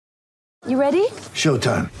You ready?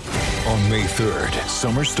 Showtime. On May 3rd,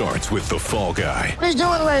 summer starts with The Fall Guy. Let's do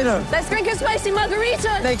it later. Let's drink a spicy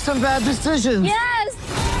margarita. Make some bad decisions.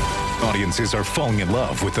 Yes! Audiences are falling in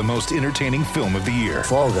love with the most entertaining film of the year.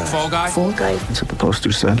 Fall Guy. Fall Guy? Fall Guy. That's what the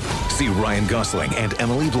poster said. See Ryan Gosling and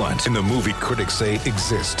Emily Blunt in the movie critics say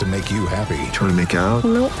exists to make you happy. Trying to make it out?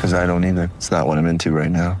 Nope. Because I don't either. It's not what I'm into right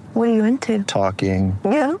now. What are you into? Talking.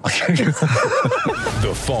 Yeah.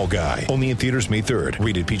 The Fall Guy. Only in theaters May 3rd.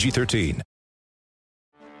 Rated PG-13.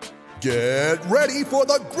 Get ready for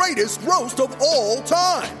the greatest roast of all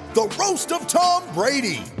time. The Roast of Tom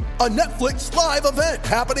Brady. A Netflix live event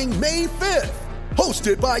happening May 5th.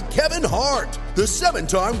 Hosted by Kevin Hart. The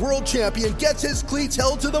 7-time world champion gets his cleats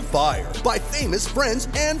held to the fire by famous friends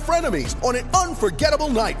and frenemies on an unforgettable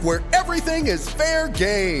night where everything is fair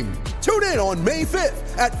game. Tune in on May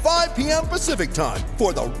 5th at 5 p.m. Pacific time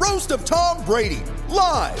for the Roast of Tom Brady.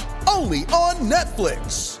 Live only on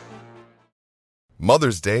Netflix.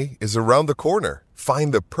 Mother's Day is around the corner.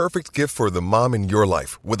 Find the perfect gift for the mom in your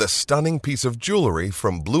life with a stunning piece of jewelry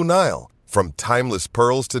from Blue Nile. From timeless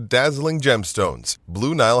pearls to dazzling gemstones,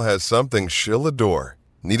 Blue Nile has something she'll adore.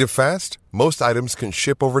 Need it fast? Most items can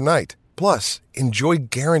ship overnight. Plus, enjoy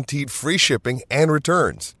guaranteed free shipping and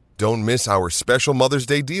returns. Don't miss our special Mother's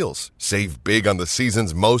Day deals. Save big on the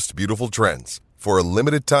season's most beautiful trends. For a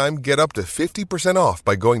limited time, get up to 50% off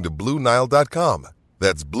by going to BlueNile.com.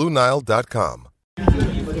 That's BlueNile.com.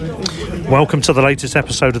 Welcome to the latest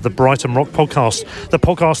episode of the Brighton Rock Podcast, the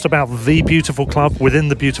podcast about the beautiful club within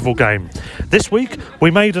the beautiful game. This week,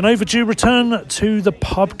 we made an overdue return to the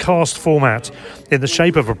pubcast format in the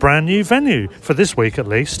shape of a brand new venue, for this week at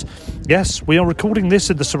least. Yes, we are recording this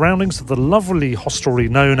in the surroundings of the lovely hostelry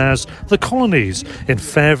known as The Colonies in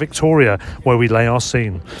Fair Victoria, where we lay our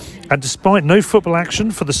scene. And despite no football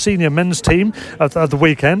action for the senior men's team at the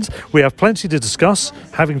weekend, we have plenty to discuss,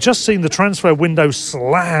 having just seen the transfer window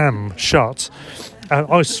slam shut.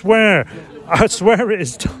 I swear it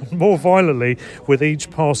is done more violently with each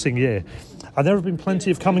passing year. And there have been plenty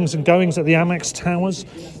of comings and goings at the Amex Towers,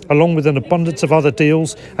 along with an abundance of other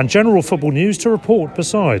deals and general football news to report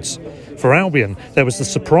besides. For Albion, there was the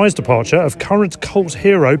surprise departure of current cult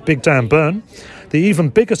hero Big Dan Burn, the even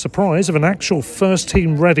bigger surprise of an actual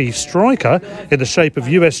first-team ready striker in the shape of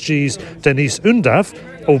USG's Denis Undav,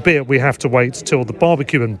 albeit we have to wait till the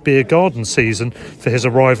barbecue and beer garden season for his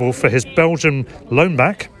arrival for his Belgian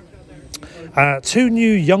loan-back. 2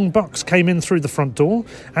 new young bucks came in through the front door,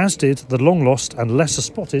 as did the long-lost and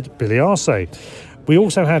lesser-spotted Billy Arce. We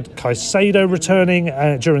also had Caicedo returning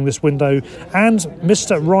during this window, and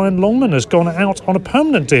Mr. Ryan Longman has gone out on a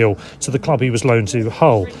permanent deal to the club he was loaned to,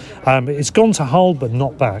 Hull. It's gone to Hull, but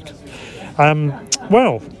not back.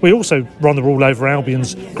 We also run the rule over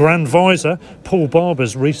Albion's Grand Visor, Paul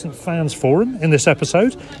Barber's recent fans forum in this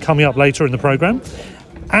episode, coming up later in the programme.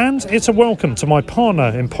 And it's a welcome to my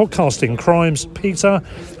partner in podcasting crimes, Peter,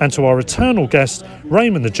 and to our eternal guest,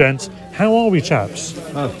 Raymond the Gent. How are we, chaps?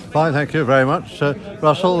 Fine, thank you very much.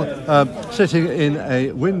 Russell, sitting in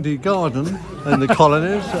a windy garden in the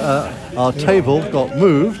Colonies. Our table got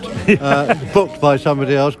moved, booked by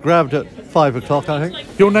somebody else, grabbed at 5 o'clock, I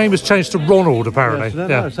think. Your name has changed to Ronald, apparently. Yes,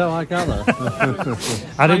 no, so I gather.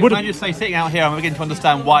 And it would I just say, sitting out here, I'm beginning to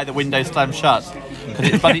understand why the window slammed shut.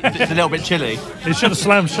 Because it's a little bit chilly. It should have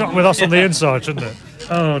slammed shut with us on the inside, shouldn't it?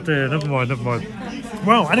 Oh dear, never mind.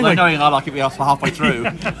 Well, anyway. Although knowing I like it, we asked for halfway through.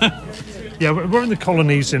 Yeah, we're in the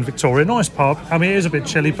Colonies in Victoria. Nice pub. I mean, it is a bit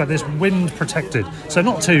chilly, but it's wind protected, so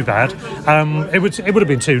not too bad. It would have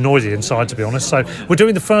been too noisy inside, to be honest. So we're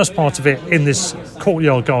doing the first part of it in this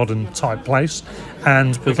courtyard garden type place,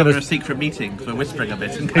 and we're going to a secret meeting. We're whispering a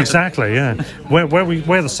bit. Exactly, yeah.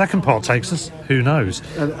 Where the second part takes us, who knows?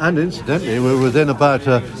 And incidentally, we're within about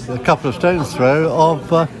a couple of stones throw of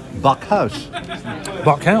Buck House.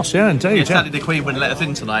 Buck House, yeah, indeed. Yeah, sadly, the Queen wouldn't let us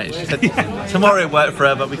in tonight. She said tomorrow it worked for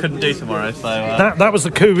her, but we couldn't do tomorrow. So that was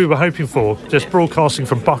the coup we were hoping for, just broadcasting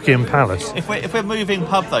from Buckingham Palace. If we're moving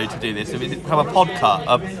pub though to do this, if it's become a pod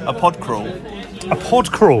crawl. A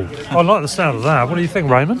pod crawl. I like the sound of that. What do you think,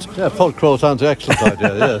 Raymond? Yeah, pod crawl sounds an excellent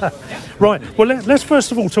idea. Yes. Right. Well, let's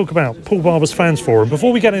first of all talk about Paul Barber's fans forum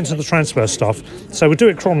before we get into the transfer stuff. So we'll do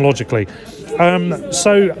it chronologically.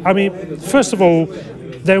 First of all,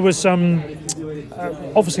 there was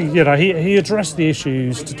obviously, he addressed the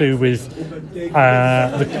issues to do with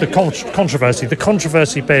the controversy. The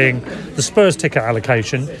controversy being the Spurs ticket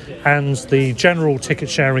allocation and the general ticket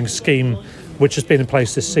sharing scheme, which has been in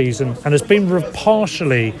place this season and has been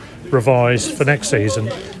partially revised for next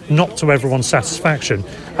season, not to everyone's satisfaction.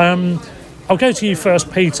 I'll go to you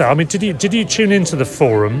first, Peter. I mean, did you tune into the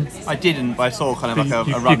forum? I didn't, but I saw kind of like a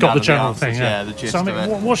You rundown got the of general answers, thing, the gist So, I of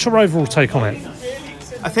mean, it. what's your overall take on it?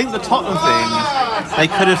 I think the Tottenham thing, they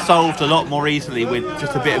could have solved a lot more easily with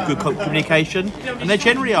just a bit of good communication, and they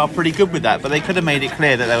generally are pretty good with that, but they could have made it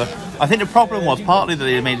clear that they were... I think the problem was partly that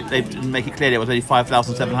they didn't make it clear that it was only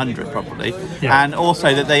 5,700 probably, and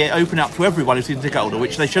also that they open up to everyone who's a ticket holder,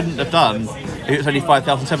 which they shouldn't have done if it was only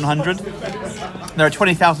 5,700. There are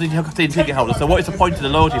 20,000 ticket holders, so what is the point of the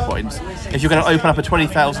loyalty points if you're going to open up a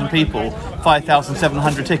 20,000 people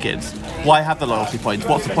 5,700 tickets? Why have the loyalty points?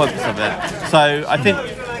 What's the purpose of it? So I think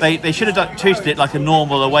they should have treated it like a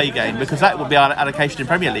normal away game, because that would be our allocation in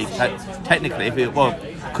Premier League technically. If it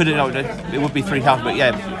would be 3,000, but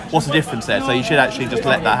yeah, what's the difference there? So you should actually just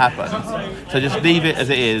let that happen. So just leave it as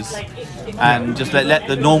it is, and just let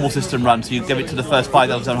the normal system run, so you give it to the first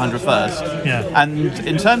 5,700 first. Yeah. And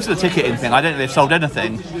in terms of the ticketing thing, I don't think they've sold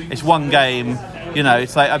anything. It's one game,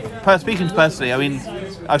 it's like, speaking personally, I mean,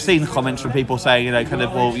 I've seen comments from people saying, kind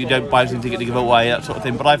of, well, you don't buy a ticket to give away, that sort of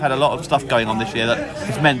thing, but I've had a lot of stuff going on this year that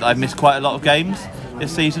has meant that I've missed quite a lot of games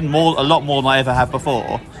this season, a lot more than I ever have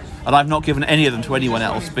before. And I've not given any of them to anyone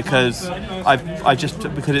else because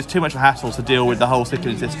because it's too much of a hassle to deal with the whole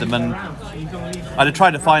ticketing system, and I'd have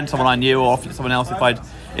tried to find someone I knew or offer to someone else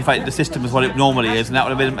if the system was what it normally is, and that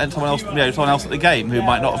would have been someone else at the game who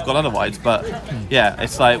might not have gone otherwise. But yeah,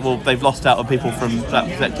 it's like, well, they've lost out on people from that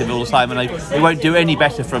perspective all the time, and they won't do any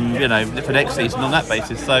better for next season on that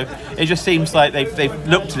basis. So it just seems like they've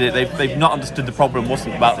looked at it, they've not understood the problem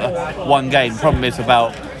wasn't about the one game. The problem is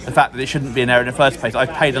about the fact that it shouldn't be in there in the first place. I've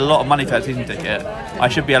paid a lot of money for that season ticket. I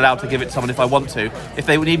should be allowed to give it to someone if I want to. If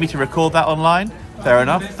they would need me to record that online, fair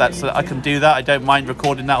enough. I can do that. I don't mind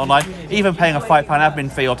recording that online. Even paying a £5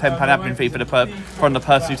 admin fee or £10 admin fee from the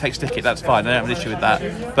person who takes ticket, that's fine. I don't have an issue with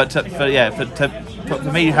that. But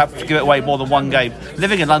for me, you have to give it away more than one game.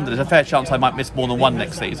 Living in London, there's a fair chance I might miss more than one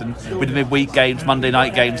next season with the midweek games, Monday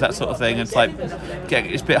night games, that sort of thing. It's like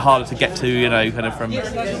it's a bit harder to get to, kind of from.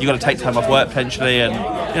 You've got to take time off work potentially,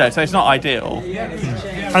 and so it's not ideal.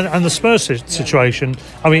 And the Spurs situation,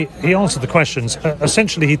 I mean, he answered the questions.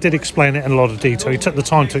 Essentially, he did explain it in a lot of detail. He took the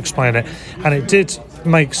time to explain it, and it did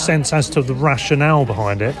make sense as to the rationale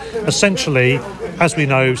behind it. Essentially, as we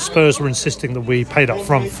know, Spurs were insisting that we paid up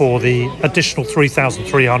front for the additional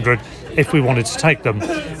 3,300 if we wanted to take them,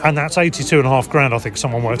 and that's 82.5 grand. I think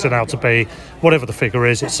someone worked it out to be, whatever the figure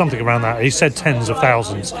is, it's something around that. He said tens of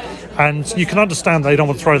thousands, and you can understand they don't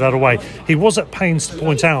want to throw that away. He was at pains to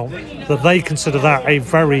point out that they consider that a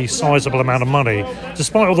very sizable amount of money,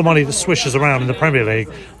 despite all the money that swishes around in the Premier League.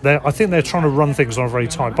 I think they're trying to run things on a very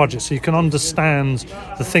tight budget, so you can understand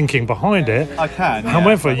the thinking behind it. I can. Yeah.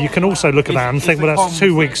 However, you can also look at that and think, well, that's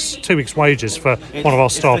two weeks' wages for one of our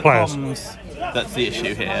star players. That's the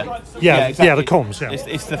issue here. Yeah, exactly. The comms. Yeah,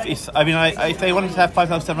 if they wanted to have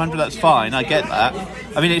 5,700, that's fine. I get that.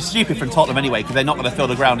 I mean, it's stupid from Tottenham anyway, because they're not going to fill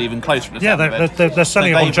the ground even close from the sound of it. They're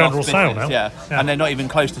selling it on general sale now. Yeah, and they're not even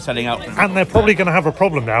close to selling out. And they're probably going to have a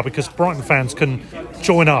problem now because Brighton fans can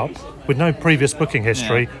join up with no previous booking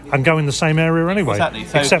history and go in the same area anyway. Exactly.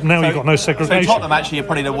 Except now you've got no segregation. So Tottenham actually are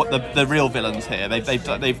probably the real villains here.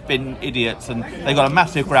 They've been idiots, and they've got a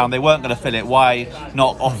massive ground. They weren't going to fill it. Why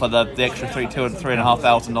not offer the extra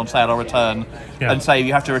 3,500 on sale or return, and say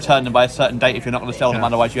you have to return them by a certain date if you're not going to sell them.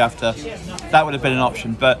 Otherwise, you have to. That would have been an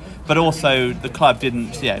option, but also the club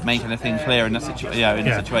didn't make anything clear in the situation. I mean,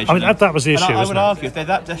 that was the issue. I would argue if they're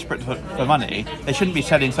that desperate for money, they shouldn't be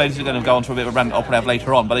selling. So this is going to go on to a bit of a rant I'll probably have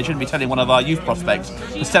later on, but they shouldn't be selling one of our youth prospects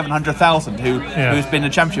for 700,000 who's been a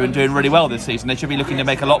champion and doing really well this season. They should be looking to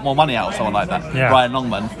make a lot more money out of someone like that, Ryan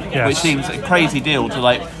Longman, which seems a crazy deal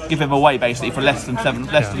to give him away basically for less than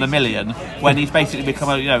 $1 million when he's basically become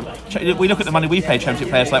we look at the money we pay Championship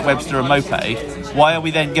players like Webster and Mopé. Why are we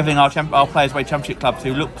then giving our players away Championship clubs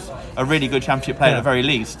who looks a really good Championship player at the very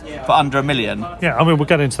least for under $1 million? Yeah, I mean, we'll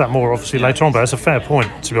get into that more obviously later on, but it's a fair point,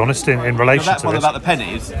 to be honest, in relation to this. That's more about the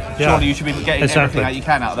pennies. Surely you should be getting everything that you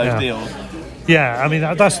can out of those deals. Yeah, I mean,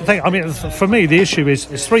 that's the thing. I mean, for me, the issue is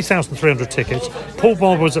 3,300 tickets. Paul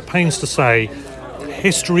Barber was at pains to say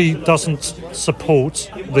history doesn't support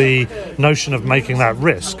the notion of making that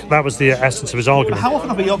risk. That was the essence of his argument. But how often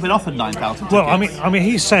have we been offered 9,000 tickets? Well, I mean,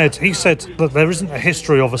 he said that there isn't a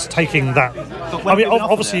history of us taking that. I mean,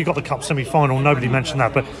 obviously you got the cup semi-final. Nobody mentioned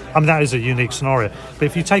that, but I mean that is a unique scenario. But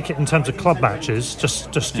if you take it in terms of club matches, just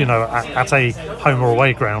at a home or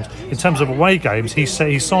away ground, in terms of away games, he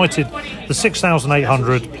cited the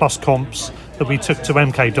 6,800 plus comps that we took to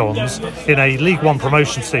MK Dons in a League One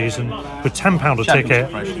promotion season with £10 a ticket.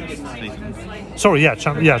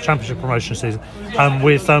 Championship promotion season,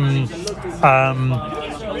 with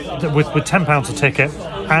with £10 a ticket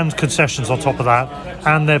and concessions on top of that,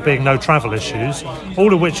 and there being no travel issues,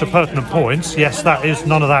 all of which are pertinent points. Yes,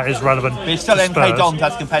 none of that is relevant. But it's still to MK Spurs. Dons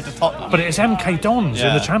as compared to Tottenham. But it's MK Dons in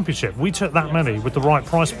Yeah. the Championship. We took that many with the right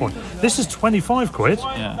price point. This is 25 quid,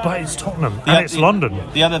 but it's Tottenham and it's London.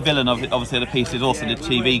 The other villain of obviously the piece is also the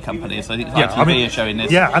TV companies. So I think Yeah, ITV I mean, are showing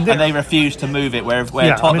this, yeah, and they refused to move it where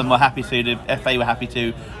Yeah, Tottenham were happy to, the FA were happy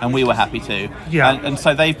to, and we were happy to. Yeah. And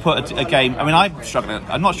so they've put a game. I mean, I'm struggling.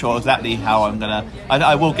 I'm not sure exactly how I'm gonna.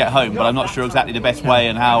 I will get home, but I'm not sure exactly the best way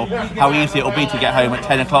and how easy it will be to get home at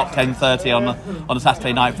 10 o'clock, 10:30 on a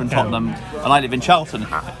Saturday night from Tottenham. And I live in Charlton.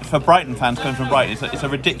 For Brighton fans coming from Brighton, it's a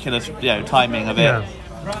ridiculous timing of it. Yeah.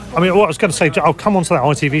 I mean, what I was going to say, I'll come on to that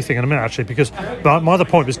ITV thing in a minute, actually, because my other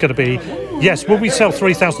point was going to be, yes, will we sell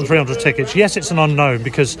 3,300 tickets? Yes, it's an unknown,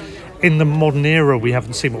 because in the modern era, we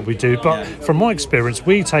haven't seen what we do. But from my experience,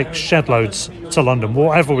 we take shed loads to London.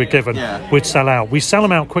 Whatever we're given, we'd sell out. We sell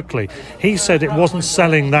them out quickly. He said it wasn't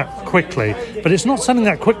selling that quickly, but it's not selling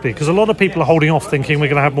that quickly, because a lot of people are holding off thinking we're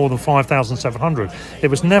going to have more than 5,700. It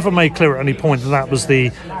was never made clear at any point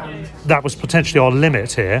that was potentially our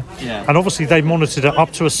limit here. Yeah. And obviously they monitored it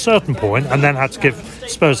up to a certain point and then had to give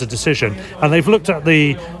Spurs a decision. And they've looked at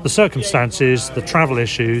the circumstances, the travel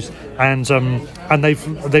issues, and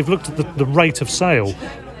they've looked at the rate of sale.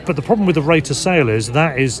 But the problem with the rate of sale is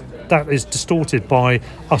that is distorted by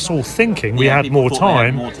us all thinking we had more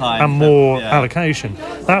time and more allocation.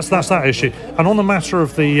 That's that issue. And on the matter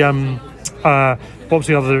of the what was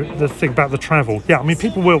the thing about the travel? Yeah, I mean,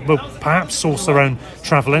 people will perhaps source their own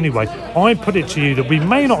travel anyway. I put it to you that we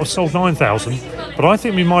may not have sold 9,000, but I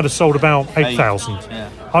think we might have sold about 8,000. Yeah.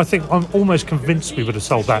 I'm almost convinced we would have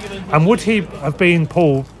sold that. And would he have been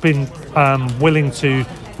willing to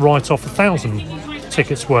write off 1,000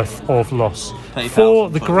 tickets worth of loss for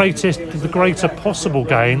the greater possible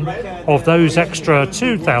gain of those extra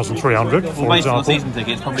 2,300, for based example? on the season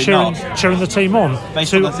tickets, probably cheering the team on.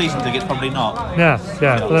 Based on the season tickets, probably not. Yeah.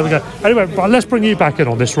 Well, there we go. Anyway, but let's bring you back in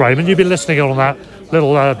on this, Raymond. You've been listening on that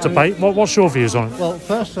little debate. What's your views on it? Well,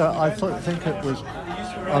 first, I think it was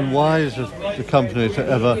unwise of the company to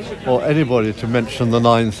ever, or anybody, to mention the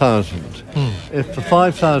 9,000. If the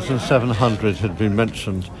 5,700 had been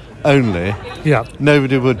mentioned only,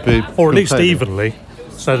 nobody would be, or at least complaining. Evenly,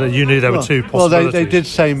 so that you knew there were two possibilities. Well, they did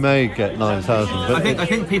say May get 9,000. I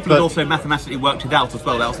think people had also mathematically worked it out as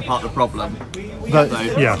well. That was a part of the problem.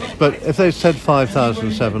 But if they said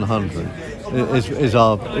 5,700 is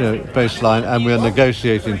our baseline, and we're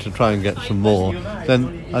negotiating to try and get some more,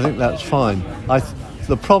 then I think that's fine.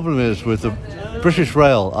 The problem is with the British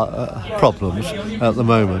Rail problems at the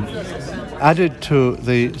moment, added to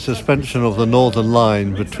the suspension of the Northern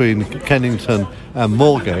Line between Kennington and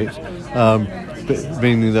Moorgate,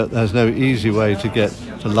 meaning that there's no easy way to get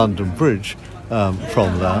to London Bridge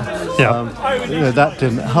from there. That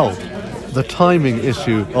didn't help. The timing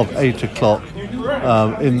issue of 8 o'clock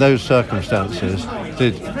in those circumstances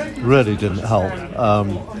really didn't help.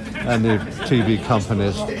 And the TV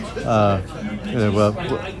companies were,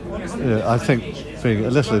 I think, being a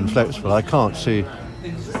little inflexible. I can't see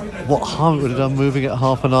what harm it would have done moving it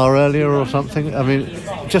half an hour earlier or something. I mean,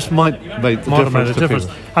 it just might make the difference.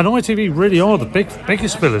 And ITV really are the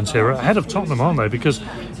biggest villains here, ahead of Tottenham, aren't they? Because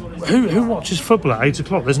who watches football at 8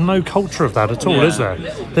 o'clock? There's no culture of that at all, is there?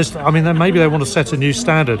 Maybe they want to set a new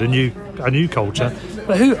standard, a new culture.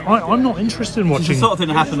 But I'm not interested in watching. It's the sort of thing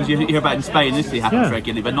that happens, you hear about in Spain, this happens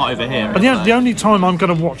regularly, but not over here. And the only time I'm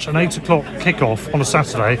going to watch an 8 o'clock kick-off on a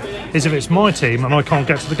Saturday is if it's my team and I can't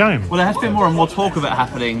get to the game. Well, there has been more and more talk of it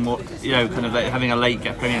happening, kind of like having a late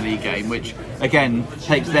Premier League game, which again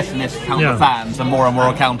takes less and less account of fans and more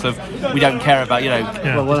account of we don't care about,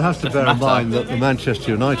 Well, we'll have to bear in mind that the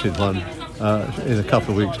Manchester United one in a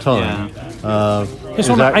couple of weeks' time. It's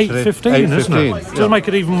on at 8:15, isn't it? It'll make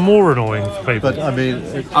it even more annoying for people. But I mean,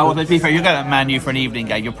 to be fair, you're going to Man U for an evening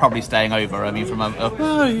game. You're probably staying over. I mean, from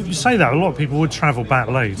you say that a lot of people would travel back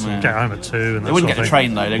late and get home at 2. And they wouldn't get a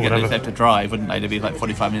train though. They'd have to drive, wouldn't they? They'd be like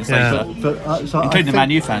 45 minutes later. Including the Man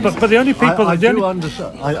U fans. But the only people I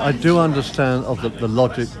do understand of the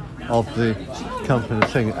logic of the company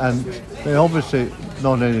thing, and they obviously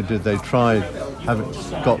not only did they try, having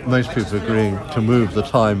got most people agreeing to move the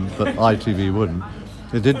time, but ITV wouldn't.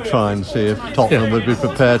 They did try and see if Tottenham would be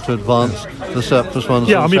prepared to advance the surplus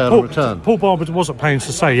ones on sale and return. Paul Barber was at pains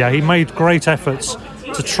to say, he made great efforts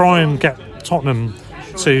to try and get Tottenham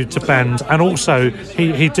to bend, and also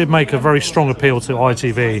he did make a very strong appeal to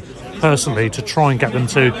ITV personally to try and get them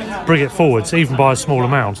to bring it forwards, even by a small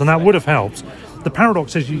amount, and that would have helped. the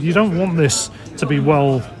paradox is you don't want this to be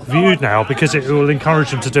well viewed now because it will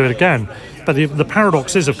encourage them to do it again. But the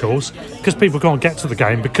paradox is, of course, because people can't get to the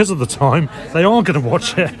game because of the time, they are going to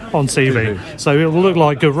watch it on TV. So it will look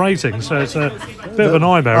like good ratings. So it's a bit of a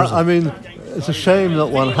nightmare, isn't it? I mean, it's a shame that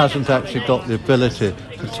one hasn't actually got the ability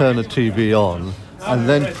to turn a TV on and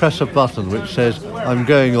then press a button which says, I'm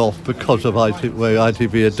going off because of way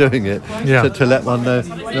ITV are doing it, to let one know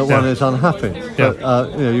that one is unhappy.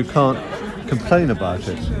 But, you can't complain about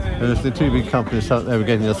it. And if the TV companies thought they were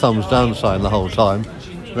getting a thumbs down sign the whole time,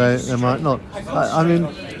 they might not. I mean,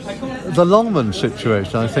 the Longman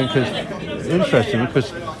situation, I think, is interesting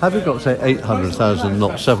because had we got, say, 800,000,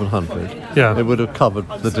 not 700, it would have covered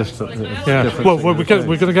the distance. Well, we're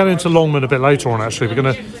going to get into Longman a bit later on, actually. We're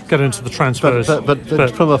going to get into the transfers. But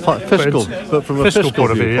from a fiscal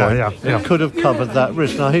point of view, it could have covered that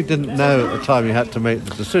risk. Now, he didn't know at the time he had to make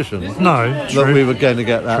the decision that we were going to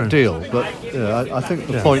get that deal. But I think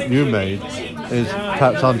the point you made is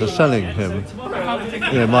perhaps underselling him.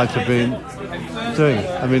 Might have been doing it.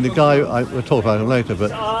 I mean, the guy, we'll talk about him later,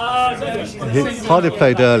 but he hardly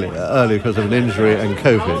played early because of an injury and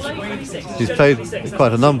COVID. He's played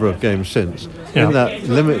quite a number of games since. In that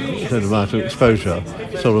limited amount of exposure,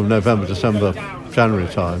 sort of November, December, January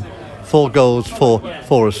time, 4 goals, 4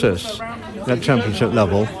 assists at championship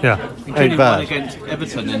level. Including one against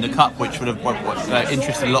Everton in the Cup, which would have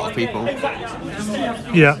interested a lot of people.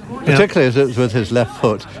 Particularly as it was with his left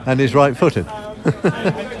foot and he's right-footed.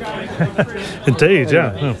 Indeed,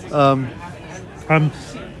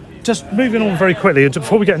 just moving on very quickly,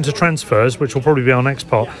 before we get into transfers, which will probably be our next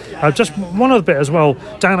part, just one other bit as well.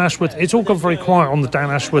 Dan Ashworth, it's all gone very quiet on the Dan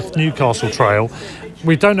Ashworth Newcastle trail.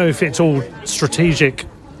 We don't know if it's all strategic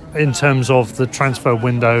in terms of the transfer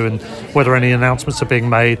window and whether any announcements are being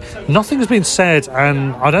made. Nothing has been said,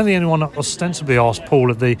 and I don't think anyone ostensibly asked Paul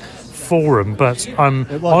at the forum, but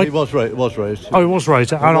it was raised. Oh, it was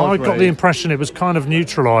raised, and I got the impression it was kind of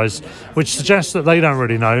neutralised, which suggests that they don't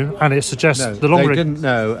really know, and it suggests the longer they didn't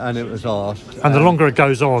know, and it was asked. And the longer it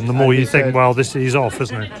goes on, the more you think, well, he's off,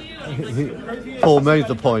 isn't it? Paul made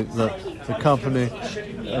the point that the company,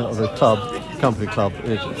 the company club,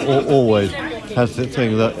 is always has the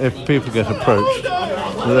thing that if people get approached,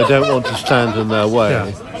 that they don't want to stand in their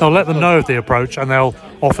way. They'll let them know of the approach, and they'll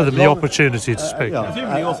offer them the opportunity to speak.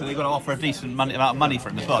 Presumably also they've got to offer a decent amount of money for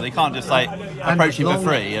him as well. They can't just approach you for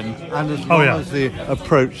free. And as long as the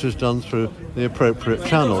approach is done through the appropriate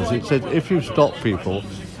channels. It said if you stop people,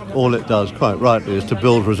 all it does, quite rightly, is to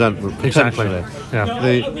build resentment potentially.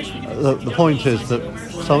 Exactly. The point is that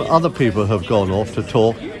some other people have gone off to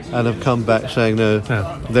talk and have come back saying no,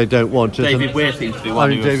 they don't want it. David Weir seems to be one.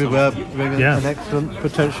 David Weir being an excellent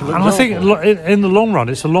potential example. And I think in the long run,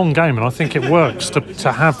 it's a long game, and I think it works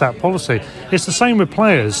to have that policy. It's the same with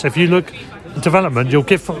players. If you look at development, you'll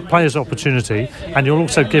give players opportunity, and you'll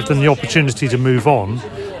also give them the opportunity to move on.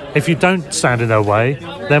 If you don't stand in their way,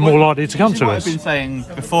 they're more likely to come to us. I've been saying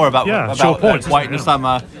before about White in the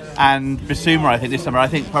summer and Bissouma, I think this summer. I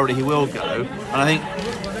think probably he will go, and I think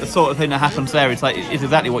the sort of thing that happens there is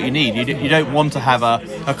exactly what you need. You don't want to have a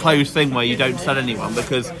closed thing where you don't sell anyone,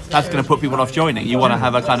 because that's going to put people off joining. You want to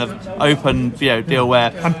have a kind of open deal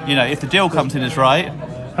where if the deal comes in as right.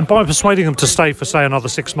 And by persuading them to stay for, say, another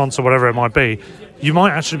 6 months or whatever it might be, you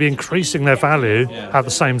might actually be increasing their value at the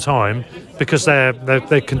same time, because they're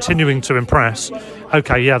continuing to impress.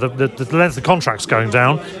 Okay, the length of the contract's going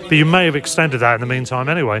down, but you may have extended that in the meantime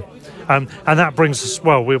anyway. And that brings us,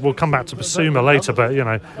 we'll come back to Bissouma later, but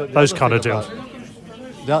those kind of deals.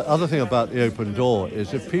 The other thing about the open door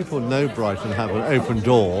is if people know Brighton have an open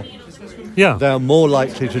door, they're more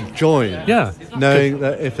likely to join. Knowing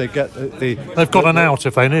that if they get they've got an out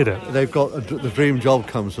if they need it. They've got the dream job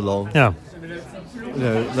comes along.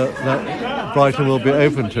 That Brighton will be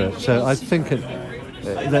open to it. So I think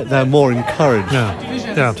they're more encouraged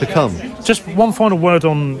to come. Just one final word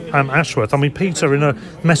on Ashworth. I mean, Peter, in a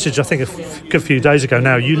message I think a few days ago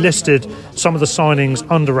now, you listed some of the signings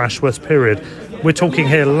under Ashworth's period. We're talking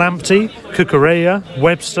here Lamptey, Cucurella,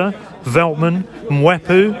 Webster, Veltman,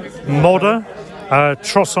 Mwepu, Modder,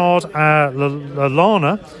 Trossard,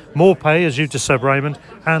 Lallana, Morpay, as you just said, Raymond,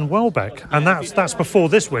 and Welbeck. And that's before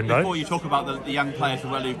this window. Before you talk about the young players as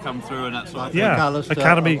well who've come through and that sort of thing.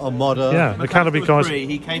 Academy, Academy guys.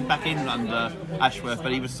 He came back in under Ashworth,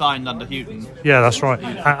 but he was signed under Houghton. Yeah, that's right.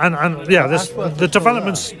 And the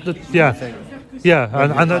developments.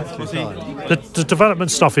 The development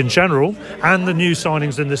stuff in general, and the new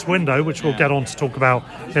signings in this window, which we'll get on to talk about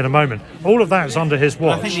in a moment. All of that is under his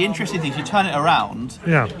watch. I think the interesting thing is you turn it around.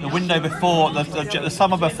 The window before the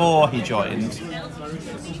summer before he joined,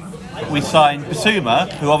 we signed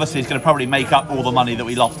Basuma, who obviously is going to probably make up all the money that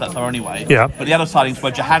we lost that summer anyway. Yeah. But the other signings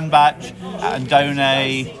were Jahanbakhsh,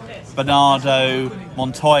 Andone, Bernardo,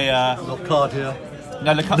 Montoya. Locadia.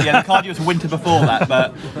 No, Locadia was a winter before that,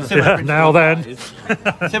 but similar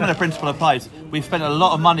principle applies. We've spent a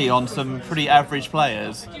lot of money on some pretty average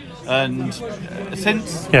players, and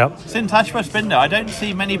since Ashworth's been there, I don't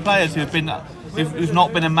see many players who've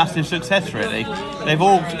not been a massive success. Really, they've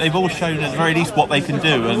all shown at the very least what they can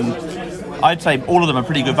do, and I'd say all of them are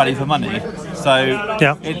pretty good value for money.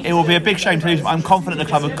 So it will be a big shame to lose them. I'm confident the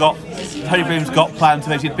club Tony Bloom's got plans.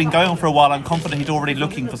 It's been going on for a while. I'm confident he's already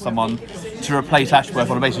looking for someone to replace Ashworth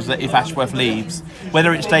on the basis that if Ashworth leaves,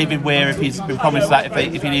 whether it's David Weir, if he's been promised that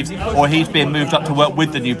if he leaves, or he's being moved up to work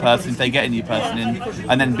with the new person if they get a new person in,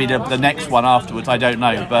 and then be the next one afterwards, I don't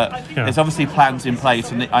know. But there's obviously plans in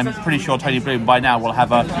place, and I'm pretty sure Tony Bloom by now will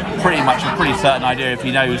have a pretty certain idea if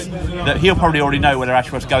he knows that he'll probably already know whether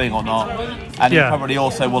Ashworth's going or not, and he probably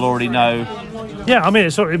also will already know. Yeah, I mean,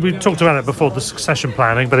 we talked about it before, the succession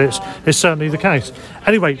planning, but it's certainly the case.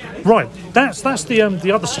 Anyway, right, that's the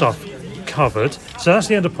other stuff covered. So that's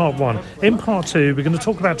the end of part one. In part two, we're going to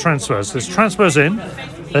talk about transfers. There's transfers in.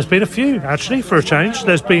 There's been a few, actually, for a change.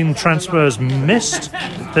 There's been transfers missed.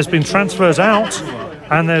 There's been transfers out.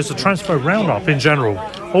 And there's a transfer roundup in general.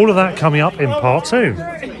 All of that coming up in part two.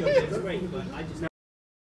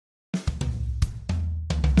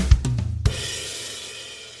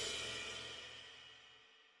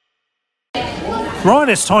 Right,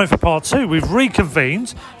 it's time for part two. We've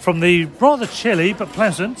reconvened from the rather chilly but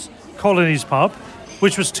pleasant Colonies pub,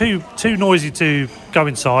 which was too noisy to go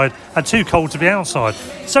inside and too cold to be outside.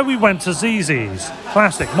 So we went to Zizi's.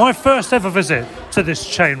 Classic. My first ever visit to this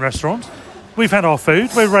chain restaurant. We've had our food.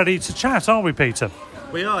 We're ready to chat, aren't we, Peter?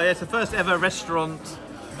 We are, yeah. It's the first ever restaurant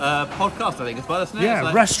podcast, I think, as well, isn't it?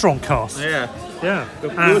 Yeah, restaurant cast. Yeah.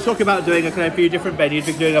 We were talking about doing a few different venues.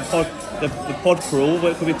 We could do the pod crawl,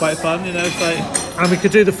 but it could be quite fun, you know. And we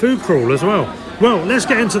could do the food crawl as well. Well, let's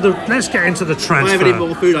get into the transfer. If I have any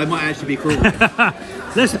more food, I might actually be crawling.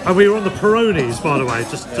 And we were on the Peronis, by the way,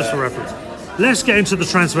 just for reference. Let's get into the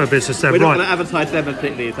transfer business then. We're not going to advertise them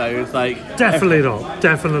particularly, though. It's like definitely not.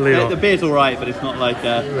 The beer's all right, but it's not like.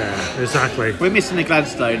 Yeah, exactly. We're missing the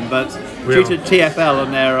Gladstone, but due to TFL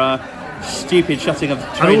and their stupid shutting of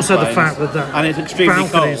train and also lines, the fact that and it's extremely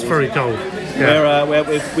cold. It's very cold. Yeah.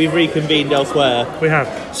 We've reconvened elsewhere. We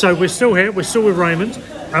have. So we're still here. We're still with Raymond,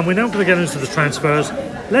 and we're now going to get into the transfers.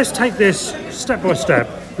 Let's take this step by step.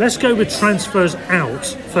 Let's go with transfers out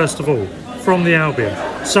first of all from the Albion.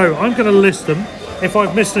 So I'm going to list them. If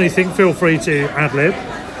I've missed anything, feel free to ad-lib.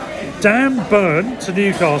 Dan Burn to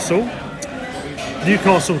Newcastle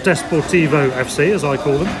Desportivo FC, as I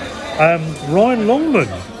call them. Ryan Longman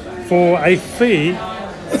for a fee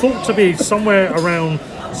thought to be somewhere around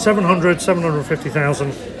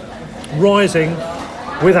 750,000, rising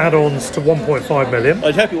with add-ons to 1.5 million.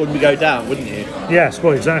 I'd hope it wouldn't go down, wouldn't you? Yes,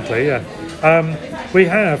 well, exactly, yeah. We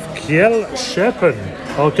have Kjell Scherpen,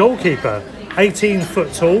 our goalkeeper, 18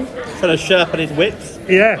 foot tall. Trying to sharpen his wits.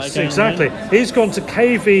 Yes, exactly. He's gone to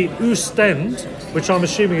KV Oostend, which I'm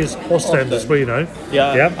assuming is Ostend, as we know.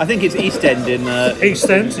 Yeah. I think it's East End in East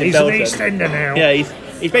End. He's Belgium. an East Ender now. Yeah,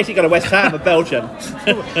 he's basically got a West Ham of Belgium.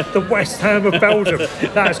 The West Ham of Belgium.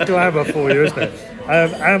 That's glamour for you, isn't it?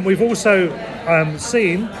 And we've also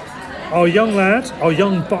seen our young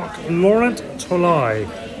buck, Laurent Tolai.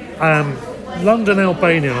 London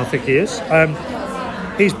Albanian, I think he is.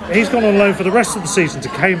 He's gone on loan for the rest of the season to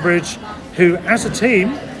Cambridge, who as a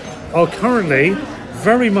team are currently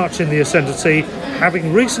very much in the ascendancy,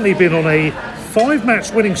 having recently been on a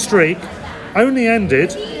 5-match winning streak, only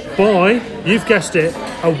ended by, you've guessed it,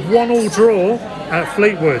 a 1-1 draw at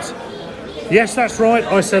Fleetwood. Yes, that's right,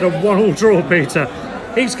 I said a 1-1 draw, Peter.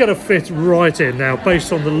 He's going to fit right in now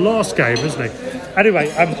based on the last game, isn't he? Anyway,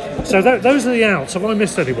 so those are the outs. Have I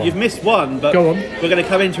missed anyone? You've missed one, but go on. We're going to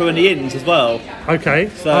come into in the ins as well. Okay.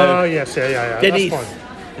 So yes, yeah. Denise. That's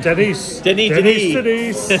fine.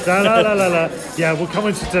 Denise. La, la, la, la. Yeah, we'll come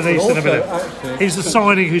into Denise in a minute. He's the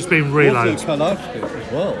signing who's been reloaded. as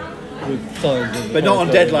well. But not on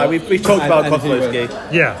deadline. We've talked about Kozlowski.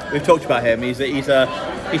 Yeah. We've talked about him. He's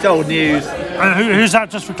old news. And who's that,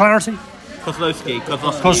 just for clarity?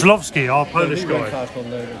 Kozlowski, our Polish guy.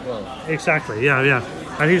 Exactly, yeah.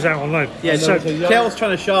 And he's out on loan. Yeah, so Kjell's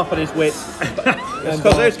trying to sharpen his wits.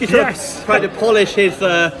 Kozlowski's trying to polish his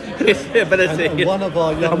ability. And one of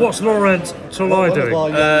our young, and what's Laurent Tolai doing?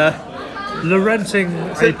 Lamenting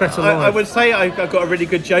a better life. I would say I've got a really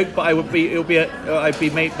good joke, but I'd be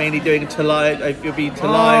mainly doing Talai. It would be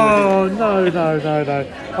Talai. Oh no!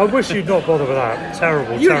 I wish you'd not bother with that.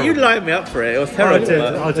 Terrible. You lined me up for it. It was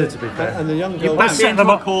terrible. I did to be fair. And the young You girl. I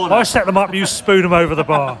set them up. You spoon them over the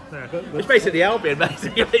bar. It's basically Albion,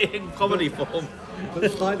 basically in comedy form. But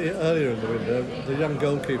slightly earlier in the window, the young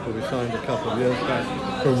goalkeeper we signed a couple of years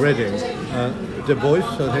back from Reading, De Bois,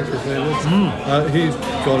 I think his name is. He's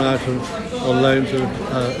gone out on loan to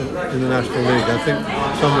in the National League. I think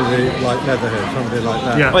somebody like Leatherhead, somebody like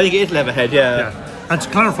that. Yeah. I think it is Leatherhead, yeah. And to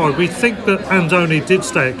clarify, we think that Andoni did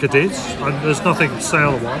stay at Cadiz, and there's nothing to say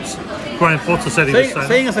otherwise. Graham Potter said he was staying.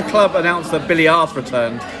 Seeing as the club announced that Billy Arth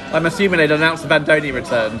returned, I'm assuming they'd announced that Andoni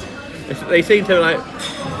returned. They seem to like.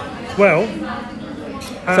 Well.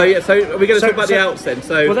 So are we going to talk about the outs then?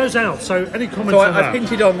 Well, those outs. So any comments on that? I've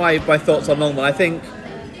hinted on my thoughts on Longman. I think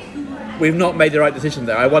we've not made the right decision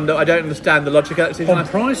there. I don't understand the logic of that decision. On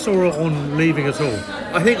price or on leaving at all?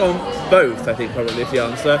 I think on both, I think probably is the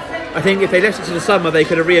answer. I think if they left it to the summer, they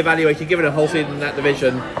could have re-evaluated, given a whole season in that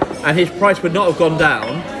division, and his price would not have gone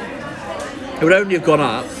down. It would only have gone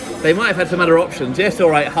up. They might have had some other options. Yes,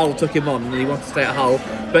 all right, Hull took him on and he wants to stay at Hull,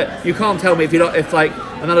 but you can't tell me if like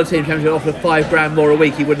another team came to offer $5,000 more a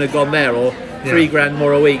week, he wouldn't have gone there, or $3,000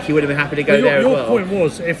 more a week, he would have been happy to go there as well. Your point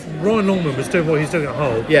was, if Ryan Longman was doing what he's doing at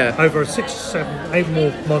Hull, over a 6, 7, 8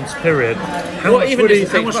 more months period, how much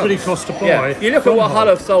would he cost to buy? Yeah. You look at what Hull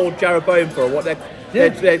have sold Jarrod Bowen for, what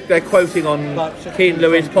they're quoting on Keane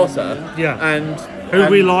Lewis Potter, and who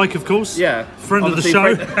we like, of course. Yeah. Friend of the show.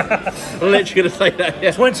 I'm literally going to say that.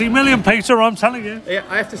 Yeah. 20 million, Peter, I'm telling you. Yeah,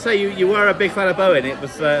 I have to say, you were a big fan of Bowen. It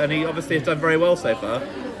was, and he obviously has done very well so far.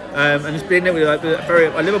 And it's been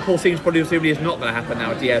Liverpool seems probably assuming it's not going to happen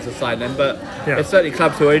now. Diaz has signed them, but there's certainly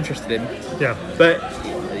clubs who are interested in. Yeah. But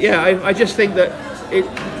I just think that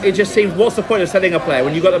it just seems, what's the point of selling a player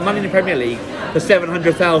when you've got the money in the Premier League for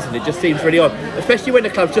 700,000? It just seems really odd, especially when the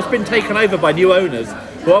club's just been taken over by new owners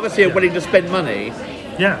who obviously are willing to spend money.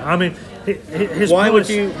 Yeah, I mean, his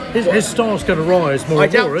star's going to rise more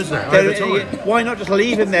and more, isn't it? Over time. Why not just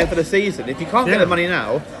leave him there for the season? If you can't get the money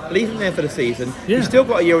now, leave him there for the season. You've still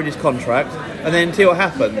got a year in his contract, and then see what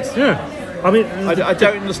happens. Yeah. I mean, I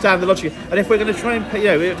don't understand the logic. And if we're going to try and,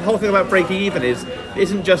 the whole thing about breaking even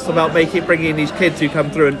isn't just about bringing in these kids who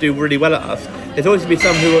come through and do really well at us. There's always going to be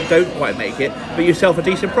some who don't quite make it, but you sell for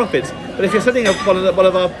decent profits. But if you're selling one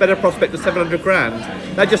of our better prospects for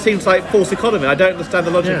 700,000, that just seems like false economy. I don't understand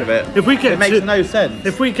the logic of it. It makes no sense.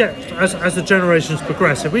 If we get, as the generations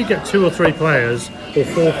progress, if we get 2 or 3 players or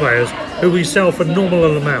 4 players who we sell for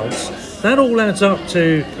nominal amounts, that all adds up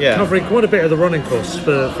to covering quite a bit of the running costs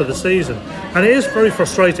for the season. And it is very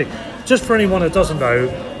frustrating. Just for anyone that doesn't know,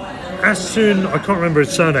 Asun, I can't remember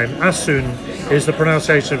his surname, Asun is the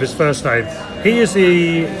pronunciation of his first name. He is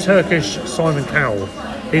the Turkish Simon Cowell.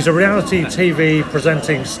 He's a reality TV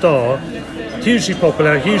presenting star, hugely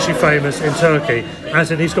popular, hugely famous in Turkey,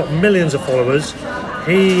 as in he's got millions of followers.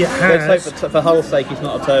 He has... For Hull's sake, he's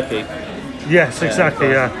not a turkey. Yes,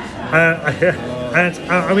 exactly, and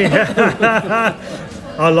I mean,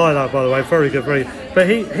 I like that, by the way. Very good, very. But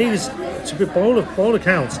he's, by all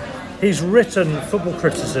accounts, he's written football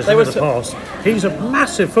criticism in the past. He's a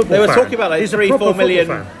massive football fan. They were talking about like 3-4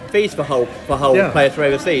 million fees for Hull players for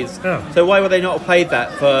overseas. Yeah. So why would they not have paid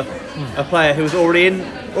that for a player who was already in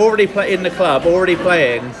the club, already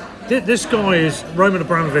playing? This guy is Roman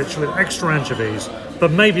Abramovich with extra anchovies,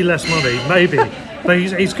 but maybe less money, maybe. But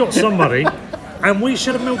he's got some money. And we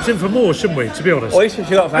should have milked him for more, shouldn't we, to be honest? Or should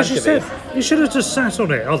have As you said, you should have just sat on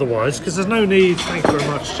it otherwise, because there's no need, thank you very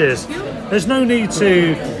much, cheers. There's no need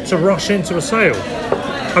to rush into a sale.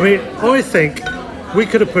 I mean, I think we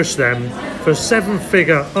could have pushed them for a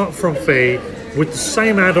 7-figure upfront fee with the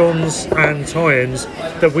same add-ons and tie-ins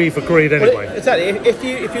that we've agreed anyway. Well, exactly. If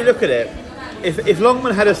you look at it, if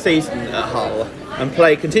Longman had a season at Hull and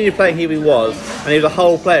continued playing who he was, and he was a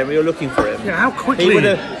Hull player and we were looking for him, how quickly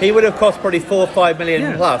he would have cost probably 4 or 5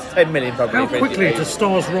 million plus 10 million probably. How quickly does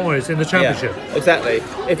stars rise in the Championship? Yeah, exactly.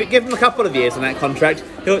 If it give him a couple of years on that contract,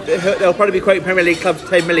 they'll probably be quoting Premier League clubs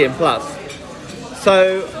 10 million plus.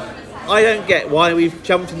 So I don't get why we've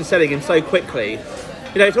jumped into selling him so quickly.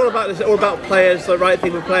 It's all about players, the right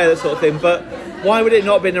thing with players, that sort of thing. But why would it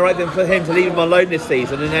not have been the right thing for him to leave him on loan this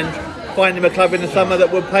season and then find him a club in the summer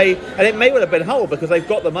that would pay, and it may well have been Hull because they've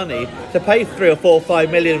got the money to pay 3 or 4 or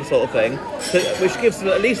 5 million sort of thing, which gives them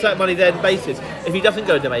at least that money then basis if he doesn't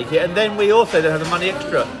go to make it, and then we also don't have the money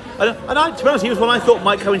extra. And I, to be honest, he was one I thought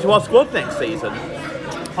might come into our squad next season.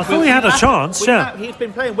 I thought he had a chance, yeah. He's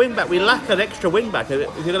been playing wing back. We lack an extra wing back. If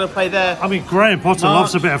you're going to play there. I mean, Graham Potter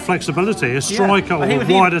loves a bit of flexibility, a striker or a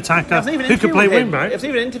wide attacker who could play wing back. There's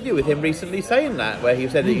even an interview with him recently saying that, where he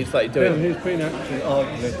said that he started doing. He's been actually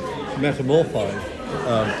arguably metamorphosed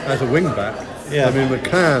as a wing back. Yeah. I mean,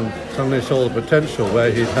 McCann suddenly saw the potential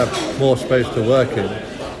where he'd have more space to work in.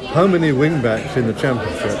 How many wing backs in the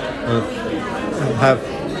Championship have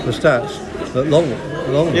the stats that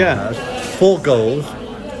Longman has? 4 goals,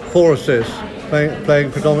 4 assists,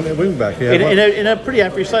 playing predominantly wing back. In a pretty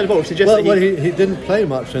average side of ball, he didn't play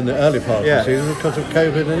much in the early part of the season because of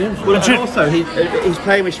COVID and injury. Well, and also he's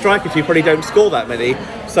playing with strikers who probably don't score that many.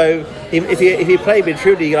 So if he played with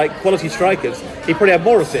truly like quality strikers, he'd probably have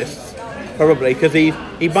more assists, probably, because he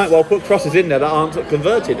might well put crosses in there that aren't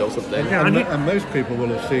converted or something. Yeah, and most people will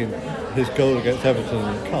have seen his goal against Everton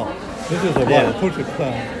in the Cup. This is a well-footed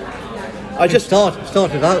player.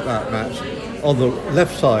 Started out that match on the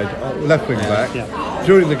left side, left wing back. Yeah.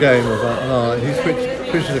 During the game, he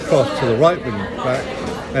switches across to the right wing back,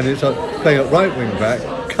 and it's playing at right wing back,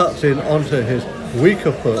 cuts in onto his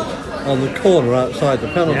weaker foot on the corner outside the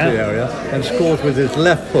penalty area, and scores with his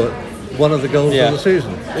left foot one of the goals of the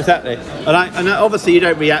season. Exactly. And obviously you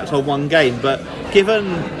don't react on one game, but given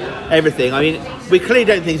everything, I mean, we clearly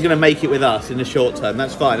don't think he's going to make it with us in the short term.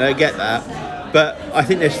 That's fine, I get that. But I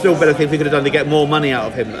think there's still better things we could have done to get more money out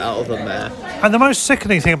of them there. And the most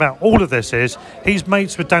sickening thing about all of this is he's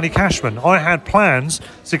mates with Danny Cashman. I had plans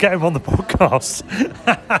to get him on the podcast.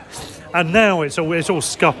 And now it's all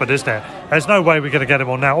scuppered, isn't it? There's no way we're going to get him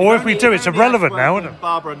on now. Or if we do, it's irrelevant now, isn't it? If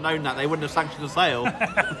Barbara had known that, they wouldn't have sanctioned the sale.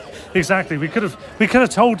 Exactly. We could have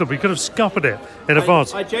told them. We could have scuppered it in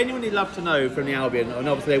advance. I genuinely love to know from the Albion, and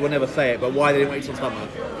obviously they will never say it, but why they didn't wait till summer.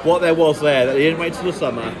 What there was there that they didn't wait till the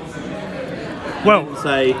summer. Well,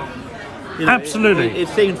 say, absolutely. It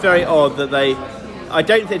seemed very odd that they. I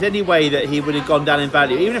don't think there's any way that he would have gone down in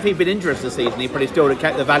value. Even if he'd been injured this season, he probably still would have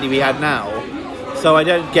kept the value he had now. So I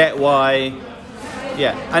don't get why.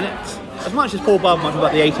 Yeah, and as much as Paul Barber might talk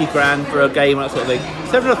about the 80 grand for a game and that sort of thing,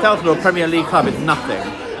 700,000 for a Premier League club is nothing.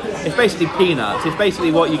 It's basically peanuts. It's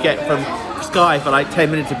basically what you get from Sky for like 10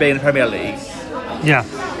 minutes of being in the Premier League. Yeah.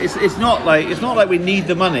 It's not like we need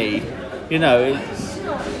the money,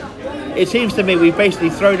 It seems to me we've basically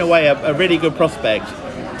thrown away a really good prospect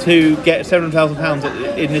to get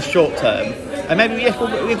 £700,000 in this short term. And maybe,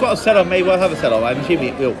 we've got a sell-on, maybe we'll have a sell-on. I'm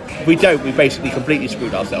assuming if we don't, we basically completely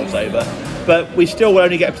screwed ourselves over. But we still will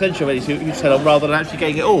only get a potential of any sell-on rather than actually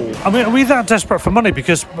getting it all. I mean, are we that desperate for money?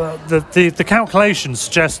 Because the calculations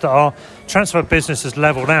suggest that our transfer business has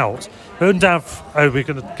levelled out. Undav, we're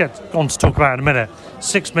going to get on to talk about in a minute,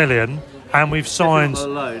 6 million, and we've signed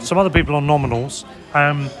some other people on nominals.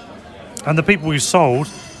 And the people we've sold,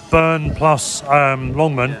 Byrne plus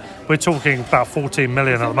Longman, we're talking about 14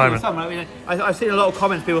 million at the moment. I mean, I've seen a lot of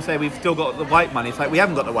comments, people say we've still got the white money. It's like we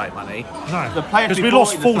haven't got the white money. No, because we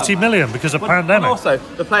lost 40 million because of pandemic. And also,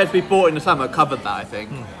 the players we bought in the summer covered that, I think.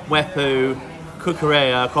 Wepu,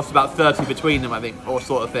 Kukurea cost about 30 between them, I think, or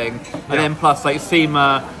sort of thing. And then plus like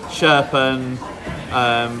Seema, Sherpen,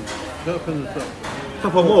 a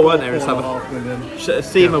couple more, weren't there, in the summer?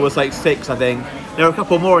 Seema was like 6, I think. There were a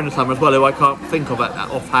couple more in the summer as well who I can't think of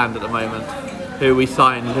offhand at the moment, who we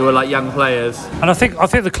signed, who were like young players. And I think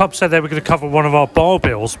the club said they were going to cover one of our bar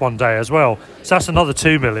bills one day as well. So that's another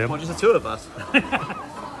 2 million. Well, just the two of us.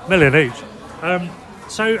 Million each.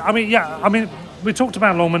 We talked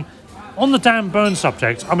about Longman. On the Dan Burn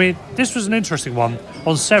subject, this was an interesting one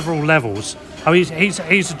on several levels. He's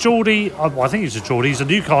a Geordie. I think he's a Geordie. He's a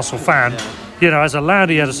Newcastle fan. Yeah. As a lad,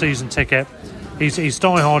 he had a season ticket. He's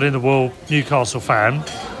die-hard in the world Newcastle fan.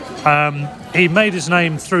 He made his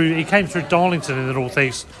name he came through Darlington in the North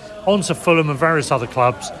East, onto Fulham and various other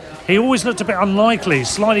clubs. He always looked a bit unlikely,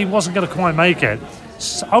 slightly wasn't going to quite make it.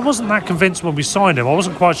 I wasn't that convinced when we signed him. I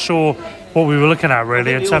wasn't quite sure what we were looking at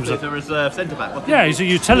really in terms of a reserve centre back. Yeah, he's a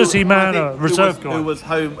utility man, a reserve guy who was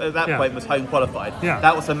home at that point was home qualified. Yeah,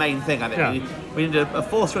 that was the main thing. I think we needed a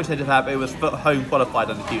 4-stroke centre back who was home qualified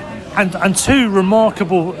under Houghton. And 2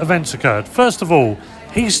 remarkable events occurred. First of all,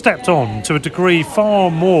 he stepped on to a degree far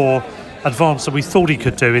more advanced than we thought he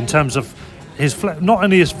could do in terms of his not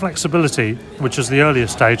only his flexibility, which was the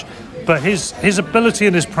earliest stage, but his ability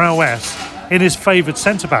and his prowess in his favoured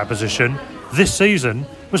centre-back position this season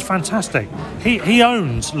was fantastic. He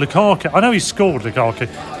owns Lukaku. I know he scored Lukaku,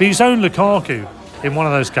 but he's owned Lukaku in one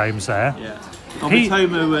of those games there. Yeah.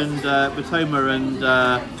 Bitoma and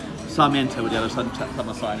Sarmiento were the other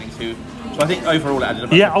summer signings so I think overall it added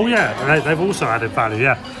about they've also added value,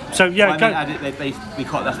 yeah. So yeah,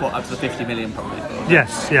 that's what up to 50 million probably.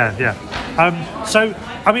 Yes, yeah. So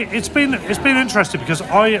I mean, it's been interesting because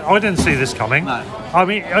I didn't see this coming. No. I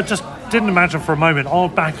mean, I just didn't imagine for a moment our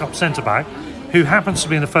backup centre-back, who happens to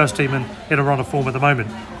be in the first team in a run of form at the moment,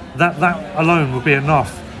 that alone would be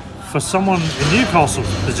enough for someone in Newcastle's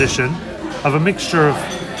position of a mixture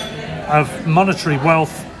of monetary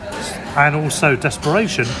wealth and also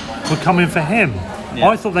desperation would come in for him. Yeah.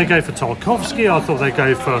 I thought they'd go for Tarkowski. I thought they'd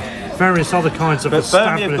go for various other kinds of But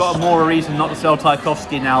established... Burnley have got more reason not to sell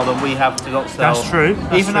Tarkowski now than we have to not sell. That's true.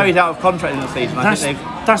 Even though he's out of contract in the season, I think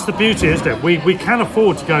That's the beauty, isn't it? We can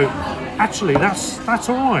afford to go, actually, that's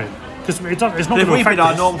all right. Because it's not But going if to we've affect been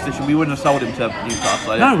our us. normal position, we wouldn't have sold him to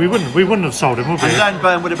Newcastle. No, we wouldn't. We wouldn't have sold him, would we? And Dan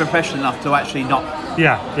Burn would have been professional enough to actually not.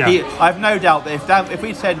 Yeah. I have no doubt that if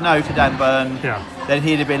we'd said no to Dan Burn, then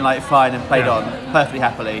he'd have been like fine and played on perfectly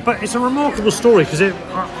happily. But it's a remarkable story because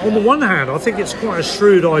on the one hand, I think it's quite a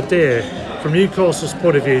shrewd idea from Newcastle's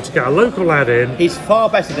point of view to get a local lad in. He's far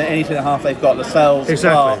better than any centre half they've got. Lascelles,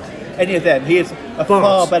 Exactly. Clark, any of them. He is a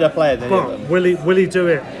far better player than any of But them. will he do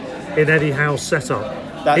it in Eddie Howe's setup?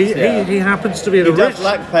 He He happens to be in He a does rich...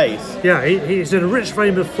 lack pace. Yeah, he's in a rich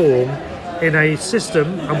vein of form, in a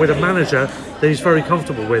system and with a manager that he's very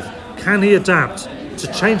comfortable with. Can he adapt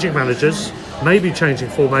to changing managers, maybe changing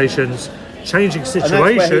formations, changing situations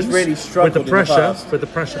And that's where he's really with struggled the in pressure? past. With the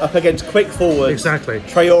pressure, Up against quick forwards. exactly.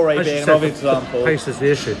 Traore As you being said, an obvious example. Pace is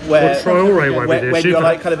the issue. Where- Well, Traore won't be the when issue. you're but-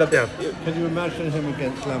 like kind of a- yeah. Can you imagine him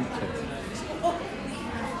against Lamptey?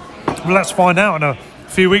 Well, let's find out in a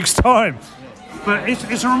few weeks' time. But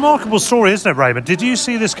it's a remarkable story, isn't it, Raymond? Did you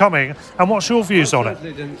see this coming? And what's your views on I it?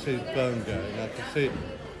 certainly didn't see Byrne going. I could see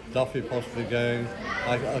Duffy possibly going.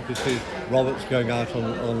 I could see Roberts going out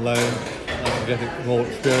on loan and getting more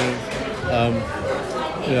experience.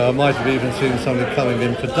 I might have even seen somebody coming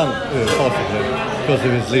in for Dunk, possibly, because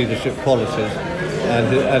of his leadership qualities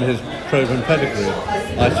and his proven pedigree.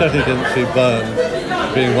 I certainly didn't see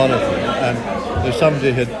Byrne being one of them. And if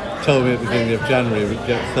somebody had told me at the beginning of January we'd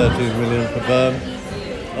get 13 million for Byrne,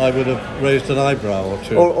 I would have raised an eyebrow or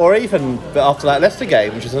two. Or even after that Leicester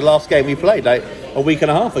game, which is the last game we played, like a week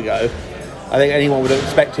and a half ago. I think anyone would have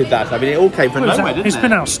expected that. I mean, it all came from nowhere, didn't it? It's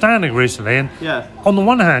been outstanding recently, and Yeah. on the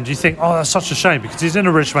one hand, you think, oh, that's such a shame because he's in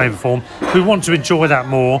a rich vein of form. We want to enjoy that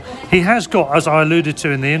more. He has got, as I alluded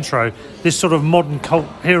to in the intro, this sort of modern cult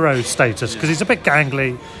hero status because he's a bit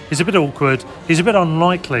gangly, he's a bit awkward, he's a bit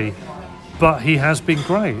unlikely, but he has been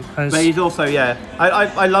great. But he's also,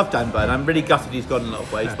 I love Dan Burn. I'm really gutted he's gone in a lot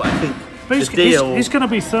of ways, but I think But he's going to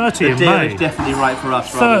be 30 in the deal May. is definitely right for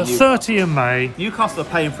us. Rather than 30 in May. Newcastle are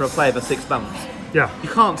paying for a player for 6 months. Yeah. You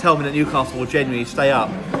can't tell me that Newcastle will genuinely stay up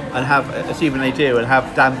and have, assuming they do, and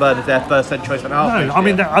have Dan Burn as their first centre choice and a half. No, next I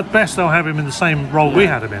mean, year. at best they'll have him in the same role we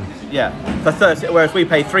had him in. Yeah, for 30, whereas we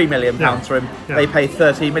pay £3 million for him, they pay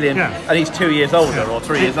 13 million, and he's 2 years older or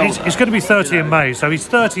 3 years older. He's going to be 30 in May, so he's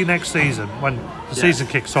 30 next season when the season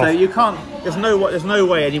kicks off. So you can't. There's no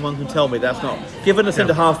way anyone can tell me that's not. Given the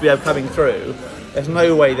centre half we have coming through, there's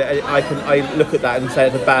no way that I look at that and say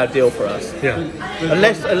it's a bad deal for us. Yeah.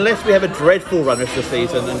 Unless we have a dreadful run of the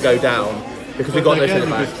season and go down because we've got no centre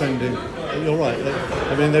backs. You're right.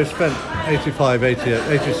 I mean, they've spent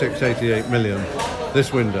 86, 88 million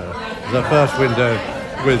this window. The first window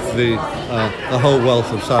with the whole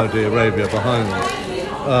wealth of Saudi Arabia behind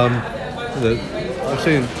them. I've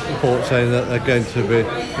seen reports saying that they're going to be,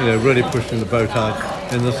 really pushing the boat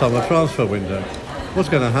out in the summer transfer window. What's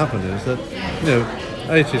going to happen is that,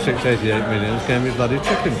 86, 88 million is going to be bloody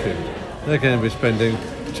chicken feed. They're going to be spending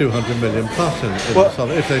 200 million plus in the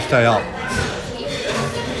summer if they stay up.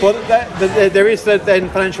 Well, there is then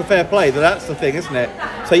financial fair play. That's the thing, isn't it?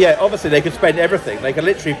 So yeah, obviously they could spend everything. They could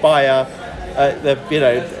literally buy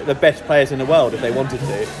the best players in the world if they wanted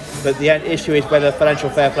to. But the issue is whether financial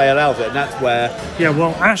fair play allows it, and that's where. Yeah,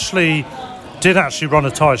 well, Ashley did actually run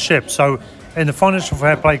a tight ship. So in the financial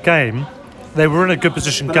fair play game, they were in a good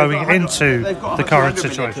position going into the current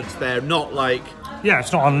situation. They're not like. Yeah,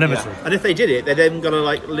 it's not unlimited. Yeah. And if they did it, they're then going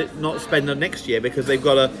to not spend the next year because they've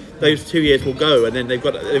got those 2 years will go, and then they've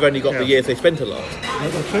only got the years they spent a lot.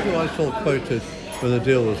 The figure I saw quoted when the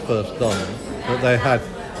deal was first done, that they had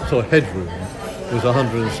sort of headroom, was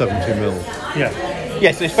 170 mil. Yeah.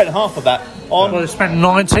 Yes, they spent half of that on. Well, they spent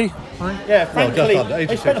 90. Yeah, frankly, just under, 86,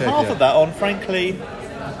 they spent half of that on. Frankly,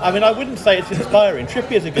 I mean, I wouldn't say it's inspiring.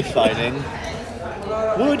 Trippier's a good signing.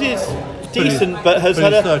 Wood is decent, but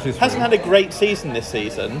hasn't had a great season this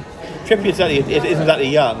season. Trippier isn't exactly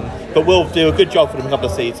young, but will do a good job for them in a couple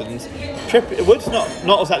of seasons. Wood's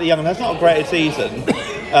not exactly young and has not a great season.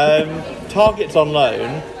 Target's on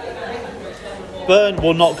loan. Burn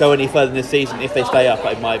will not go any further this season if they stay up,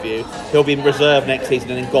 in my view. He'll be in reserve next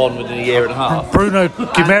season and then gone within a year and a half. Bruno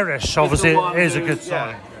Guimaraes obviously is a good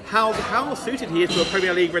sign. How suited he is to a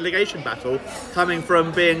Premier League relegation battle, coming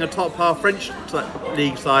from being a top half French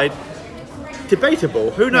league side.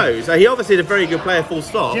 Debatable. Who knows? He obviously is a very good player. Full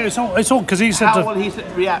stop. Yeah, it's all because he's how will he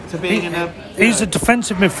react to being in a? He's a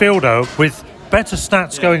defensive midfielder with better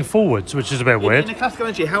stats going forwards, which is a bit weird. In a classical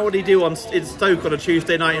energy, how would he do in Stoke on a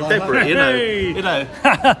Tuesday night in February? You know,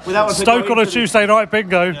 without Stoke on a Tuesday night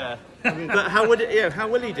bingo. Yeah. But how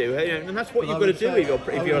will he do? And that's what you've got to do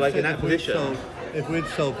if you're like in that position. If we'd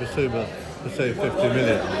sold Basuma for say 50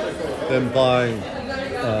 million, then buying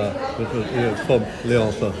from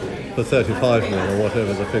Lyon for 35 million or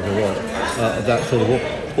whatever the figure was, that sort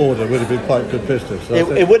of order would have been quite good business. So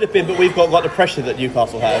it would have been, but we've got the pressure that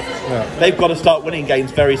Newcastle have. Yeah. They've got to start winning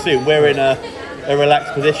games very soon. We're in a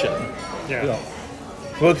relaxed position. Yeah.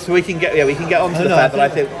 So we can get onto the fact that I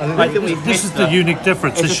think we've this is the unique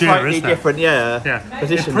difference this year, isn't it? Different,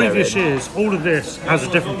 In previous years, all of this has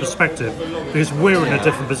a different perspective because we're in a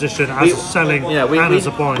different position as a selling and as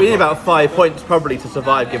a buying. We need about 5 points probably to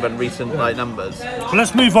survive given recent numbers. But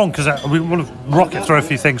let's move on because we want to rocket through a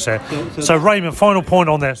few things here. So Raymond, final point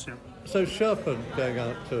on this. So Sherpen going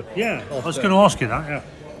out to I was going to ask you that. Yeah.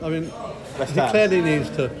 I mean,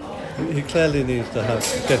 he clearly needs to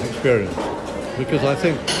get experience. Because I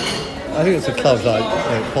think it's the club's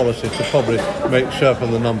policy to probably make Sherpen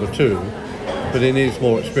the number 2, but he needs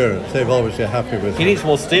more experience. They're obviously happy with him. He needs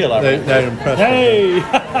more steel, I think. They're impressed with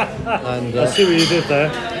him. And, I see what you did there.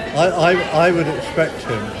 I would expect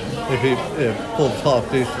him, if he performs half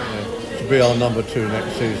decently, to be our number 2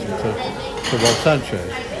 next season to Rob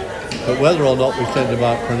Sanchez. But whether or not we send him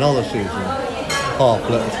out for another season,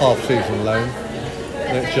 half season loan,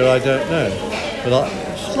 next year I don't know. But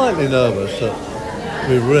I'm slightly nervous that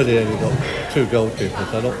we've really only got 2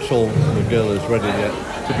 goalkeepers. I'm not sure McGill is ready yet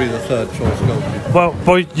to be the third choice goalkeeper.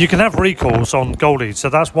 Well, you can have recalls on goalies, so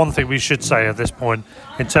that's one thing we should say at this point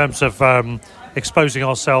in terms of exposing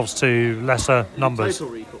ourselves to lesser numbers.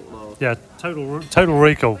 Total recall. Or... Yeah, total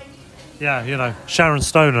recall. Yeah, Sharon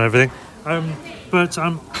Stone and everything. But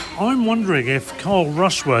I'm wondering if Carl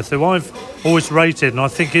Rushworth, who I've always rated and I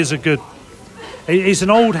think is a good... He's an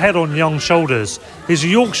old head on young shoulders. He's a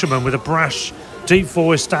Yorkshireman with a brash, deep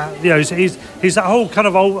voice. He's that whole kind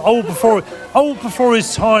of old before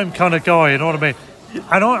his time kind of guy. You know what I mean?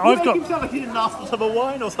 And I've got. He sound like he didn't ask for some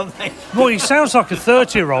wine or something. Well, he sounds like a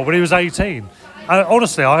 30-year-old when he was 18.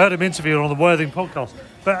 Honestly, I heard him interviewed on the Worthing podcast.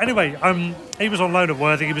 But anyway, he was on loan at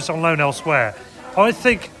Worthing. He was on loan elsewhere. I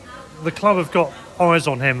think the club have got eyes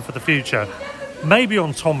on him for the future. Maybe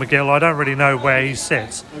on Tom McGill, I don't really know where he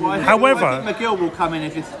sits. However, I think McGill will come in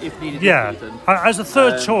if needed. Yeah, as a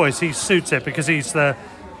third choice, he suits it because he's the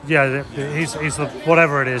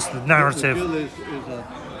whatever it is, the narrative. McGill is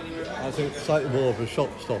I think slightly more of a shot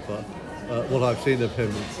stopper. What I've seen of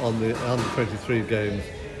him on the under-23 games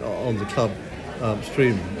on the club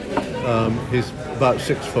stream, he's about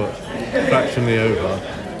 6 foot, fractionally over,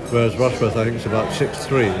 whereas Rushworth I think is about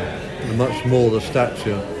 6'3", and much more the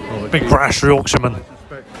stature. Big brash Yorkshireman.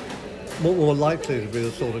 More likely to be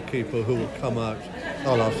the sort of keeper who will come out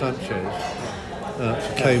a la Sanchez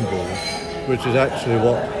to claim balls, which is actually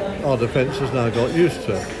what our defence has now got used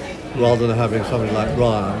to, rather than having somebody like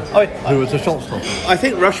Ryan, who was a shot stopper. I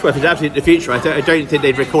think Rushworth is absolutely the future. I don't think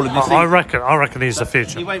they'd recall him this season. I reckon he's the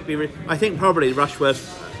future. He won't be. I think probably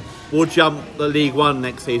Rushworth will jump the League One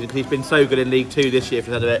next season because he's been so good in League Two this year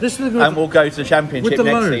for that of it. And we'll go to the Championship with the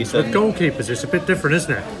next loans, season. With goalkeepers, it's a bit different,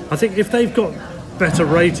 isn't it? I think if they've got better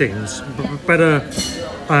ratings, better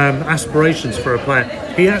aspirations for a player,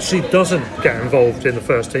 he actually doesn't get involved in the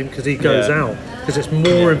first team because he goes out because it's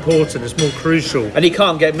more important, it's more crucial. And he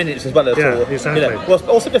can't get minutes as well at all. Exactly. Well,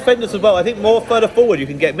 also defenders as well. I think more further forward you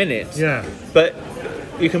can get minutes. Yeah. But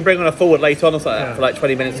you can bring on a forward later on or something for like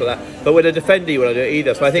 20 minutes or that. But with a defender, you want to do it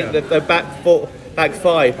either. So I think the back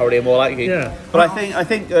 5 probably are more likely. Yeah. But I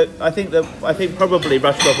think probably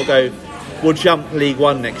Rushworth will jump League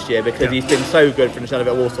One next year because he's been so good from the side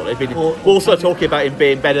of Walsall. They've been also talking about him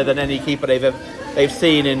being better than any keeper they've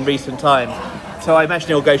seen in recent times. So I imagine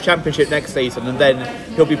he'll go Championship next season, and then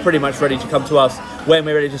he'll be pretty much ready to come to us when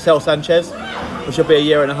we're ready to sell Sanchez, which will be a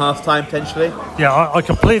year and a half's time potentially. Yeah, I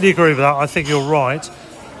completely agree with that. I think you're right.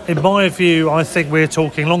 In my view, I think we're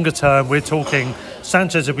talking longer term. We're talking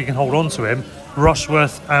Sanchez if we can hold on to him,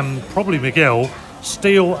 Rushworth and probably McGill.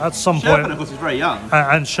 Steele at some point. Sherpen, of course, is very young.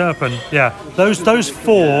 And Sherpen, yeah. Those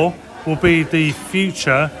 4 will be the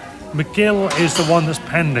future McGill is the one that's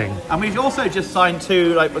pending. And we've also just signed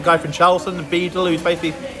two, like a guy from Charleston, Beadle, who's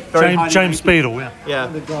basically very James Beadle, yeah. Yeah.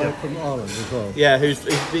 And the guy from Ireland as well. Yeah, who's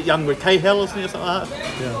a bit younger, Cahill or something like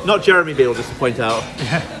that. Yeah. Not Jeremy Beadle, just to point out.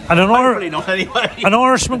 And Hopefully not anyway. an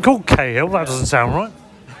Irishman called Cahill, that doesn't sound right.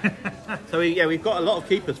 So we've got a lot of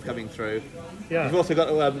keepers coming through. Yeah. We've also got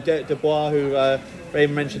Dubois, who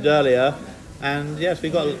Raymond mentioned earlier. And yes,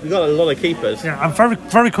 we've got a lot of keepers. Yeah, and very,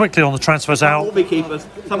 very quickly on the transfers out. All be keepers.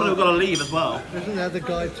 Some of them have got to leave as well. Isn't that the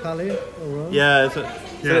guy Tally? All right. Yeah.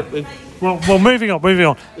 Well, moving on.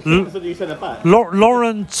 You send it back.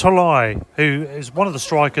 Lauren Tolai, who is one of the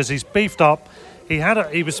strikers, he's beefed up. He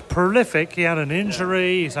was prolific. He had an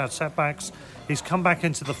injury. He's had setbacks. He's come back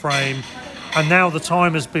into the frame, and now the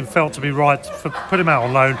time has been felt to be right for put him out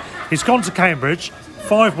on loan. He's gone to Cambridge,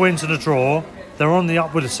 5 wins and a draw. They're on the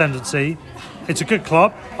upward ascendancy. It's a good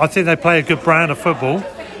club. I think they play a good brand of football.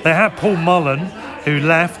 They had Paul Mullen, who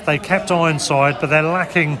left. They kept Ironside, but they're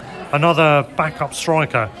lacking another backup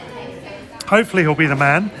striker. Hopefully he'll be the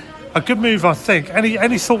man. A good move, I think.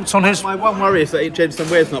 Any thoughts on his... My one worry is that Jensen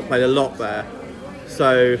Weir's not played a lot there.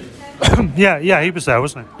 So... yeah, he was there,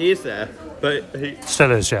 wasn't he? He is there, but he...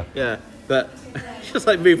 Still is, yeah. Yeah, but just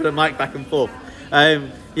like moving the mic back and forth.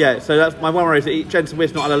 So that's my one worry is that Jensen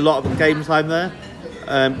Weir's not had a lot of game time there.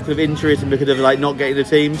 Because of injuries and because of not getting the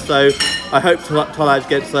team, so I hope Tolaj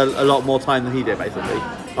gets a lot more time than he did, basically.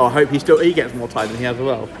 I hope he gets more time than he has as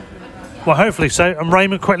well. Well, hopefully so. And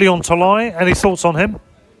Raymond, quickly on Tolai, any thoughts on him?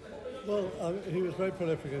 Well, he was very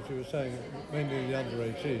prolific, as you were saying, mainly in the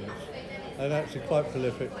under-18s, and actually quite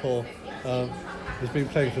prolific for. He's been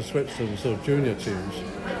playing for Switzerland, sort of junior teams,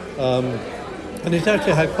 and he's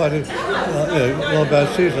actually had quite a not a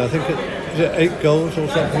bad season. I think is it 8 goals or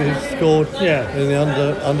something he's scored in the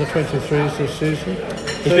under 23s this season.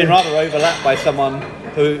 He's been rather overlapped by someone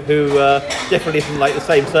who definitely isn't like the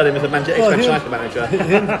same surname as the ex-Manchester manager.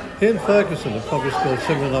 He and Ferguson have probably scored a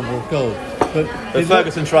similar number of goals, but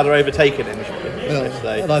Ferguson's rather overtaken him.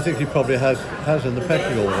 And I think he probably has in the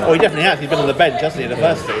pecking order. Oh, he definitely has. He's been on the bench, hasn't he, in the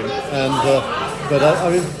first team? And but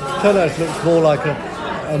I mean, Tolaj looks more like a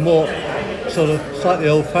more sort of slightly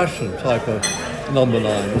old-fashioned type of number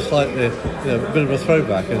 9, slightly, a bit of a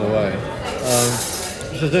throwback in a way,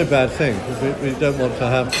 which is no bad thing, because we don't want to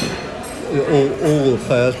have all the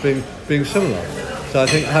players being similar. So I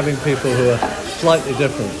think having people who are slightly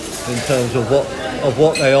different in terms of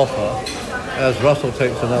what they offer, as Russell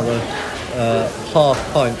takes another half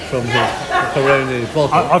pint from his Peroni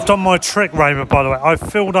bottle. I've done my trick, Raymond, by the way. I've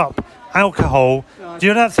filled up alcohol. Do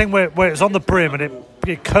you know that thing where it's on the brim and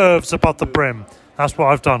it curves above the brim? That's what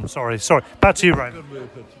I've done. Sorry. Back to you, Raymond.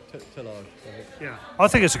 Yeah, I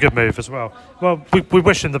think it's a good move as well. Well, we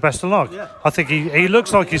wish him the best of luck. Yeah. I think he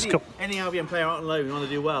looks like he's got... Any Albion player out on loan, we want to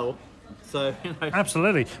do well. So,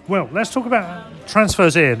 Absolutely. Well, let's talk about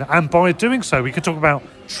transfers in, and by doing so, we could talk about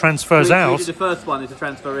transfers out. The first one is a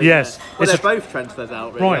transfer in. Yes. Well, they're both transfers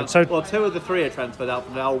out, really. Right. So, 2 of the 3 are transferred out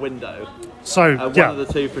from our window. So, one of the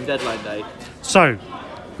 2 from deadline day. So,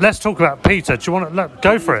 let's talk about Peter. Do you want to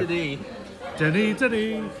go for it? Denis.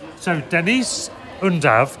 So, Denis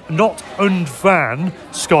Undav, not Undvan,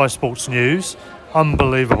 Sky Sports News.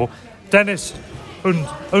 Unbelievable. Dennis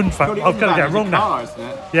Undvan. I've got to get it wrong now. Isn't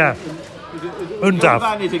it? Yeah.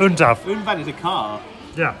 Undav. Unvan is a car.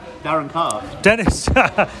 Yeah. Darren Carr. Dennis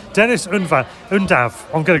Undav.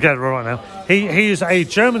 I'm going to get it right now. He is a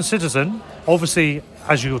German citizen. Obviously,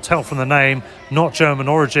 as you'll tell from the name, not German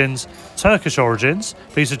origins, Turkish origins.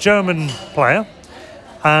 But he's a German player.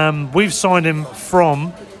 We've signed him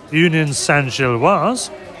from Union Saint-Gilloise,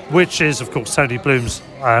 which is, of course, Tony Bloom's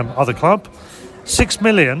other club. 6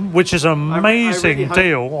 million, which is an amazing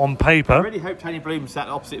deal on paper. I really hope Tony Bloom sat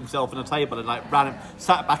opposite himself on a table and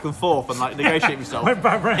sat back and forth and negotiated himself. Went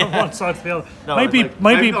back round one side to the other. No,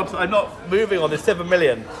 maybe. I'm not moving on this 7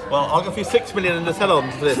 million. Well, I'll give you 6 million in the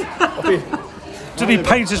sell-ons for this. Did he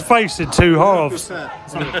paint his face in 2 halves?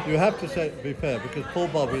 You have to be fair, because Paul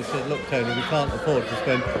Bobby said, look, Tony, we can't afford to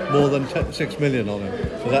spend more than 6 million on him.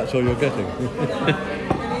 So that's all you're getting.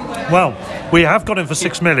 Well, we have got him for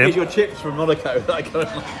 6 million. Here's your chips from Monaco.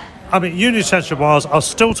 I mean, Union Saint-Gilloise are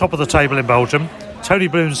still top of the table in Belgium. Tony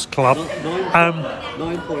Bloom's club.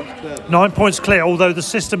 9 points clear. 9 points clear, although the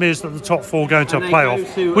system is that the top 4 go into a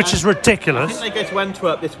playoff, which is ridiculous. I think they go to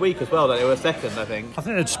Antwerp this week as well, don't they? They were second, I think. I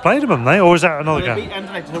think they just played them, haven't they? Or is that another game? They beat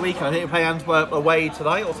Anderlecht in the weekend. I think they play Antwerp away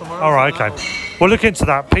tonight or somewhere else. All right, okay. We'll look into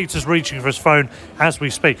that. Peter's reaching for his phone as we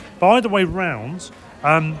speak. But either way round,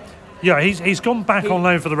 he's gone back on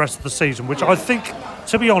loan for the rest of the season, which I think,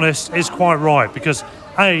 to be honest, is quite right, because,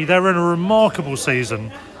 A, they're in a remarkable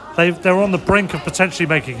season. They're on the brink of potentially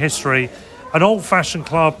making history. An old-fashioned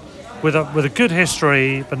club, with a good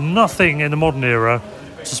history, but nothing in the modern era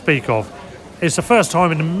to speak of. It's the first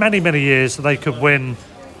time in many, many years that they could win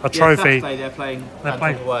a trophy. Saturday they're playing They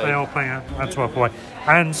away. are playing Antwerp away.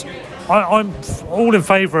 And I'm all in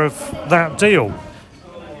favour of that deal.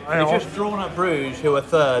 They've just drawn at Bruges, who are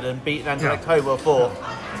third, and beaten Anderlecht, who were fourth.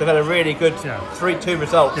 So they've had a really good 3-2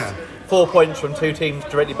 results. Yeah. 4 points from two teams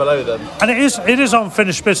directly below them. And it is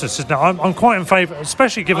unfinished business, isn't it? I'm quite in favour,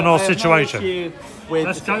 especially given our situation. No issue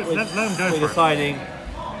with, Let them go with for the signing,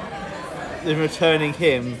 the returning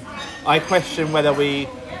him. I question whether we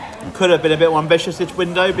could have been a bit more ambitious this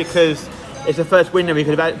window, because it's the first window we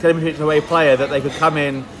could have demonstrated to a player that they could come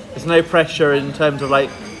in. There's no pressure in terms of like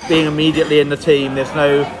being immediately in the team.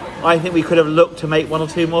 I think we could have looked to make 1 or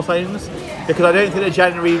 2 more things, because I don't think the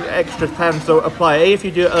January extra plans don't apply. A, if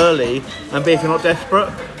you do it early, and B, if you're not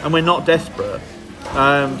desperate, and we're not desperate.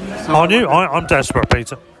 I'm desperate,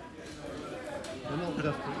 Peter.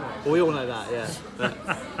 Well, we all know that, yeah.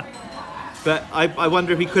 But I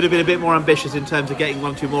wonder if we could have been a bit more ambitious in terms of getting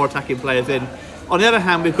 1 or 2 more attacking players in. On the other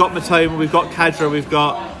hand, we've got Matoma, we've got Kadra, we've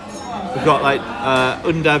got like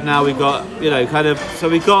Undav now. We've got so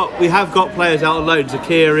we have got players out on loan.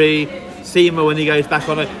 Zakiri, Seema when he goes back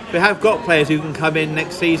on. We have got players who can come in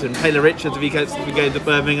next season. Taylor Richards if he goes to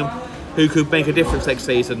Birmingham, who could make a difference next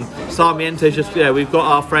season. Sarmiento's just we've got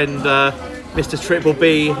our friend Mr. Triple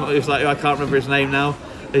B. Who's like I can't remember his name now.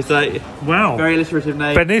 It's like very alliterative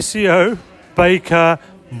name. Benicio Baker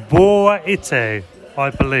Boaite, I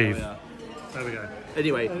believe. Yeah. There we go.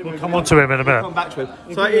 Anyway, we'll come on to him in a minute. Come back to him.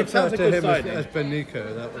 If So you it sounds like a good signing. as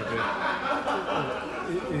Benico, that would be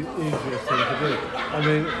the easiest thing to do. I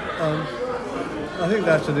mean, I think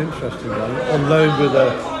that's an interesting one. On loan with a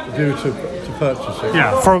view to purchasing.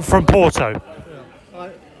 Yeah, from Porto. Yeah.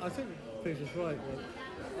 I think Peter's right.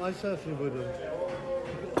 I certainly would have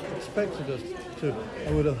expected us to.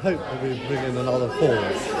 I would have hoped that we'd bring in another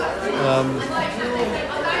forward,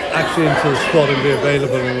 actually into the squad and be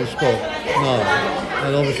available in the squad now.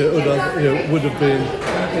 And obviously it would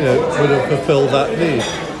have fulfilled that need.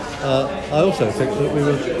 I also think that we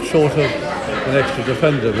were short of an extra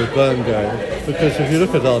defender with Byrne going, because if you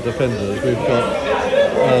look at our defenders, we've got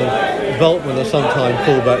Veltman are sometimes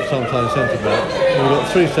full-back, sometimes centre-back. We've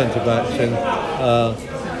got 3 centre-backs in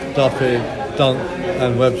Duffy, Dunk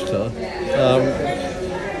and Webster.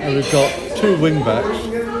 And we've got 2 wing-backs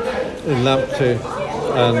in Lamptey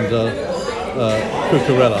and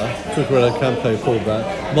Cucurella. Cucurella can play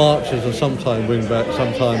full-back. March is a sometime wing-back,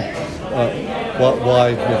 sometime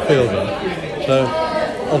wide midfielder. So,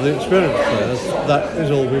 of the experienced players, that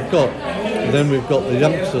is all we've got. And then we've got the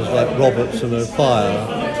youngsters like Roberts and O'Fire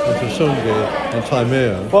and Tasungi and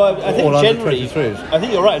Taimeo. Well, I think all under generally, 23s. I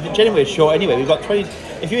think you're right. I think generally it's short anyway. We've got 20.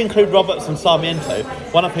 If you include Roberts and Sarmiento,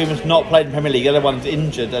 one of whom has not played in Premier League, the other one's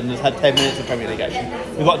injured and has had 10 minutes of Premier League action.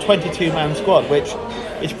 We've got a 22-man squad, which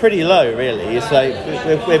is pretty low, really. It's like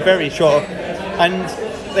we're very short, and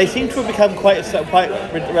they seem to have become quite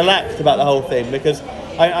relaxed about the whole thing, because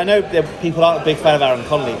I know that people aren't a big fan of Aaron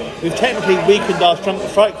Connolly. We've technically weakened our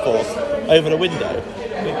strike force over the window.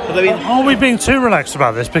 But I mean, are we being too relaxed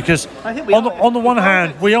about this? Because on the one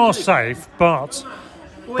hand, we are safe, but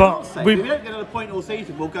we don't get to the point all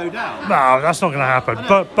season, we'll go down. No, that's not going to happen.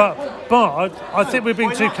 But I think we're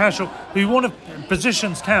being too casual. We want to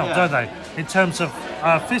positions count, don't they? In terms of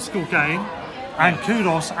fiscal gain and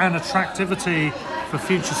kudos and attractivity for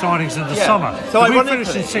future signings in the summer. So if we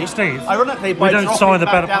finish in 16th, ironically, by we don't sign the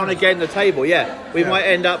better down again the table, we might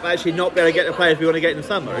end up actually not being able to get the players we want to get in the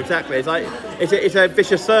summer. Exactly. It's like it's a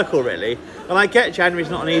vicious circle, really. And I get January's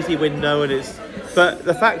not an easy window, but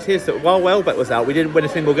the fact is that while Welbeck was out, we didn't win a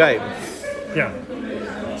single game. Yeah.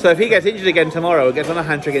 So if he gets injured again tomorrow, or gets on a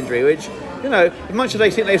hamstring injury, which, as much as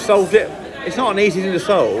they think they've solved it, it's not an easy thing to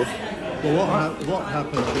solve. Well, what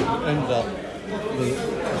happens if you end up with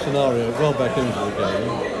a scenario of Welbeck into the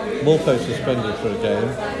game, Morpho suspended for a game,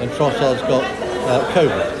 and Trossard's got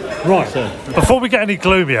COVID? Right. So, before we get any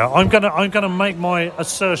gloomier, I'm gonna make my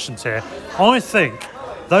assertions here. I think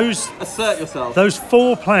assert yourself. Those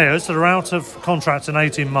 4 players that are out of contract in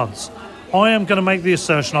 18 months. I am going to make the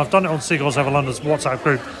assertion. I've done it on Seagulls Over London's WhatsApp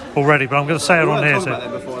group already, but I'm going to say it on here too.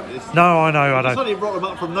 No, I know. I don't. Somebody brought them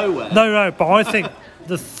up from nowhere. No, but I think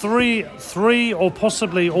the three or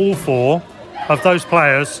possibly all 4 of those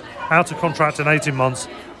players out of contract in 18 months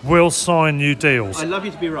will sign new deals. I'd love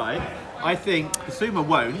you to be right. I think Basuma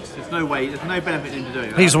won't. There's no benefit in him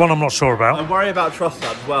doing that. He's the one I'm not sure about. I worry about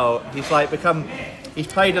Trossard as well. He's become He's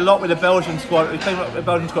played a lot with the Belgian squad. He's played a lot with the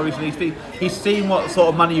Belgian squad recently. He's seen what sort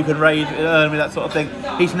of money you can raise and earn with that sort of thing.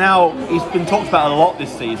 He's been talked about a lot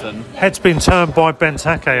this season. Head's been turned by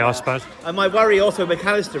Benteke, I suppose. And my worry also with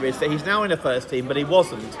McAllister is that he's now in the first team, but he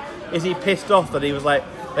wasn't. Is he pissed off that he was like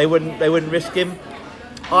they wouldn't risk him?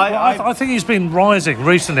 I think he's been rising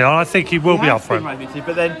recently. I think he will be up for it.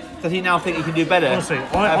 But then does he now think he can do better? Honestly,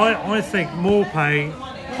 I think Morpay,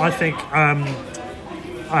 I think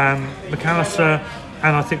McAllister,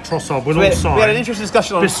 and I think Trossard will all sign. We had an interesting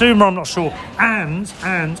discussion on Bissouma, I'm not sure, and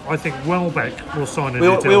I think Welbeck will sign a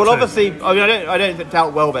new deal. We will obviously. I mean, I don't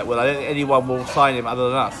doubt Welbeck will. I don't think anyone will sign him other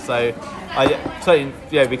than us. So,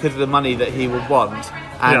 certainly, because of the money that he would want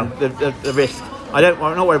and the risk. I'm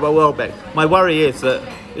not worried about Welbeck. My worry is that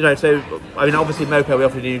obviously Mope we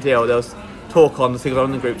offered a new deal. There was talk on the single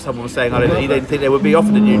London group. Someone was saying he didn't think they would be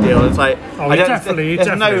offered a new deal. It's like definitely will.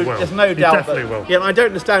 There's no doubt. Will. I don't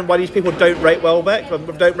understand why these people don't rate Welbeck.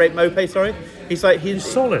 Don't rate Mope. Sorry. He's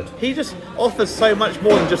solid. He just offers so much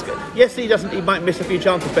more than just. Yes, he doesn't. He might miss a few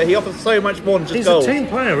chances, but he offers so much more than just goals. He's a team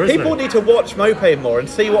player, isn't he? People need to watch Mope more and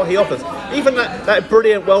see what he offers. Even that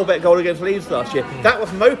brilliant Welbeck goal against Leeds last year. That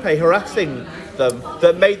was Mope harassing them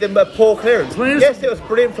that made them a poor clearance. Yes, it was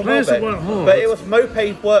brilliant from Welbeck, but it was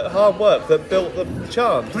Mope's hard work that built the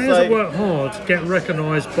chance. Players that work hard get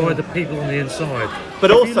recognised by the people on the inside.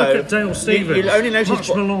 But if also, you look at Dale Stevens, you only notice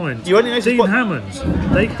much maligned. Dean Hammond,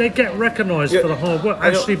 they get recognised for the hard work.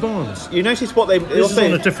 Ashley Barnes. You notice what this is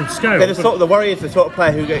on a different scale. The worry is the sort of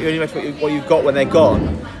player who you only notice what you've got when they're gone,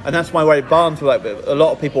 and that's my worry. Barnes, like a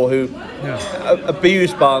lot of people who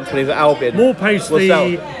abused Barnes when he was at Albion. Morpay's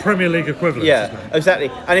the Premier League equivalent. Yeah, exactly.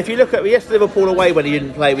 And if you look at Liverpool away when he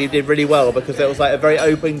didn't play, we did really well because it was like a very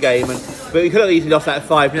open game, but we could have easily lost that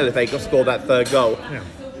 5-0 if they scored that third goal. Yeah.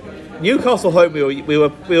 Newcastle home, we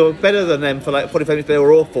were better than them for like 45 minutes. They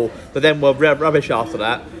were awful, but then were rubbish after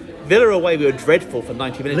that. Villa away, we were dreadful for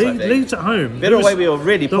 90 minutes. I think. Leeds at home. Villa away, we were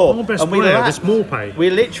really poor. Our best player was Morpay. We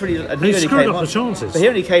literally they screwed up the chances. But he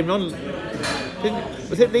only came on.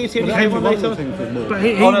 Was it Leeds? He only came on later. But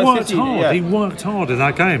he worked hard. Yeah. He worked hard in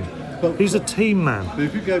that game. He's a team man,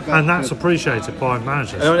 and that's appreciated by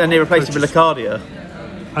managers. And they replaced him with Lacardia.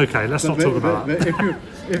 Okay, let's not talk about that.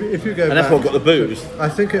 If you go and everyone got the booze. I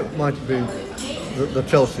think it might have been the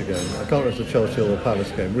Chelsea game. I can't remember if it was the Chelsea or the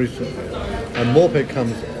Palace game recently. And Morpay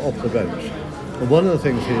comes off the bench. And one of the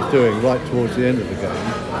things he's doing right towards the end of the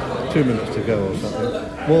game, 2 minutes to go or something,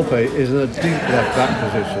 Morpay is in a deep left back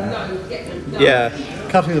position. Yeah.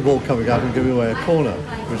 Cutting the ball coming out and giving away a corner,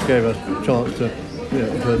 which gave us a chance to,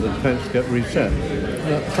 for the defence to get reset.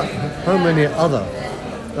 How many other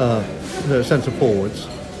centre forwards,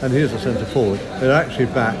 and here's a centre forward, they're actually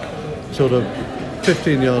back sort of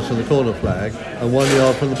 15 yards from the corner flag and 1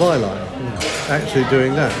 yard from the byline. Actually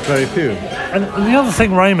doing that, very few. And the other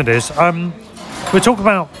thing, Raymond, is we talk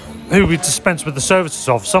about who we dispense with the services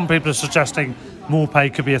of. Some people are suggesting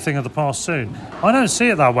Morpay could be a thing of the past soon. I don't see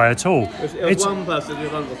it that way at all. It's one person.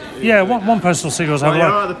 One person will see us have a look. There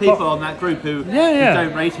are other people on that group who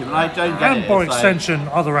don't rate him, and I don't get it. And by extension,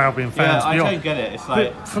 other Albion fans. I don't get it. It's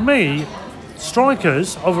like, but for me,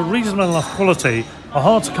 strikers of a reasonable enough quality are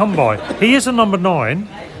hard to come by. He is a number 9.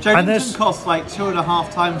 Joelinton costs like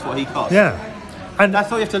 2.5 times what he costs. Yeah. And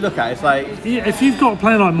that's all you have to look at. It's like, if you've got a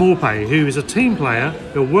player like Morpay, who is a team player,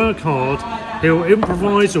 he'll work hard, he'll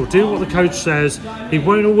improvise, he'll do what the coach says. He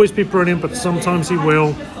won't always be brilliant, but sometimes he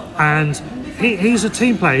will. And he's a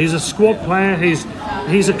team player. He's a squad player.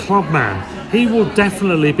 He's a club man. He will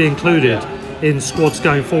definitely be included in squads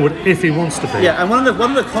going forward if he wants to be. Yeah, and one of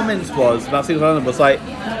the comments was about Single London was like,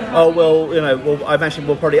 oh well, I imagine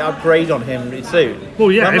we'll probably upgrade on him soon.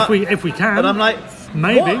 Well, yeah, if we can. And I'm like,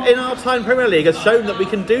 maybe. What in our time Premier League has shown that we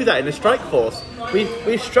can do that in the strike force?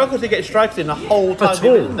 We struggled to get strikers in the whole time we've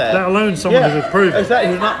been in there. Let alone someone who's proven.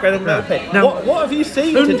 Exactly, who's an upgrade on Morpay. Now, what have you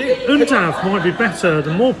seen to do? Undav might be better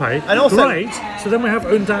than Morpay. And also, great. So then we have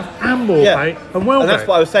Undav and Morpay and Welbeck. And that's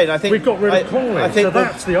what I was saying. I think we've got rid of Corley. So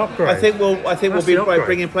that's the upgrade. I think we'll be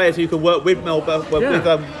bringing players who can work with Melbourne.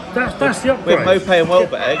 That's the upgrade. With Morpay and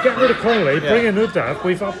Welbeck. Get rid of Corley, bring in Undav.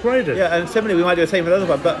 We've upgraded. Yeah, and similarly we might do the same for another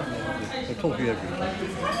one, but.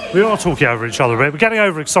 We are talking over each other a bit. We're getting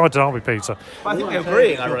overexcited, aren't we, Peter? I think we're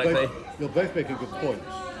agreeing, ironically. You're both making good points,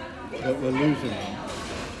 but we're losing them.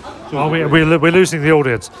 So we're losing the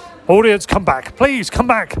audience. Audience, come back. Please, come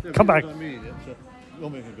back. Come back. You're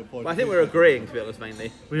making a good point. I think we're agreeing, to be honest,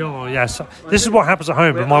 mainly. We are, yes. This is what happens at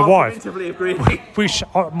home with my wife.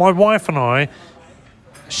 My wife and I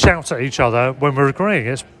shout at each other when we're agreeing.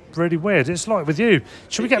 It's really weird. It's like with you.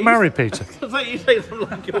 Should we get married, Peter? It's like you say something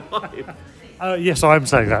like your wife. Yes, I am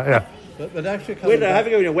saying that, yeah. But actually, We're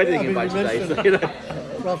having a wedding invite today, so, you know.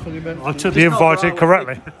 Russell, you mentioned. I took the invite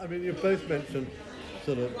incorrectly. I mean, you both mentioned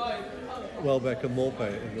sort of Welbeck and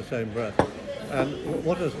Maupay in the same breath. And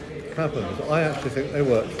what has happened is I actually think they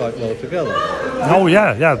work quite well together. Oh,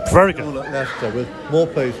 yeah, very good. At Leicester with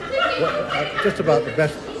Maupay's just about the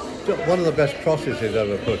best, one of the best crosses he's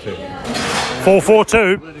ever put in.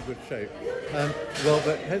 4-4-2. Really good shape. And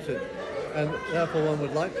Welbeck heads it. And therefore one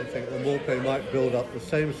would like to think that Maupay might build up the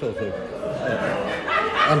same sort of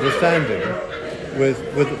understanding with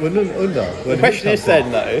Undav. The question is then,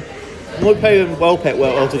 though, Maupay and Welbeck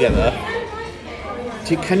work well together.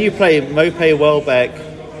 Can you play Maupay, Welbeck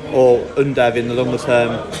or Undav in the longer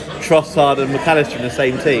term, Trossard and McAllister in the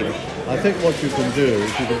same team? I think what you can do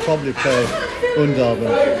is you can probably play Undav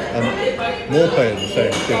and Maupay in the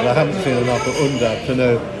same team. I haven't seen enough of Undav to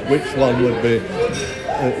know which one would be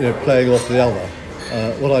playing off the other.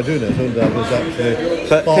 What I do know is Undav is actually...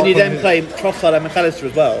 But can you then play Trossard and McAllister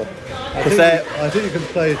as well? I think you can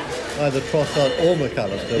play either Trossard or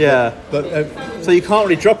McAllister. Yeah. But so you can't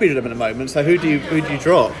really drop either of them at the moment. So who do you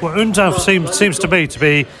drop? Well, Undav seems to me to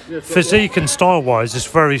be physique and style wise is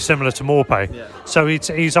very similar to Maupay. Yeah. So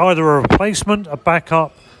he's either a replacement, a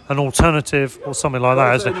backup, an alternative, or something like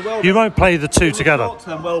that. Isn't it? You won't play the two together.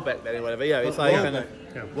 Short-term Welbeck then, or whatever. Yeah, it's like kind of.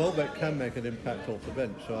 Yeah. Welbeck can make an impact off the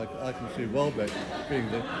bench, so I can see Welbeck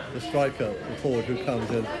being the striker, the forward who comes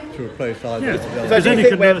in to replace either. Yeah. So I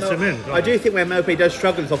do think where Maupay does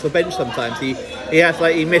struggle is off the bench sometimes. He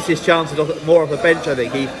misses chances more off the bench. I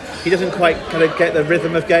think he doesn't quite kind of get the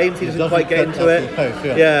rhythm of games. He doesn't quite get into it. Pace,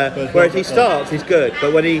 yeah. Whereas he starts, he's good,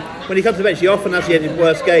 but when he comes to the bench, he often has the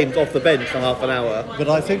worst games off the bench for half an hour. But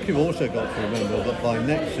I think you've also got to remember that by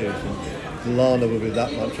next season, Lallana will be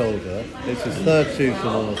that much older. It's his third season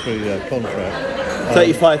on a 3-year contract.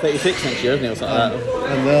 35, 36 next year, isn't it? Or something like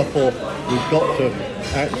that. And therefore, we've got to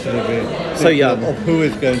actually be so young of who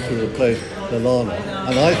is going to replace Lallana.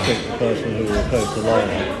 And I think the person who will replace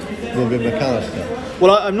Lallana will be McAllister.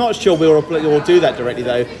 Well, I'm not sure we'll do that directly,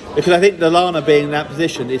 though, because I think Lallana being in that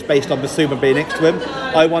position is based on Basuma being next to him.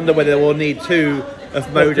 I wonder whether we'll need two of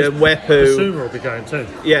Moda and Wepu. Basuma will be going too.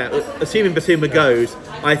 Yeah, assuming Basuma goes,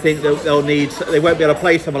 I think they won't be able to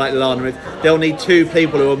play someone like Lallana. They'll need two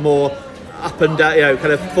people who are more up and down,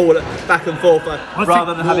 kind of forward, back and forth,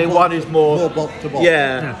 rather than having one who's more box to box.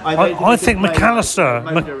 Yeah. I think McAllister.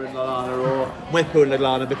 Moda and Lallana or Wepu and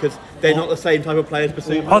Lallana, because they're not the same type of players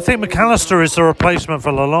Basuma. I think McAllister is the replacement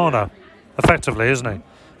for Lallana, effectively, isn't he?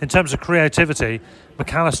 In terms of creativity,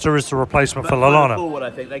 McAllister is the replacement for Lallana. Further forward, I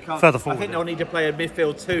think they can't. Further forward. I think they'll need to play a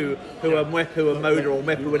midfield two, who are Wepu and Moda, or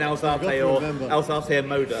Wepu and Alzate, or Alzate and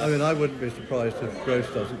Moda. I mean, I wouldn't be surprised if Gross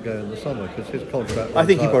doesn't go in the summer because his contract. I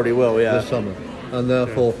think he probably will, yeah. This summer, and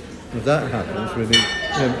therefore, if that happens, we need.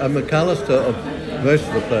 And McAllister, of most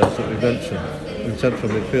of the players that we mentioned in central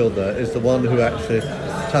midfield, there is the one who actually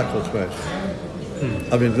tackles most.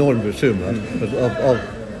 I mean, ignoring Basuma, but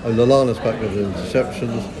of Lallana's back with the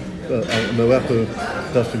interceptions. Moepu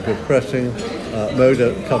does some good pressing.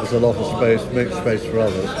 Moda covers a lot of space, makes space for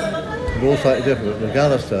others. But all slightly different.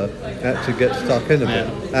 McAllister actually gets stuck in a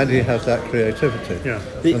bit, and he has that creativity. Yeah.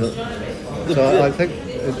 So I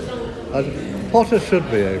think Potter should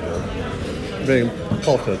be able, being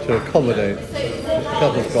Potter, to accommodate a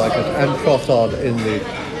couple of strikers and Trossard in the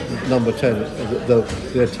number 10,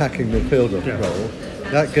 the attacking midfielder role.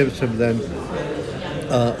 That gives him then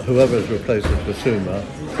whoever replaces Basuma,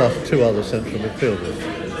 plus two other central midfielders.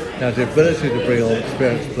 Now, the ability to bring on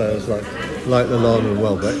experienced players like Lallana and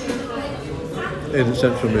Welbeck in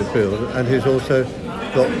central midfield, and he's also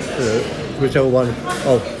got whichever one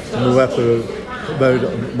of Moepu,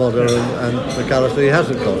 Moda and McAllister he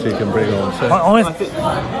hasn't got, he can bring on. So I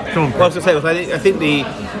think the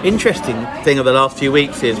interesting thing of the last few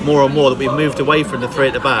weeks is more and more that we've moved away from the three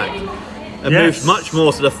at the back and moved much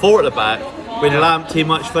more to the four at the back, with Lamptey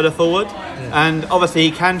much further forward. And obviously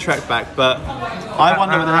he can track back, but I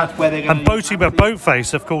wonder whether that's where they're going to... And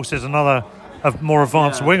Boatface, of course, is another more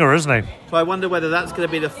advanced winger, isn't he? So I wonder whether that's going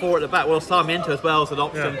to be the four at the back. Well, Sarmiento as well as an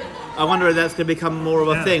option. Yeah. I wonder if that's going to become more of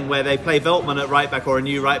a thing where they play Veltman at right back or a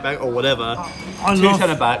new right back or whatever. Two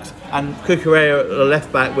centre backs and Cucurella at the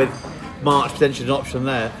left back with March potentially an option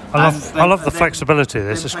there. I love the flexibility of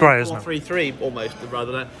this. It's great, isn't it? 4-3-3 almost,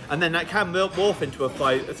 rather than, and then that can morph into a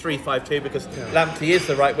 3-5-2 because Lamptey is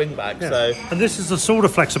the right wing back. So, and this is the sort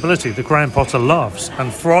of flexibility that Graham Potter loves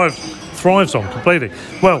and thrives on completely.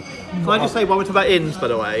 Well, can I just say, while we're talking about ins, by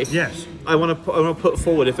the way? Yes. I want to put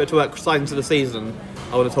forward, if we're talking about signings of the season,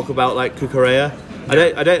 I want to talk about like Cucurella. I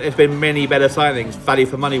don't think there's been many better signings, value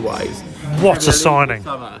for money wise. What a signing!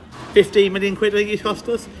 15 million quid I think he's cost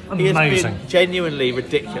us. He has Amazing. been genuinely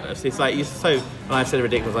ridiculous. It's like he's so. And I said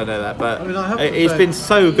ridiculous, I know that, but I mean, I have to he's say- been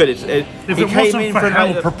so good. If it wasn't for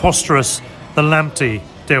how preposterous the Lamptey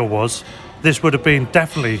deal was, this would have been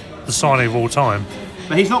definitely the signing of all time.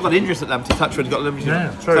 But he's not got injuries at Lamptey. Touchwood got limited. Yeah,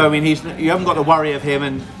 true. So I mean, you haven't got to worry of him,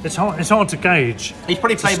 and It's hard to gauge. he's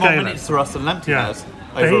probably to played more scale minutes it. for us than Lamptey Yeah. has.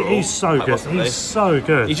 But Overall, he's so quite good. possibly. He's so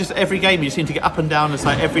good. He's just every game you seem to get up and down. It's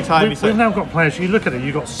like every time. We've now got players. You look at it.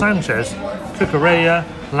 You've got Sanchez, Cucurella,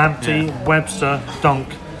 Lamptey, Webster, Dunk,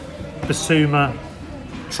 Bissouma,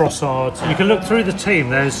 Trossard. You can look through the team.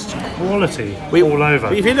 There's quality all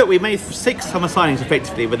over. If you look, we made 6 summer signings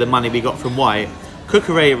effectively with the money we got from White.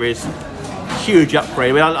 Cucurella is a huge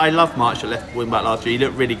upgrade. I mean, I love March at left wing back last year. He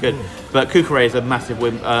looked really good. But Cucurella is a massive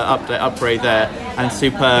upgrade there and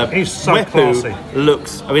superb. He's so Wepu classy.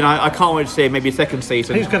 looks. I mean, I can't wait to see him maybe second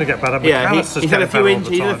season. He's going to get better. Yeah, McAllister's he's had a getting few better all the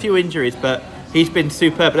he's had a time. few injuries, but he's been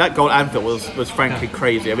superb. But that goal at Anfield was frankly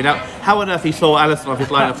crazy. I mean, how on earth he saw Alisson off his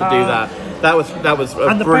lineup to do that? That was a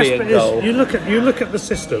And the brilliant best bit goal. is you look at the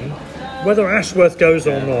system, whether Ashworth goes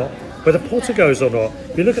or not, whether Potter goes or not.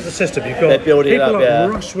 You look at the system. You've got They're building it people up, like yeah.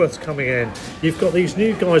 Rushworth coming in. You've got these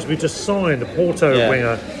new guys we just signed, the Porto Yeah.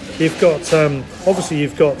 winger. You've got obviously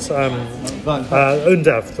you've got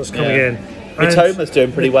Undav that's coming in. And Mitoma's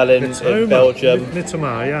doing pretty well in Belgium.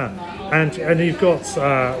 Mitoma, yeah. And you've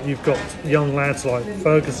got young lads like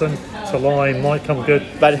Ferguson, Talai might come good.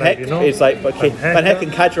 Van maybe Heck not. is like Van Heck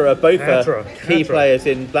and Kadra are both key Kadra. players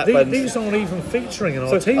in Blackburn. These aren't even featuring in our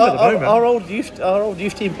So team at the moment. our old youth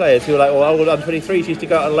team players who are like, well, our old under-23s used to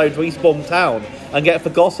go out on loan to Eastbourne Town and get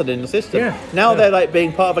forgotten in the system. Yeah, Now yeah. they're like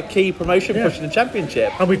being part of a key promotion Yeah. push in the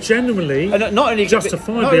Championship. And we genuinely And not only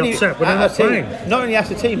justifiably upset when they're not as a team, playing. Not only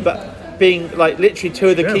as a team, but being like literally 2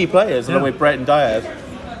 of the Yeah. key players along Yeah. with Brett and Diaz.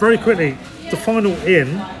 Very quickly, the final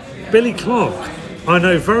in, Billy Clark. I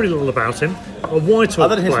know very little about him. A Whitehall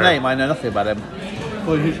Other than his player. name, I know nothing about him.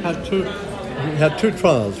 Well, he had two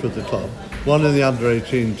trials with the club, one in the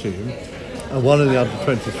under-18 team and one in the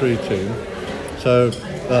under-23 team. So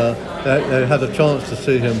they had a chance to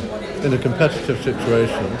see him in a competitive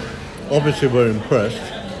situation. Obviously, we're impressed.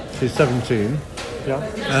 He's 17, Yeah.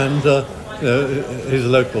 and he's a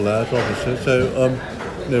local lad, obviously. So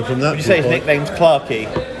from that Would you say his viewpoint, nickname's Clarky?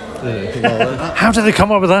 well, How did they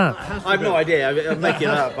come up with that? I have no idea. I'm making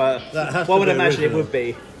it up, but That has one to would be imagine it original. would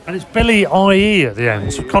be. And it's Billy IE at the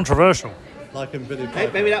end. Controversial. like in Billy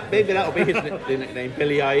Maybe Piper. maybe that'll be his nickname,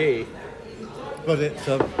 Billy IE. But it's,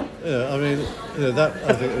 I mean, that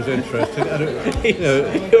I think was interesting. And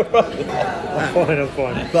You're right. I'm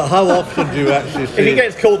fine. but how often do you actually If he see?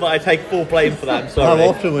 gets called that, I take full blame for that. I'm sorry. How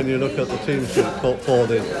often, when you look at the team sheet for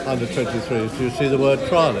the under-23s, do you see the word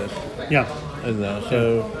trialist Yeah. in there?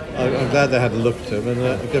 So I'm glad they had a look at him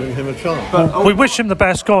and giving him a chance. We wish him the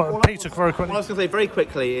best. Peter, very quickly. What I was going to say very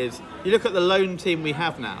quickly is, you look at the lone team we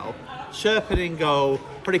have now, Sherpin in goal,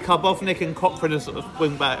 probably Karbovnik and Cochrane as sort of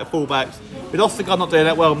fullbacks. With Ostergaard not doing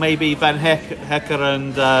that well, maybe Van Hecker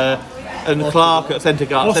and Clark at centre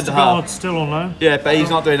half. Ostergaard still on loan. Yeah, but he's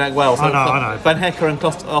not doing that well. So I know. Van Hecker and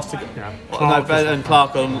Ostergaard. Yeah. And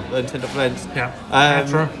Clark on centre defence. Yeah.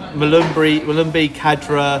 Malumbi,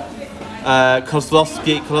 Kadra,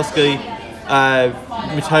 Kozlowski,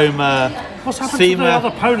 Mitoma. What's happened to the Seema.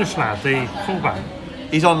 other Polish lad, the fullback?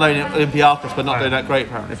 He's on loan at Olympiacos, but not Right. doing that great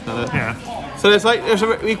apparently. Yeah. So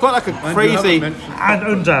we've got like a crazy. And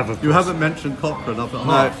Undav, of You course. haven't mentioned Cochrane up at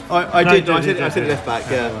No, half. I No, did. you I did, said yeah. left back.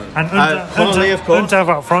 Yeah. And Connolly, of course. Undav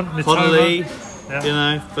up front. Mitoma. Connolly. Yeah. You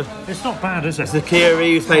know, but It's not bad, is it?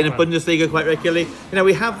 Zakiri, who's playing in Bundesliga quite regularly. You know,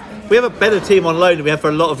 we have a better team on loan than we have for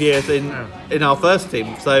a lot of years in our first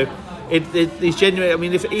team. So it's genuine. I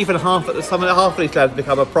mean, if even half of these lads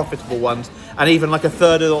become a profitable ones, and even like a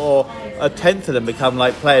third or a tenth of them become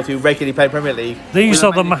like players who regularly play Premier League. These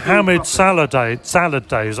well, are the that makes it Mohamed profitable. Salad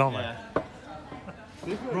days, aren't they?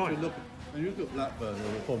 Right. When you look at Blackburn and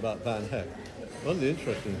we're talking about Van Heck, one of the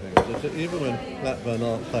interesting things is that even when Blackburn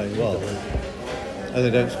aren't playing well and they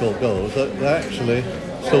don't score goals, they're actually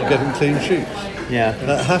still getting clean sheets. Yeah.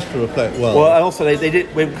 That has to reflect well. Well, and also they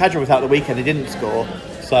did when Kadra was out the weekend, they didn't score.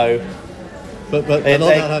 So but they, on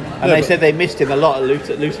that hand- and no, they but- said they missed him a lot at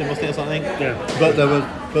Luton, wasn't it, or something? Yeah.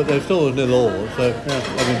 But they still was 0-0. So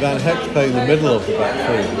I mean, Van Heck's playing the middle of the back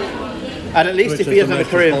three. And at least Which if is he doesn't the have a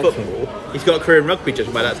career in most football, he's got a career in rugby,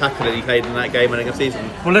 judging by that tackle that he played in that game and a season.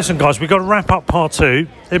 Well, listen, guys, we've got to wrap up part 2.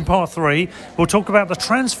 In part 3, we'll talk about the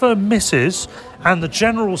transfer misses and the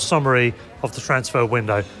general summary of the transfer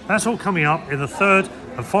window. That's all coming up in the third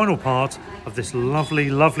and final part of this lovely,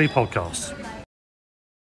 lovely podcast.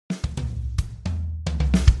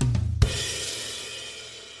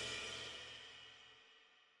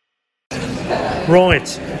 Right,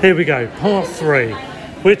 here we go. Part 3.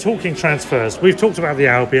 We're talking transfers. We've talked about the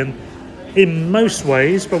Albion in most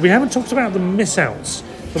ways, but we haven't talked about the miss-outs,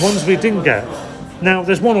 the ones we didn't get. Now,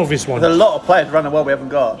 there's one obvious one. There's a lot of players around the world we haven't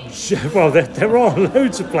got. Well, there are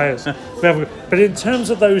loads of players we haven't got. But in terms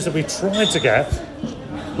of those that we tried to get,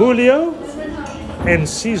 Julio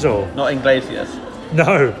Enciso. Not Iglesias.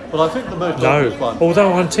 No. Well, I think the most obvious one.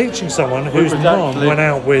 Although I'm teaching someone whose mum went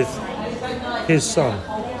out with his son.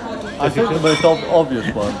 I think the most obvious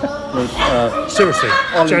one was seriously,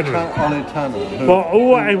 Ollie genuinely. Tanner.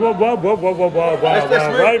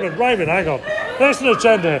 Raymond, hang on. There's an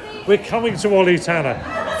agenda. We're coming to Ollie Tanner.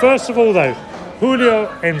 First of all, though, Julio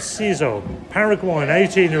Enciso, Paraguayan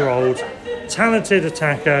 18-year-old, talented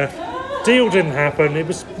attacker. Deal didn't happen. It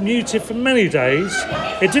was muted for many days.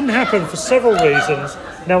 It didn't happen for several reasons.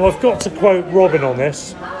 Now, I've got to quote Robin on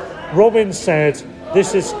this. Robin said,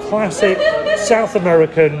 "This is classic South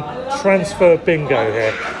American transfer bingo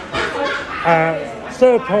here.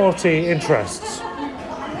 Third-party interests,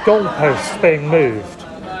 goalposts being moved,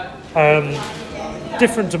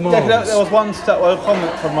 different demands." There was one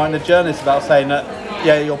comment from the journalist about saying that,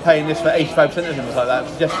 you're paying this for 85% of him, or like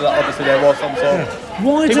that. Just that obviously there was some sort of...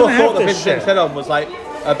 Why people didn't thought have the this shit? sell-on was like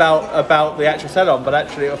about the actual sell-on, but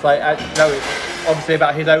actually it was like, no, it's obviously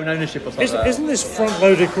about his own ownership or something. Isn't this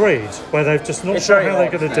front-loaded greed, where they've just not sure how they're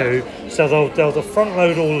going to do, so they'll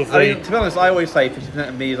front-load all of the... I mean, to be honest, I always say 50%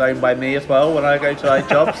 of me is owned by me as well when I go to like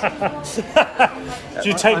jobs. Do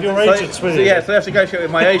you take your agents with you? Yeah, so I have to go with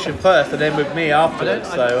my agent first and then with me afterwards.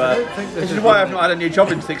 This is why I've not had a new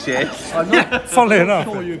job in 6 years. Funnily enough.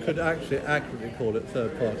 I'm not sure you could actually accurately call it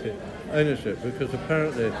third-party ownership, because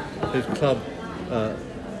apparently his club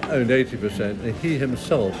owned 80% and he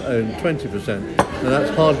himself owned 20%, and that's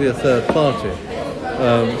hardly a third party.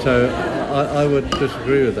 So I would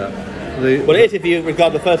disagree with that. Well, it is if you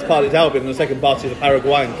regard the first party as Albion and the second party as a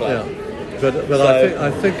Paraguayan club. Yeah, but so, I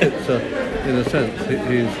think it's in a sense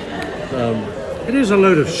he's. It is a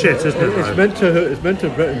load of shit, isn't it? It's meant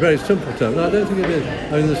to in very simple terms. No, I don't think it is.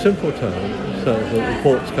 I mean, the simple term, so the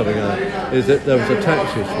reports coming out, is that there was a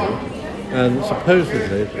tax issue, and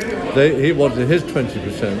supposedly he wanted his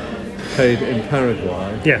 20% paid in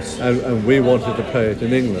Paraguay. Yes. And we wanted to pay it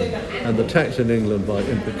in England, and the tax in England, by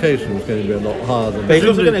implication, was going to be a lot higher than. But he's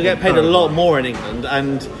also going to get paid a lot more in England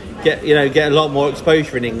and get a lot more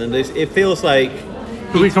exposure in England. It feels like.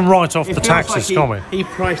 We can write off the taxes, can't we? He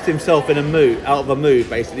priced himself out of a move,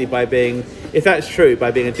 basically, by being, if that's true,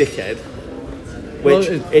 by being a dickhead. Which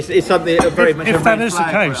is something very much. If that is the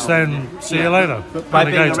case, then see you later. By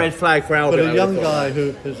being a red flag for Albion. But a young guy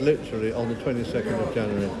who has literally, on the 22nd of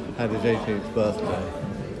January, had his 18th birthday,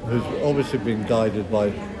 who's obviously been guided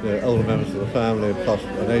by older members of the family, plus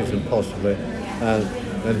an agent possibly,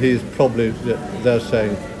 and he's probably, they're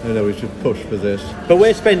saying, we should push for this. But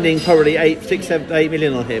we're spending probably 8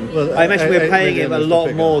 million on him. Well, I imagine we're paying him a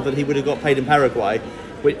lot more than he would have got paid in Paraguay,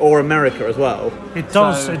 or America as well. It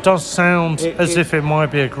does sound as if it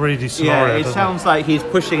might be a greedy scenario. Yeah, it sounds like he's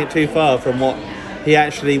pushing it too far from what he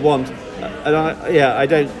actually wants. And I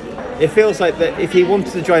don't. It feels like that if he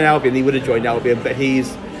wanted to join Albion, he would have joined Albion, but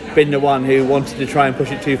he's been the one who wanted to try and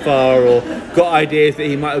push it too far, or got ideas that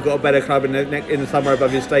he might have got a better club in the summer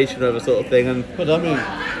above his station, or the sort of thing. But I mean,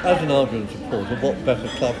 as an Albion supporter, what better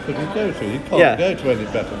club could he go to? He can't go to any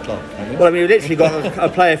better club, can he? Well, I mean, we've literally got a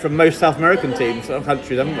player from most South American teams,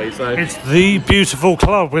 countries, haven't we? So it's the beautiful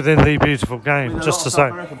club within the beautiful game, just to say.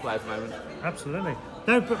 South American players at the moment. Absolutely.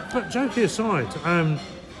 No, but joking aside,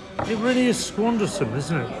 it really is squandersome,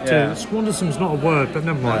 isn't it? Yeah. Squandersome's not a word, but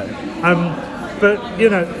never mind. But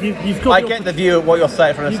you've got. I get the view of what you're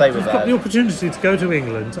trying to say with that. You've got the opportunity to go to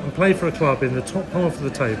England and play for a club in the top half of the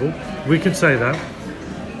table. We can say that,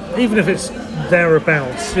 even if it's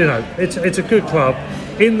thereabouts. It's a good club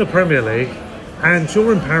in the Premier League, and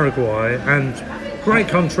you're in Paraguay, and great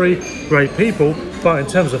country, great people. But in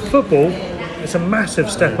terms of football, it's a massive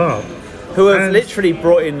step up. Who have literally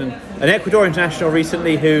brought in an Ecuador international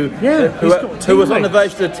recently who was on the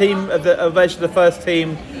verge of the team, verge of the first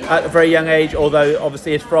team at a very young age. Although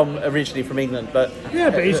obviously he's originally from England, but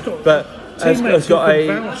he's got. Has got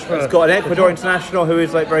an Ecuador international who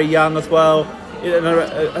is like very young as well,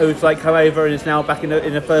 who's like come over and is now back in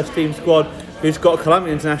the first team squad. Who's got a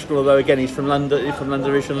Colombian international, although again he's from London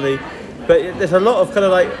originally. But there's a lot of kind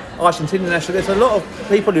of like Argentinian national. There's a lot of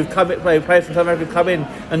people who've played from South America, who've come in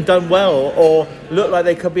and done well, or look like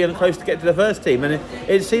they could be close to get to the first team. And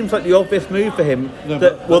it seems like the obvious move for him.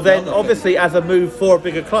 Obviously as a move for a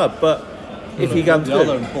bigger club. But if he comes, the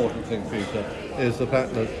other important thing, Peter, is the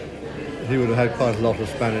fact that he would have had quite a lot of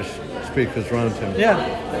Spanish speakers around him. Yeah.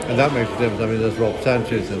 And that makes a difference. I mean, there's Rob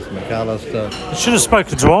Sanchez, there's McAllister. You should have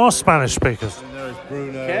spoken to our Spanish speakers. There's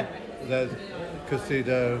Bruno, Okay. there's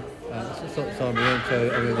Casido,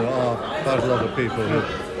 Sarmiento. I mean, there are quite a lot of people who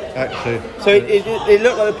actually... So it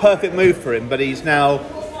looked like the perfect move for him, but he's now,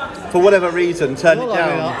 for whatever reason, turned it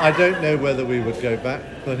down. I don't know whether we would go back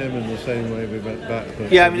for him in the same way we went back for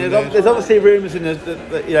Yeah, I mean, there's obviously rumours in that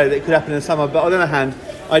it could happen in the summer, but on the other hand,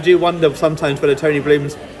 I do wonder sometimes whether Tony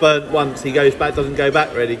Bloom's burnt once, he goes back, doesn't go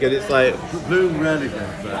back really, because it's like... Bloom rarely goes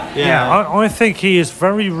back. Yeah, I think he is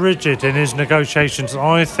very rigid in his negotiations.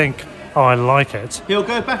 I think I like it. He'll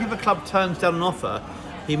go back if a club turns down an offer.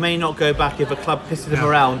 He may not go back if a club pisses him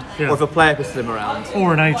around or if a player pisses him around.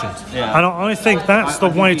 Or an agent. Yeah. And I think that's the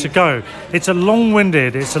way to go. It's a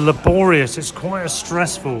long-winded, it's a laborious, it's quite a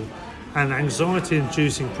stressful and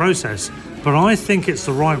anxiety-inducing process, but I think it's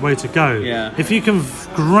the right way to go. Yeah. If you can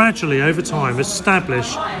gradually, over time,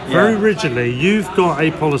 establish very rigidly, you've got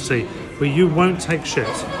a policy where you won't take shit.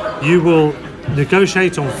 You will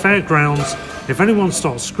negotiate on fair grounds. If anyone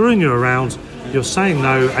starts screwing you around, you're saying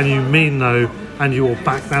no and you mean no, and you will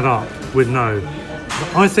back that up with no.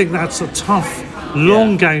 I think that's a tough,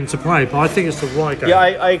 long game to play, but I think it's the right game. Yeah,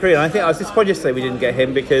 I agree. And I think I was disappointed yesterday we didn't get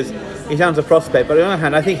him because he sounds a prospect. But on the other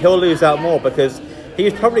hand, I think he'll lose out more because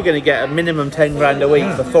he's probably going to get a minimum 10 grand a week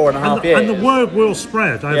for 4.5 years. And the word will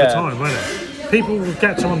spread over time, won't it? People will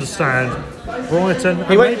get to understand Brighton.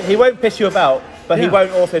 He won't piss you about, but he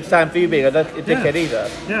won't also stand for you being a dickhead either.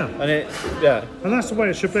 Yeah. And and that's the way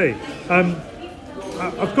it should be.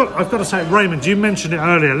 I've got to say, Raymond, you mentioned it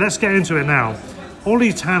earlier. Let's get into it now.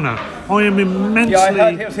 Ollie Tanner, I am immensely... Yeah, I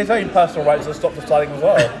heard it was his own personal rights to stop the sliding as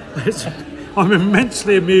well. I'm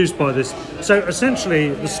immensely amused by this. So essentially,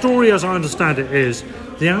 the story as I understand it is,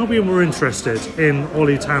 the Albion were interested in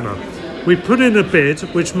Ollie Tanner. We put in a bid,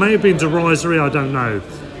 which may have been derisory, I don't know.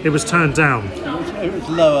 It was turned down. It was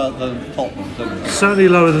lower than Tottenham's, isn't it? Certainly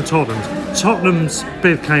lower than Tottenham's. Tottenham's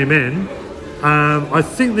bid came in. I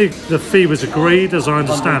think the fee was agreed, as I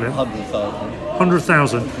understand it.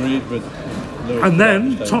 100,000. Agreed with Lewis. And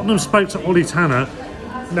then Tottenham spoke to Ollie Tanner.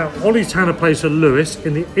 Now, Ollie Tanner plays for Lewis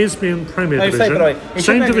in the Isthmian Premier Division.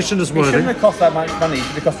 Same division as Worthing. It shouldn't have cost that much money. It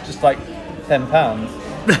should have cost just like £10.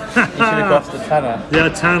 It should have cost a Tanner. Yeah,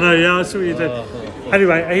 Tanner, yeah, I see what you did.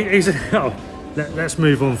 Anyway, he's... let's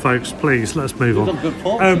move on, folks, please. Let's move on. He's on good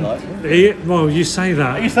form tonight. Well, you say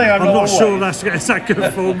that. You say I'm not always. sure that's that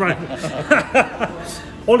good form, right?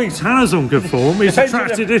 Ollie Tanner's on good form. He's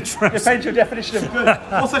attracted interest. Depends your definition of good.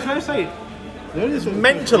 Also, can I say, it's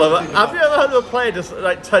mental. Have you ever heard of a player just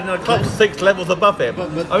like turning a club 6 levels above him? I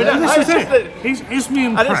mean, this is it. He's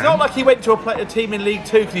Isthmian and it's not like he went to a team in League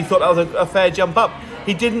 2 because he thought that was a fair jump up.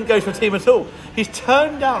 He didn't go to a team at all. He's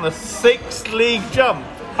turned down a 6 league jump.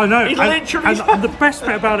 I know, He's and the best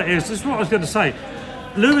bit about it is, this is what I was going to say,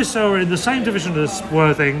 Lewis are in the same division as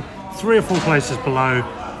Worthing, 3 or 4 places below.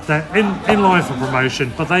 They're in line for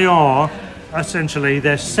promotion, but they are essentially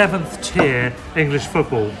their 7th tier English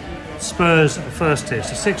football. Spurs first tier,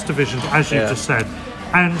 so 6th division, as you've just said.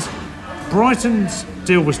 And Brighton's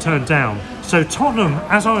deal was turned down. So Tottenham,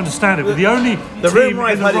 as I understand it, were the only team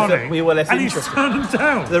in the running, we were less and interested. he's turned them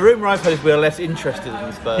down. The rumour I've heard is we were less interested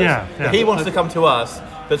in Spurs. Yeah. He wants to come to us,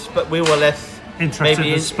 but we were less interested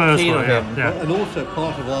in Spurs. keen on him. Yeah. And also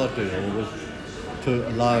part of our deal was to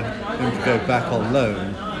allow him to go back on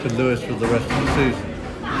loan to Lewis for the rest of the season.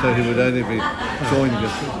 So he would only be joining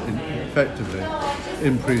us effectively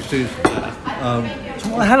in pre-season. So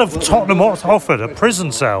what the hell have Tottenham offered? A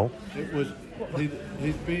prison cell? It was.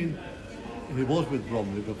 He was with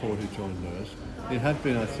Bromley before he joined Lewis. He had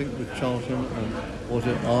been, I think, with Charlton and was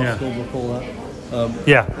it Arsenal before that?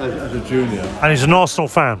 As a junior. And he's an Arsenal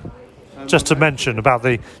fan. Just to mention about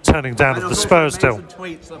the turning down of the Spurs deal. Some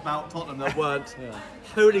tweets about Tottenham that weren't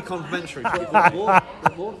wholly complimentary. More to the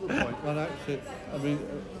point, well, actually, I mean,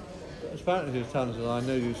 apparently he's talented. I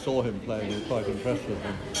know you saw him playing and were quite impressed with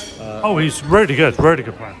him. He's really good player.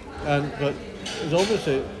 But it's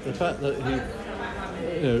obviously the fact that he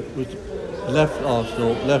was left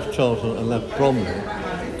Arsenal, left Charlton and left Bromley.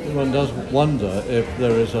 One does wonder if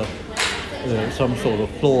there is some sort of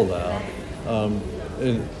flaw there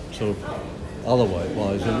in sort of other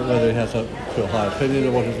wise, in whether he has a high opinion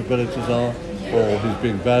of what his abilities are or he's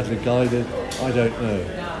being badly guided. I don't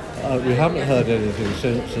know. We haven't heard anything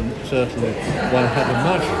since, and certainly one had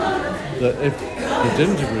imagined that if he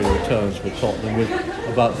didn't agree with terms for Tottenham with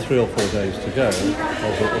about 3 or 4 days to go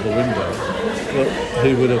of the window, that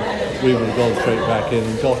we would have gone straight back in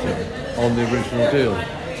and got him on the original deal.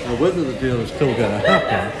 Now, whether the deal is still going to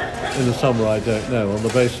happen in the summer, I don't know. On the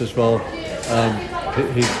basis, he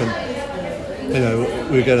can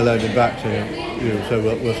we're going to loan him back to you, so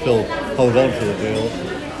we'll still hold on to the deal.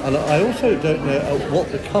 And I also don't know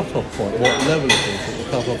what the cut-off point, what level it is that the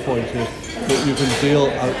cut-off point is that you can deal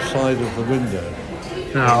outside of the window.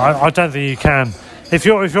 No, I don't think you can. If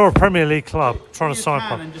you're a Premier League club trying to sign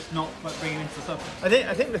one, and just not bring him into the sub.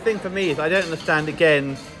 I think the thing for me is I don't understand.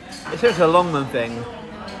 Again, it's sort of a Longman thing.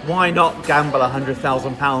 Why not gamble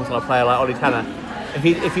 £100,000 on a player like Ollie Tanner?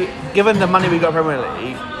 If he given the money we got Premier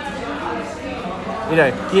League,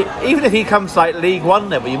 even if he comes like League One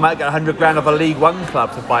level, you might get $100,000 of a League One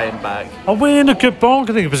club to buy him back. Are we in a good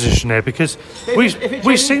bargaining position here? Because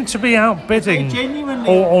we seem to be outbidding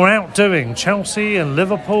or outdoing Chelsea and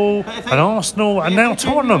Liverpool and Arsenal and now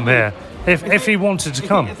Tottenham here. If he wanted to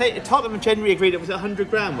come, Tottenham and January agreed it was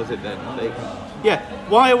 £100,000, was it then? Yeah.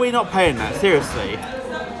 Why are we not paying that? Seriously.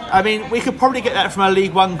 I mean, we could probably get that from a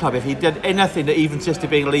League One club if he did anything that even just to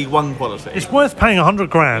being League One quality. It's worth paying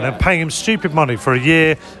 £100,000 and paying him stupid money for a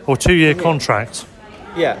year or 2 year contract.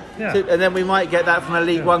 Yeah. So, and then we might get that from a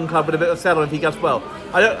League One club with a bit of sell-on if he does well.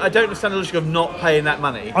 I don't understand the logic of not paying that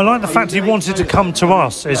money. I like the fact he wanted to come to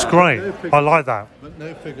us. It's great. I like that. But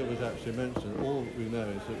no figure was actually mentioned. All we know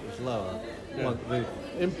is it was lower. Yeah. The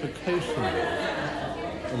implication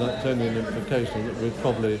is, and that's only an implication, that we'd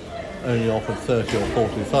probably only offered 30 or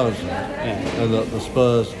 40,000, and that the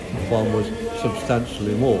Spurs one was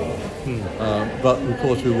substantially more. But of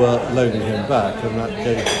course we were loaning him back, and that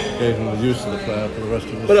gave him the use of the player for the rest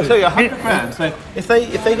of the season. But I'll tell you, £100,000. So if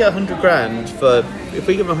they get £100,000 if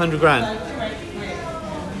we give them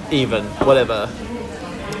 £100,000, even whatever,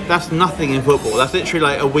 that's nothing in football. That's literally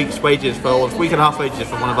like a week's wages or a week and a half wages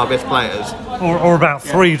for one of our best players, or about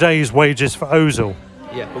 3 days' wages for Ozil.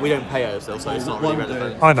 Yeah, but we don't pay Ozil, so it's not really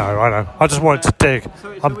relevant. I know. I just wanted to dig.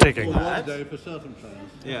 I'm digging. One day for certain players.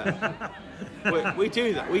 Yeah, we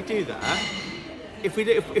do that. If we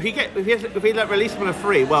like release him on a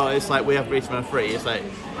free, well, it's like we have to release him on a free. It's like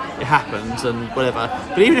it happens and whatever.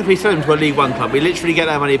 But even if we sell him to a League One club, we literally get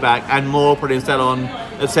our money back and more, put in sell on,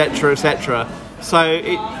 etc., etc. So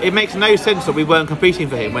it makes no sense that we weren't competing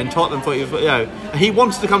for him when Tottenham thought he was, he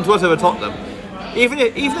wanted to come to us over Tottenham. Even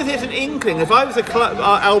if it's an inkling, if I was a club,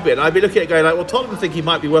 Albion, I'd be looking at it going like, well, Tottenham think he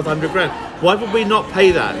might be worth £100,000. Why would we not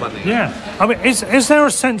pay that money? Yeah, I mean, is there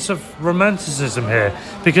a sense of romanticism here?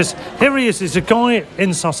 Because here he is, he's a guy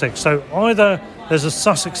in Sussex. So either there's a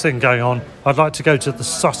Sussex thing going on, I'd like to go to the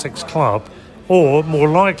Sussex club, or more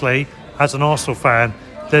likely, as an Arsenal fan,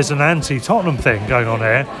 there's an anti-Tottenham thing going on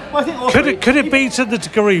here. Well, I think also could it be to the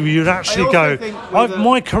degree where you'd actually go,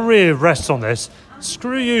 my career rests on this?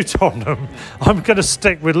 Screw you, Tottenham. I'm going to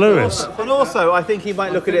stick with Lewis. And also, I think he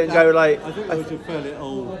might look at it and go like... I think it was a fairly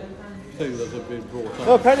old thing that had been brought up.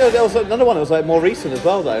 Well, apparently there was another one that was like more recent as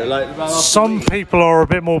well, though. Some people are a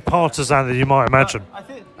bit more partisan than you might imagine. I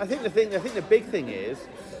think the big thing is,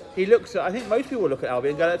 he looks at... I think most people look at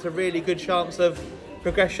Albion and go, that's a really good chance of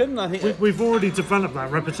progression. I think we've already developed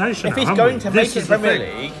that reputation. If he's going to make it Premier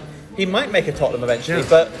League... He might make a Tottenham eventually,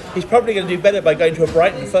 but he's probably going to do better by going to a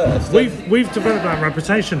Brighton first. We've developed that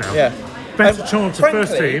reputation now. Yeah. Better chance of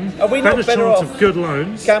first team, are we not better chance of good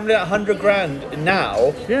loans. Gambling at £100,000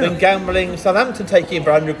 now than gambling Southampton taking him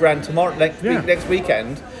for £100,000 tomorrow next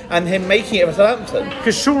weekend and him making it for Southampton.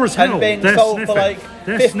 Because sure as hell, and being sold for like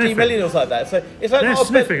 50 million or something like that. So is that not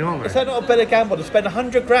a better gamble to spend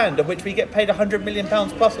 £100,000, of which we get paid £100 million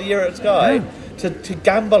plus a year at Sky, to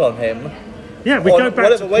gamble on him? Yeah, we go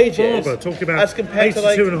back to Paul Barber talking about as compared to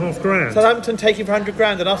like £82,500. Southampton taking for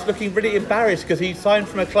 £100,000 and us looking really embarrassed because he signed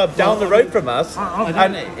from a club down the road from us.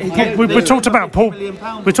 We talked about Paul.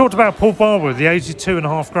 We talked about Paul Barber, the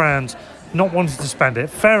 £82,500, not wanting to spend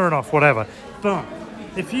it. Fair enough, whatever. But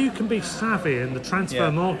if you can be savvy in the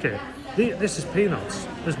transfer market, this is peanuts,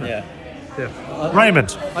 isn't it? Yeah.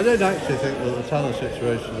 Raymond. I don't actually think that the Tanner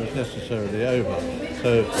situation is necessarily over.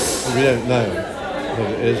 So we don't know what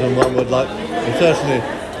it is, and one would like, and certainly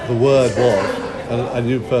the word was, and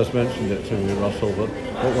you first mentioned it to me, Russell, but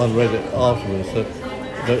one read it afterwards,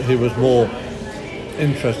 that he was more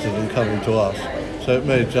interested in coming to us. So it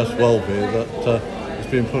may just well be that it's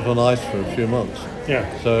been put on ice for a few months. Yeah.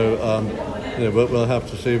 So we'll have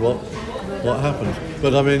to see what happens.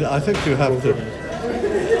 But I mean, I think you have to.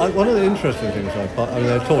 One of the interesting things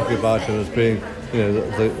they're talking about him as being,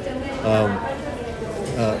 the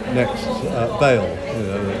next Bale,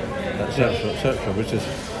 etc., which is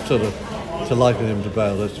sort of, to liken him to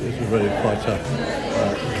Bale is really quite a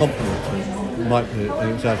compliment. It might be an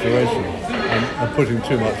exaggeration and putting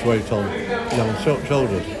too much weight on young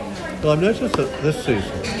shoulders. But I've noticed that this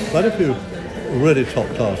season, quite a few really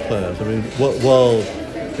top-class players, I mean, world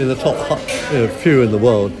in the top few in the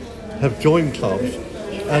world, have joined clubs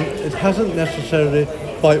and it hasn't necessarily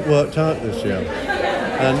quite worked out this year.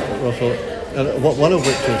 And Russell, one of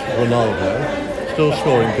which is Ronaldo, still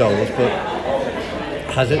scoring goals, but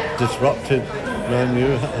has it disrupted Man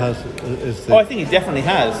U? I think it definitely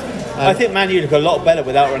has. I think Man U look a lot better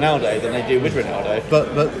without Ronaldo than they do with Ronaldo.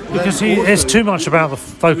 But because it's too much about the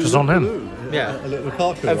focus on him. Yeah.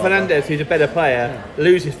 Lukaku, and Fernandes, who's a better player,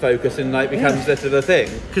 loses focus and becomes less of a thing.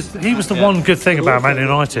 Because he was the one good thing about Man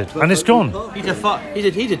United, and it's gone. He's a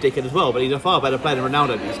dickhead as well, but he's a far better player than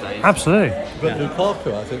Ronaldo these days. Absolutely. But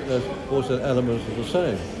Lukaku, I think there's also elements of the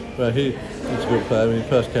same. Where he's a good player. When he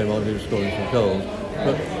first came on, he was scoring some goals.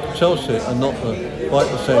 But Chelsea are not quite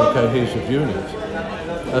the same cohesive unit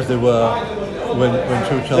as they were when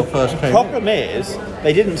Tuchel first came. The problem is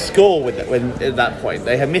they didn't score at that point.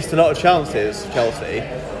 They had missed a lot of chances, Chelsea.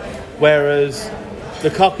 Whereas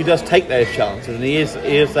Lukaku does take those chances, and he is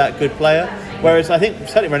that good player. Whereas I think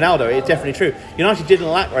certainly Ronaldo, it's definitely true. United didn't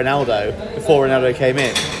lack Ronaldo before Ronaldo came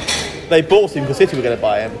in. They bought him because City were going to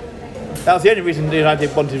buy him. That was the only reason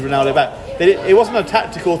United wanted Ronaldo back. It wasn't a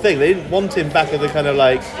tactical thing. They didn't want him back as a kind of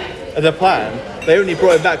as a plan. They only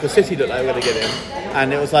brought him back because City looked like they were going to get him.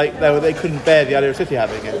 And it was like they couldn't bear the idea of City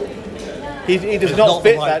having him. He does not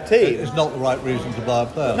fit that team. It's not the right reason to buy a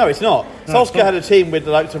player. No, it's not. Solskjaer had a team with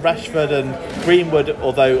the likes of Rashford and Greenwood,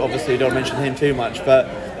 although obviously we don't mention him too much, but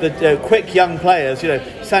the quick young players,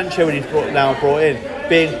 Sancho when he's brought in, I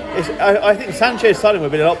think Sancho's signing would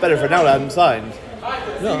have been a lot better if Ronaldo hadn't signed.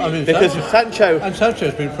 No, I mean because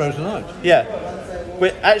Sancho's been frozen out. Yeah,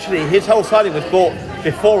 but actually his whole signing was bought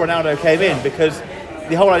before Ronaldo came in because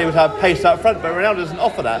the whole idea was to have pace up front, but Ronaldo doesn't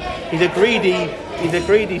offer that. He's a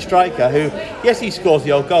greedy striker who, yes, he scores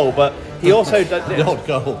the odd goal, but he also does the odd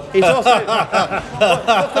goal. He's also for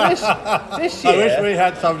this year. I wish we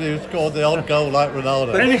had somebody who scored the odd goal like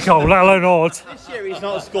Ronaldo. Any goal, let alone odd. This year he's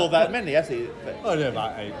not scored that many, has he? Only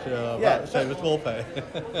about 8. About the same as Morphe.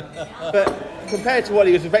 But compared to what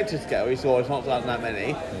he was expected to go, he's not that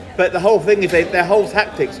many. But the whole thing is their whole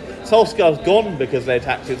tactics. Solskjaer's gone because their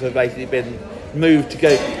tactics have basically been moved to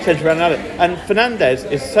go centre around Ronaldo. And Fernandes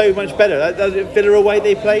is so much better. Villa away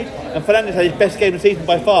they played, and Fernandes had his best game of the season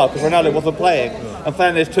by far because Ronaldo wasn't playing, and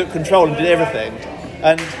Fernandes took control and did everything.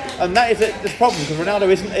 And that is this problem because Ronaldo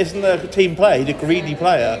isn't a team player. He's a greedy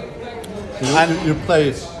player. You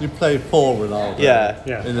play for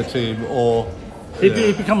Ronaldo in the team, or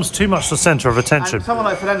he becomes too much the centre of attention. And someone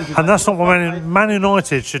like Fernandes, and that's not what Man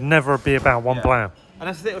United should never be about one player. And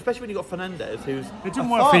that's the thing, especially when you've got Fernandes, who's it didn't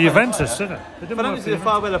work for Juventus, did it? Fernandes is a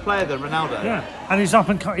far better player than Ronaldo. Yeah, and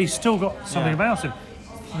he's still got something about him.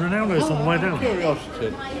 Ronaldo's on the way down.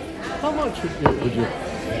 Curiosity, how much would you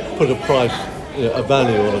put a price, a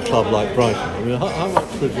value on a club like Brighton? I mean, how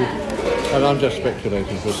much would you? And I'm just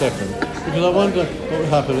speculating for a second because I wonder what would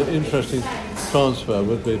happen. An interesting transfer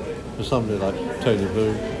would be for somebody like Tony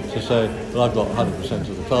Bloom to say, "Well, I've got 100%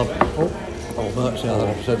 of the club, or virtually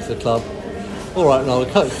 100% of the club. All right, now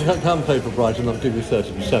come play for Brighton. I'll give you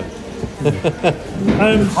 30%."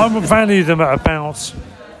 I would value them at about,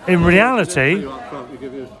 in reality,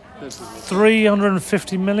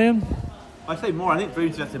 350 million. I say more. I think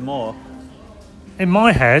Bloom's invested more. In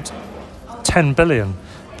my head, 10 billion.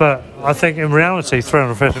 But I think in reality,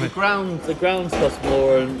 350 million. The grounds cost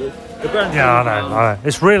more, and the ground. Yeah, I know.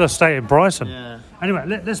 It's real estate in Brighton. Yeah. Anyway,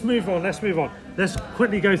 let's move on. Let's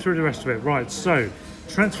quickly go through the rest of it. Right. So,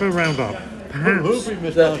 transfer roundup. Perhaps. Who have we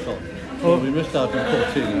missed out on? We missed out on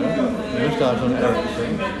Coutinho. We missed out on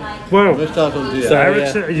Eriksen. Well, we missed out on Diaz. So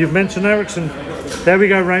Eriksen, you've mentioned Eriksen. There we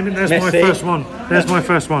go, Raymond. There's my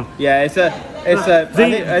first one. Yeah, it's the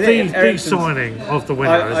signing of the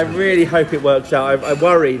winner. I really hope it works out. I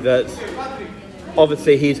worry that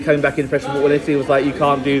obviously he's coming back in professional when he was like, you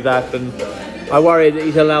can't do that, and I worry that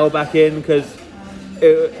he's allowed back in because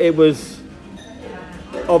it was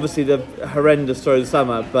obviously the horrendous story of the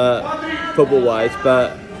summer, but football-wise.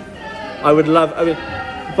 But I would love. I mean,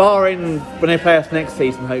 barring when they play us next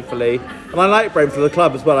season, hopefully. And I like Brentford, the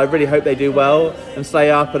club as well. I really hope they do well and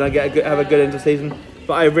stay up and have a good end of season.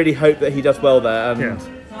 But I really hope that he does well there. And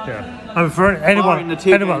yeah. I mean, for anyone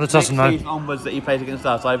that doesn't know, onwards that he plays against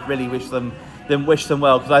us, I really wish them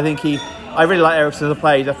well because I think I really like Eriksen as a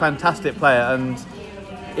player. He's a fantastic player, and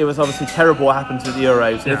it was obviously terrible what happened to the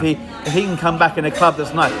Euros. Yeah. If he can come back in a club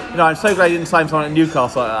that's nice, I'm so glad he didn't sign someone at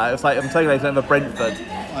Newcastle like that. It's like I'm so glad he's not for Brentford.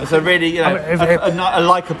 It's a really a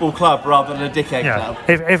likeable club rather than a dickhead club.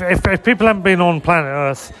 If people haven't been on planet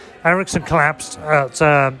Earth, Eriksen collapsed at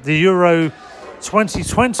the Euro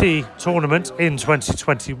 2020 tournament in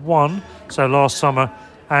 2021, so last summer,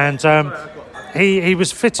 and he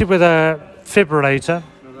was fitted with a fibrillator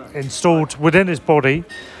installed within his body,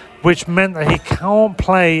 which meant that he can't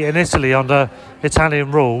play in Italy under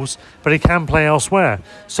Italian rules, but he can play elsewhere.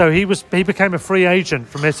 So he became a free agent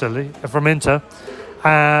from Inter,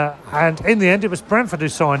 and in the end, it was Brentford who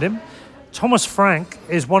signed him. Thomas Frank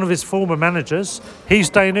is one of his former managers. He's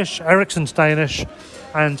Danish. Eriksen's Danish.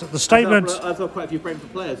 And the statement... I've got quite a few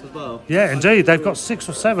Brentford players as well. Yeah, indeed. They've got 6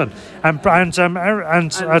 or 7. And their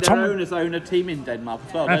owners own a team in Denmark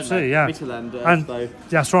as well, absolutely, don't they? yeah. Midtjylland,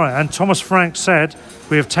 That's right. And Thomas Frank said,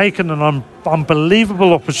 we have taken an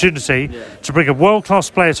unbelievable opportunity to bring a world-class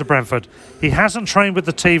player to Brentford. He hasn't trained with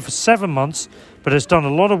the team for 7 months, but has done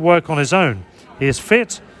a lot of work on his own. He is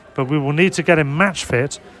fit, but we will need to get him match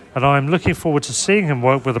fit, and I'm looking forward to seeing him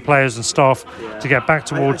work with the players and staff to get back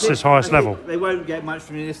towards this highest level. They won't get much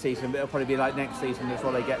from this season, but it'll probably be like next season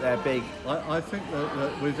before they get their big... I think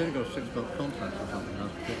that we've only got a 6-month contract or something.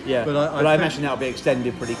 Yeah, but I imagine that'll be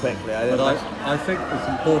extended pretty quickly. I think it's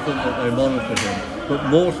important that they monitor him. But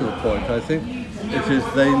more to the point, I think it is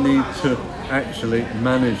they need to actually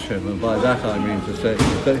manage him, and by that I mean to say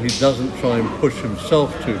that he doesn't try and push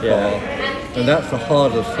himself too far. And that's the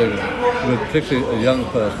hardest thing, with particularly a young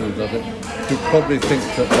person who does it, who probably thinks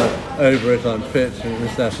that over it, I'm fit, and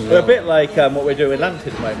this, that, and that. A bit like what we're doing with Lantern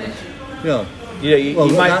at the moment. Yeah. You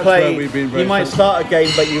might play. You might start a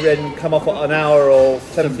game, but you then come off an hour or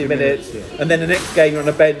 70 minutes, and then the next game you're on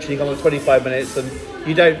a bench and you come on 25 minutes, and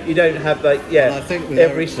you don't have like I think you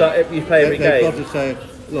play every game. They've got to say,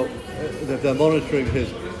 look, they're monitoring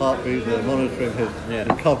his heartbeat, they're monitoring his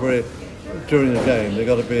recovery during the game. They've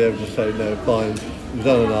got to be able to say, no, fine, you've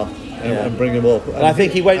done enough, and bring him off. And I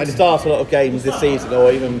think he won't start a lot of games this season,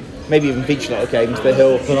 or maybe even feature a lot of games, but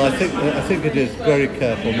he'll... But I think it is very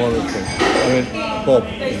careful monitoring. I mean, Bob,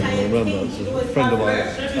 you remember, is a friend of mine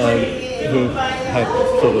who had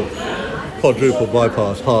sort of quadruple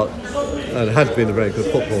bypass heart and had been a very good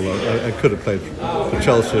footballer and could have played for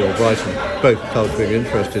Chelsea or Brighton, both clubs being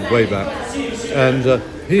interested way back. And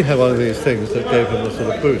he had one of these things that gave him a sort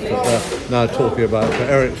of boost that they're now talking about for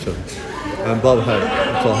Eriksen. And Bob had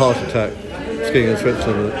a heart attack skiing in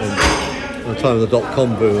Switzerland at the time of the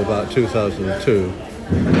 .com boom about 2002,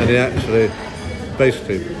 and he actually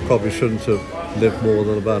basically probably shouldn't have lived more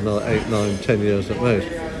than about another 8, 9, 10 years at most.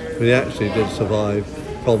 But he actually did survive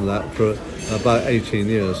from that for about 18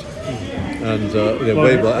 years. And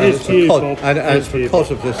it's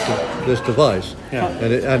because of this device. Yeah.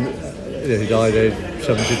 And he died at age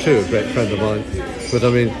 72, a great friend of mine. But I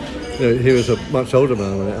mean, he was a much older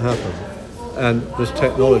man when it happened. And this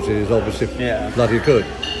technology is obviously bloody good.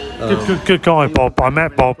 Good guy, Bob. I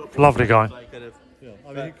met Bob. Lovely guy.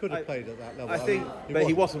 I mean, he could have played at that level. I think, but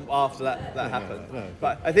he wasn't after that happened. No.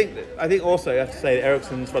 But I think also you have to say that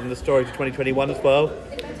Eriksen's one of the stories of 2021 as well.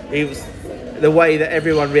 He was the way that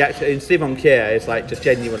everyone reacted. In Simon Kjær is like just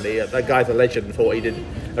genuinely that guy's a legend for what he did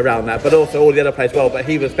around that. But also all the other players as well. But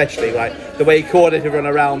he was especially like the way he coordinated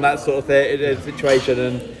everyone around that sort of situation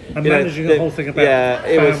and managing the whole thing about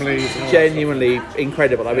families. It was genuinely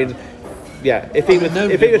incredible. I mean. Yeah, if he was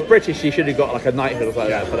British, he should have got like a knighthood or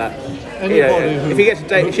something like that for that. If he gets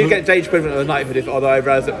he should get a Danish equivalent of a knighthood. Although I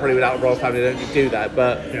realise that probably without a royal family they don't do that.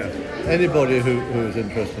 But anybody who is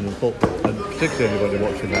interested in football, and particularly anybody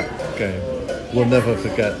watching that game, will never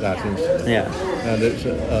forget that incident. Yeah, and it's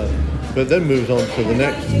but then moves on to the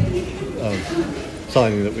next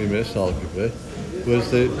signing that we missed, arguably, was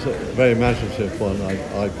the very imaginative one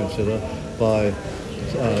I consider by.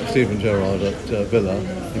 Steven Gerrard at Villa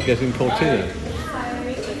and getting Coutinho.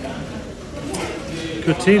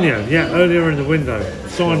 Earlier in the window,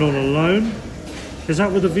 signed on a loan. Is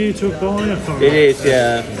that with a view to a buy? It is,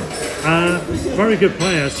 yeah. Very good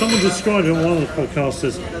player. Someone described it on one of the podcasts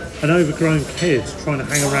as an overgrown kid trying to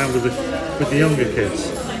hang around with the younger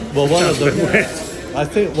kids. Well, I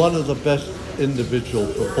think one of the best individual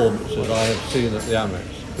performances I have seen at the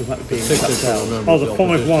Amex. The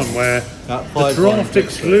 5-1 where the draft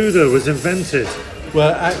excluder was invented.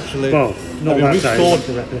 Well, actually,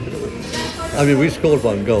 we scored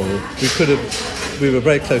one goal. We were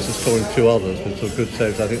very close to scoring 2 others with some good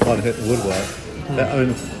saves. I think one hit the woodwork. I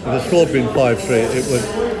mean, if the score had been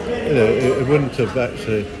 5-3, it wouldn't have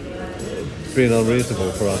actually been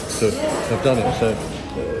unreasonable for us to have done it. So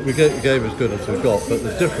we gave as good as we got, but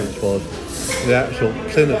the difference was the actual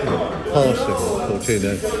clinical passing of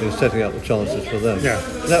Coutinho in setting up the chances for them. Yeah.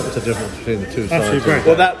 That was the difference between the two sides.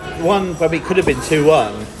 Well, that one probably could have been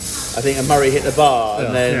 2-1. I think, and Murray hit the bar,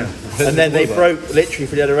 and then they broke literally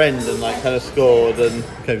for the other end and like kind of scored and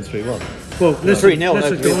came 3-1. Well, listen,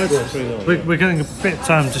 3-0. Guys, we're getting a bit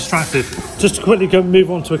distracted. Just to quickly move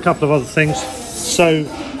on to a couple of other things. So,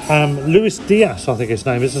 Luis Diaz, I think his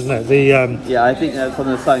name is, isn't it? I think that's one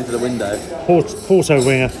of the signings of the window. Porto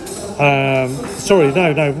winger. Sorry,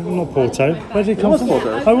 no, not Porto. Where did he come from?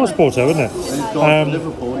 Porto. Oh, it was Porto, wasn't it? And he's gone to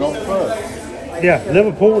Liverpool, not Spurs. Yeah,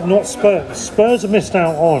 Liverpool, not Spurs. Spurs have missed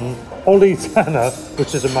out on Oli Tanner,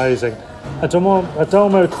 which is amazing.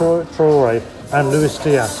 Adamo Traore and Luis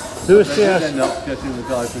Diaz. Luis They Diaz, end up getting the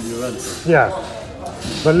guy from Juventus. yeah.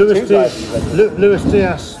 But Luis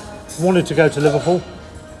Diaz wanted to go to Liverpool.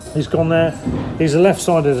 He's gone there. He's a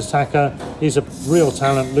left-sided attacker. He's a real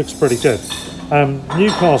talent. Looks pretty good.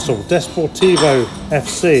 Newcastle, Desportivo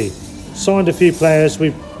FC, signed a few players.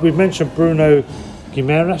 We've mentioned Bruno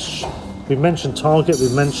Guimaraes. We've mentioned Target.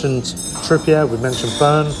 We've mentioned Trippier. We've mentioned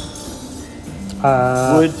Byrne.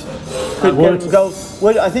 Wood. Could Wood. get goals.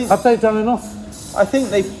 Wood, I think. Have they done enough? I think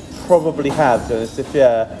they probably have. To be honest, if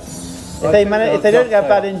they don't get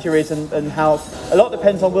bad injuries and how a lot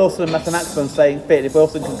depends on Wilson and Maximin staying fit. If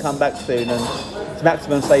Wilson can come back soon and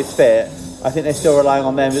Maximin stays fit, I think they're still relying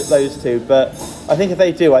on those two. But I think if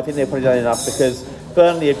they do, I think they've probably done enough because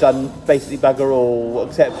Burnley have done basically bugger all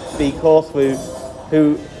except Weghorst,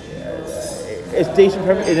 who is decent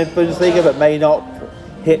in the Bundesliga but may not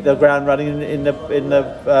hit the ground running in the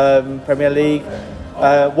Premier League.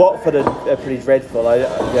 Watford are pretty dreadful.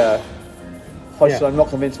 I'm not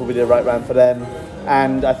convinced we'll be the right round for them.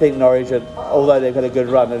 And I think Norwich, although they've got a good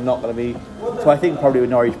run, they're not going to be. So I think probably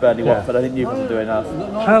with Norwich, Burnley, Watford, I think Newcastle will do enough.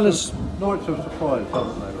 Norwich have surprised,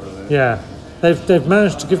 haven't they? Really? Yeah. They've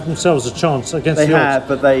managed to give themselves a chance against They the have, odds.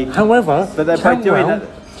 but they. However, But they're probably doing it.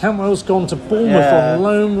 Cantwell's gone to Bournemouth on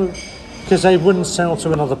loan because they wouldn't sell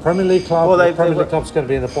to another Premier League club. Well, the Premier League club's going to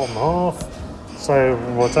be in the bottom half. So,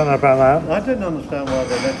 I don't know about that. I didn't understand why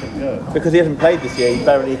they let him go. Because he hasn't played this year.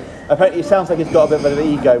 Apparently, it sounds like he's got a bit of an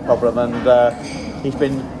ego problem and he's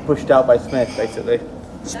been pushed out by Smith, basically.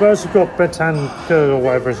 Spurs have got Bentancur or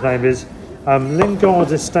whatever his name is.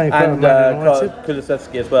 Lingard is staying at And Man United.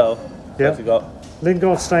 Kulusevski as well. Yep. Got.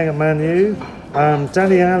 Lingard's staying at Man U.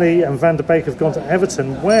 Danny Ali and Van der Beek have gone to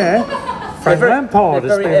Everton, where Frank Lampard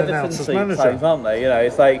has been announced as manager. Times, aren't they? You know,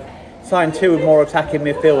 it's like sign two more attacking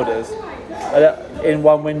midfielders in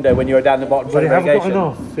one window when you're down the bottom. But you haven't got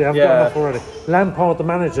enough. You haven't got enough already. Lampard, the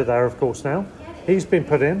manager there, of course. Now he's been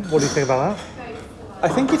put in. What do you think about that? I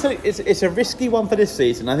think it's a risky one for this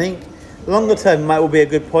season. I think longer term might well be a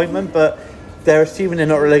good appointment, but they're assuming they're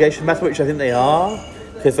not relegation battle, which I think they are,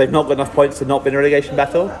 because they've not got enough points to not be in a relegation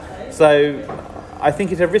battle. So I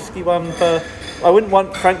think it's a risky one for. I wouldn't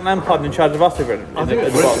want Frank Lampard in charge of us in I think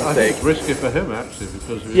it's risky for him actually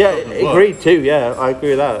because if it agreed too. Yeah, I agree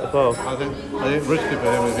with that as well. I think risky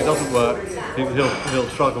for him if it doesn't work, he'll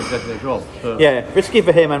struggle getting a job. So. Yeah, risky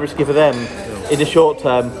for him and risky for them in the short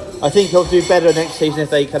term. I think he'll do better next season if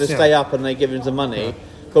they kind of stay up and they give him some money.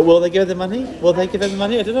 But will they give him the money? Will they give him the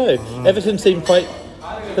money? I don't know. Everton seemed quite.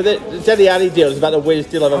 But the Dele Alli deal is about the weirdest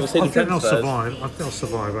deal I've ever seen. I think they'll survive. I think they'll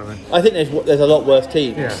survive. I think. I think there's a lot worse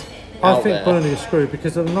teams. Yeah. I think Burnley is screwed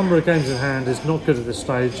because the number of games in hand is not good at this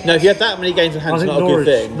stage. No, if you have that many games in hand, it's not a good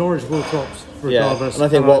thing. Norwich will drop regardless. And I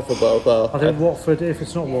think Watford will as well. I think Watford, if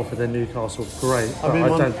it's not Watford, then Newcastle, great. I mean,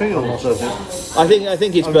 one feels I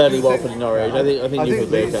think it's Burnley, Watford and Norwich. I think Newcastle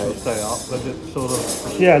will be okay. Will stay up, but it's sort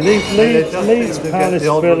of... Yeah, Leeds, Palace,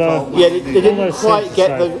 Villa... Yeah, they didn't quite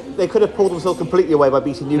get they could have pulled themselves completely away by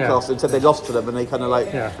beating Newcastle and said they lost to them and they kind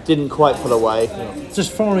of didn't quite pull away.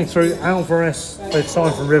 Just firing through Alvarez, they've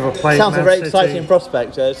signed from River Plate. Sounds a very exciting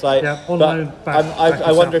prospect. It's like, on loan back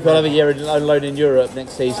I wonder if he'll have a year on loan in Europe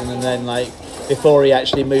next season and then before he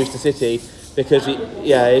actually moves to City, because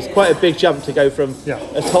it's quite a big jump to go from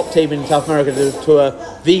a top team in South America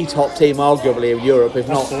to the top team arguably in Europe, if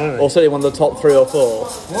not, or certainly one of the top 3 or 4.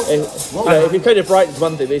 If you go to Brighton's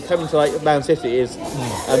one thing, but coming to Man City is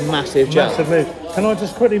a massive jump. Massive move. Can I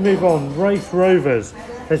just quickly move on? Wraith Rovers.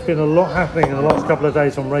 There's been a lot happening in the last couple of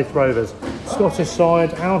days on Wraith Rovers. Scottish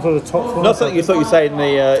side out of the top 4. Not something you thought you'd say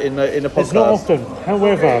in the podcast. It's not often.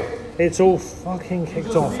 However, it's all fucking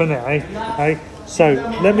kicked off, isn't it? Eh? So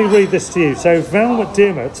let me read this to you. So Val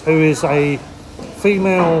McDermott, who is a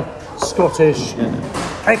female Scottish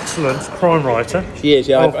excellent crime writer. She is.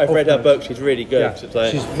 Yeah, I've read her book. She's really good. Yeah.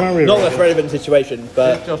 She's very not that relevant situation,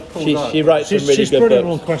 but she writes some really good books. She's brilliant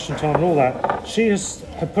on Question Time and all that. She has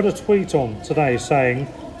put a tweet on today saying,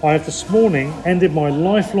 "I have this morning ended my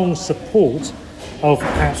lifelong support of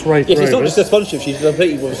Wraith Rovers." Yes, it's not just a sponsorship. She's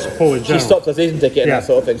completely support. She stopped her season ticket and that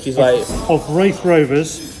sort of thing. She's of Wraith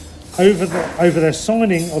Rovers over their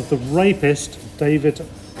signing of the rapist David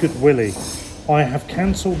Goodwillie. I have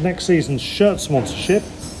cancelled next season's shirt sponsorship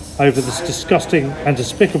over this disgusting and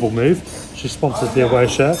despicable move. She sponsors the away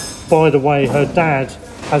shirt. By the way, her dad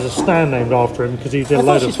has a stand named after him because he did a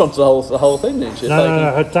load of... she sponsored the whole thing, didn't she?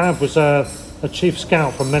 No, her dad was a chief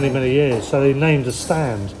scout for many, many years, so they named a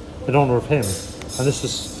stand in honour of him, and this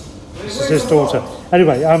is his daughter.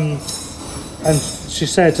 Anyway, and she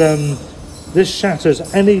said this shatters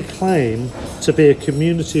any claim to be a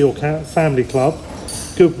community or family club.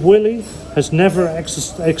 Good Willie has never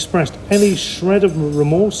expressed any shred of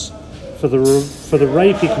remorse for the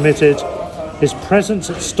rape he committed. His presence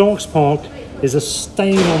at Starks Park is a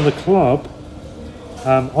stain on the club.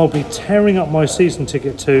 I'll be tearing up my season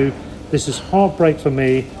ticket too. This is heartbreak for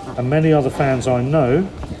me and many other fans I know.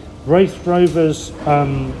 Wraith Rovers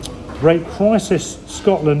Rape Crisis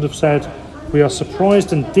Scotland have said, we are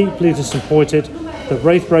surprised and deeply disappointed that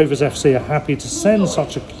Wraith Rovers FC are happy to send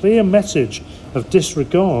such a clear message of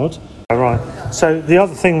disregard. Right. So the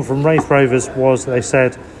other thing from Wraith Rovers was they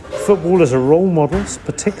said footballers are role models,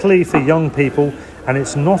 particularly for young people, and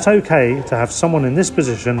it's not okay to have someone in this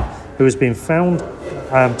position who has been found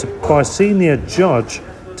by a senior judge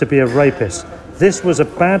to be a rapist. This was a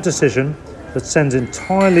bad decision that sends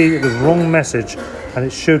entirely the wrong message, and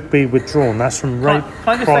it should be withdrawn. That's from Rape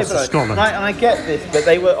Crisis Scotland. And I get this, but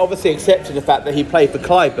they were obviously accepting the fact that he played for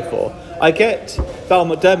Clyde before. I get Val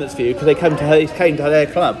McDermott's view because he came to their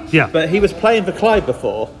club. Yeah. But he was playing for Clyde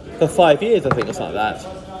before for 5 years, I think, or something like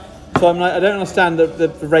that. So I'm like, I don't understand the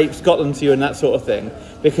Rape Scotland's view and that sort of thing,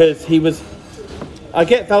 because he was. I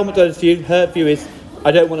get Val McDermott's view. Her view is,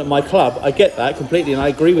 I don't want it at my club. I get that completely, and I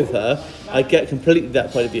agree with her. I get completely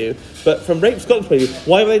that point of view. But from Rape Scotland's point of view,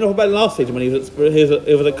 why were they not about it last season when he was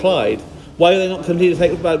at Clyde? Why were they not completely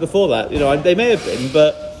taken about it before that? You know, they may have been,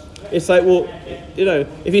 but it's like, well, you know,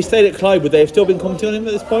 if he stayed at Clyde, would they have still been commenting on him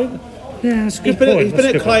at this point? Yeah, that's a good point. He's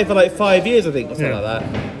been at Clyde for like 5 years, I think, or something like that,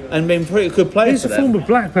 and been pretty good player. He's a former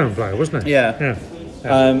Blackburn player, wasn't he? Yeah.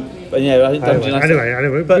 But yeah, I think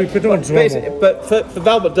anyway, but for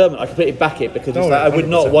Val McDermott, I completely back it because it's like, I would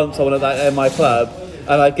not want someone like that in my club,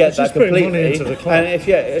 and I get that completely. Money into the club. And if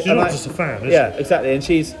she's not just a fan, is she? Exactly, and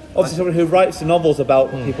she's obviously someone who writes the novels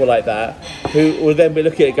about people like that, who will then be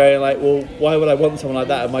looking at it going like, well, why would I want someone like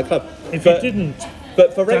that in my club? If you didn't.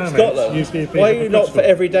 But for Rape Scotland, why are you not for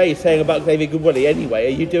every day saying about David Goodwillie anyway?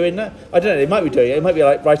 Are you doing that? I don't know, they might be doing it. It might be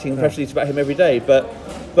like writing press releases about him every day, but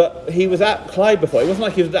he was at Clyde before. It wasn't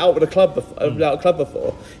like he was out with a club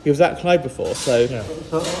before. He was at Clyde before, so... Yeah.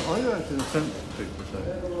 So are you actually insensitive to say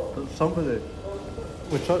that somebody,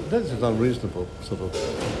 this is unreasonable sort of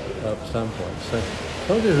standpoint, so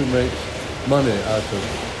somebody who makes money out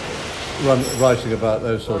of writing about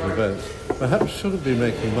those sort of events perhaps shouldn't be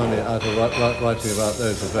making money out of writing about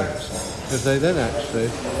those events if they then actually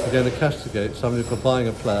are going to castigate somebody for buying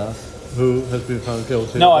a player who has been found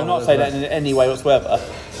guilty. No, I'm not saying that in any way whatsoever.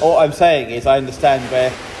 All I'm saying is I understand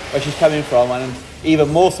where she's coming from, and even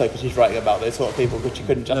more so because she's writing about those sort of people, because she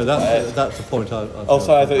couldn't justify it. That's the point I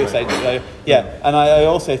sorry, I thought you were saying. And I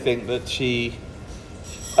also think that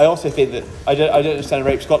I don't understand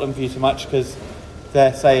Rape Scotland view too much, because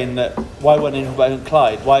they're saying that why weren't in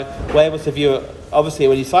Clyde? Where was the view? Obviously,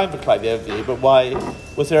 when he signed for Clyde, the view, but why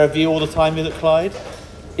was there a view all the time with at Clyde?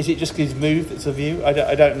 Is it just his move that's a view? I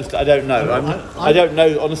don't understand. I don't know. I don't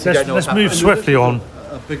know. Honestly, don't know. Let's move swiftly on.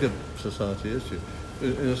 A bigger society issue,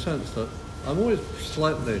 in a sense that I'm always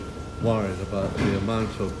slightly worried about the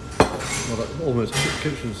amount of almost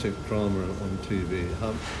kitchen sink drama on TV.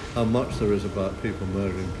 How much there is about people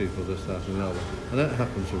murdering people, this, that, and the other, and that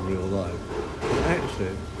happens in real life. But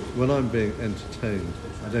actually, when I'm being entertained,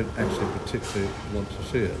 I don't actually particularly want to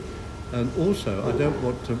see it, and also I don't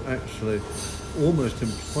want to actually almost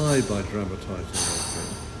imply by dramatising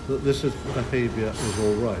things that this behaviour is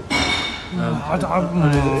all right. I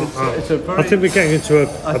think we're getting into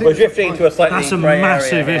we're drifting into a slightly. That's a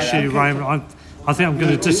massive issue, Raymond. I think I'm going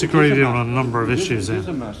to disagree with you on a number of issues here. It is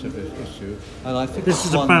a massive issue, and I think this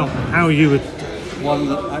is about how you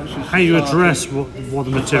address what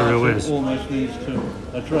the material is. Almost needs to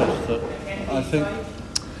address that. I think.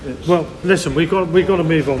 Well, listen, we got to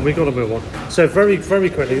move on. So very, very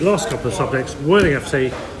quickly, last couple of subjects. Worthing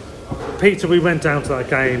FC. Peter, we went down to that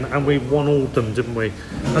game and we won-alled them, didn't we?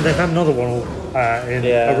 And they've had another one in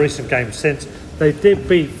a recent game since. They did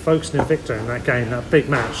beat Folkestone Invicta in that game, that big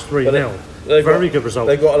match, 3-0. Very good result.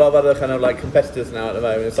 They've got a lot of other kind of like competitors now at the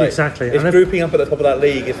moment. It's like, exactly. It's grouping up at the top of that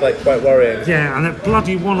league. It's like quite worrying. Yeah, and that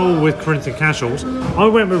bloody 1-1 with Corinthian Casuals. I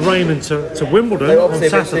went with Raymond to Wimbledon on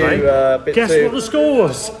Saturday. Guess what the score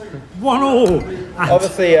was? 1-1.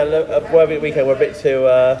 Obviously, Worthing weekend we're a bit too.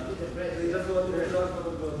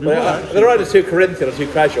 They're either too Corinthian or too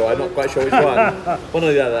casual. I'm not quite sure which one. One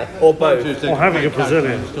or the other, or both. Or having a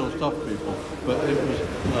Brazilian. Still stop people, but it was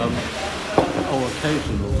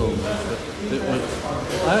occasional almost. It was.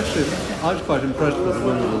 I was quite impressed with the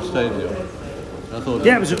Wimbledon Stadium. I thought.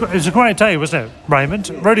 Yeah, it was a great day, wasn't it, Raymond?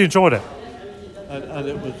 Really enjoyed it. and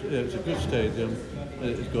it's a good stadium.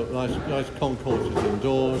 It's got nice concourses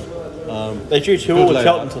indoors. They drew 2-all with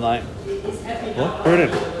Cheltenham tonight. What?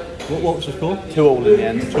 Brilliant. What was the score? 2-all in the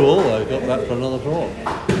end. 2-all. They got that for another draw.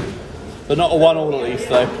 But not a 1-all at least,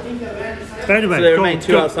 though. But anyway, so they remain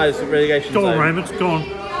two outside the relegation zone. Go on, Raymond. Go on.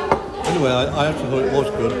 Anyway, I actually thought it was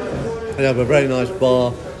good. They have a very nice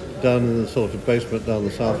bar down in the sort of basement down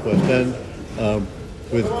the southwest end,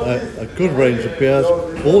 with a good range of beers,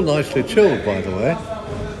 all nicely chilled, by the way.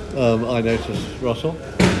 I noticed, Russell.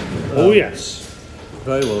 Oh yes.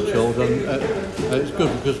 Very well chilled, and it's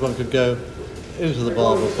good because one could go into the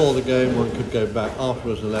bar before the game, one could go back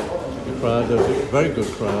afterwards and let the crowd. There was a very good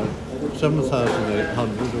crowd,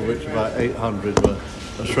 7,800, of which about 800 were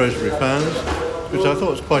Shrewsbury fans, which I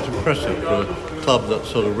thought was quite impressive for a club that's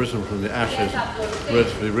sort of risen from the ashes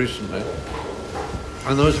relatively recently.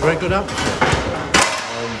 And there was a very good atmosphere.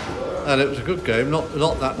 And it was a good game, not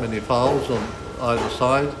that many fouls on either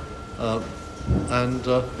side, and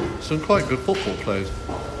some quite good football played.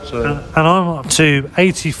 So, and I'm up to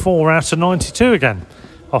 84 out of 92 again,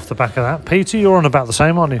 off the back of that. Peter, you're on about the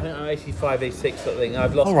same, aren't you? I think I'm 85, 86, I think.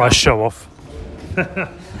 I've lost. All right, show off.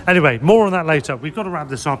 Anyway, more on that later. We've got to wrap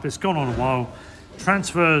this up. It's gone on a while.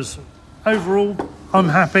 Transfers, overall, I'm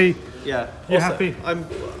happy. Yeah. You also, happy?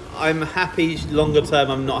 I'm happy longer term,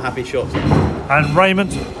 I'm not happy short term. And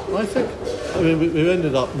Raymond? I think, we've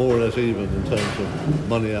ended up more or less even in terms of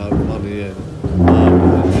money out, money in. In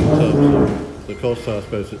terms of the cost, I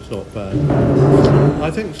suppose it's not bad.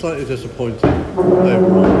 I think slightly disappointing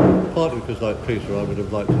overall, partly because, like Peter, I would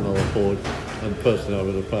have liked another forward, and personally I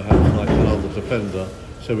would have perhaps liked another defender,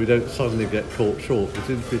 so we don't suddenly get caught short. We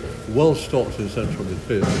seem to be well stocked in central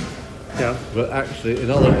midfield. Yeah. But actually,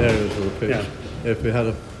 in other areas of the pitch, if we had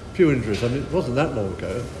a few injuries, I mean, it wasn't that long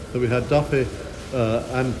ago that we had Duffy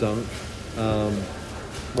and Dunk and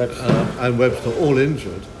Webster all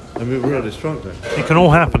injured, and we were really struggling. It can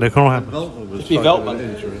all happen. It can all happen. Veltman was struggling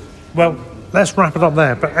with injury. Well, let's wrap it up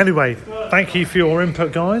there. But anyway, thank you for your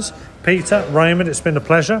input, guys. Peter, Raymond, it's been a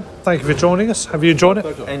pleasure. Thank you for joining us. Have you enjoyed it?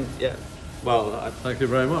 And yeah, well, thank you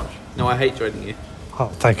very much. No, I hate joining you.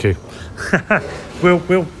 Oh, thank you.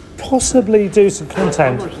 We'll possibly do some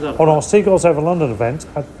content on our Seagulls Over London event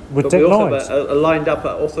with Dick Knight. Lined up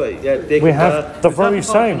at also, Dick. We have the very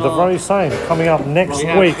same coming up next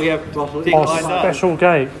week. We have Dick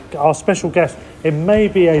our special guest. It may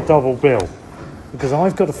be a double bill because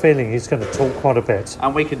I've got a feeling he's going to talk quite a bit.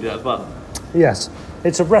 And we can do that as well. Yes,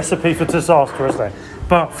 it's a recipe for disaster, isn't it?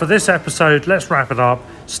 But for this episode, let's wrap it up.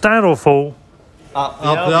 Stand or fall. Up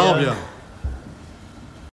the Albion.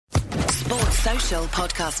 Sports Social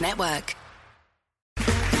Podcast Network.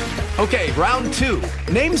 Okay, round 2.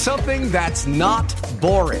 Name something that's not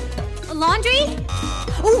boring. A laundry?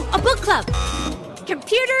 Ooh, a book club.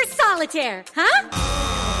 Computer solitaire, huh?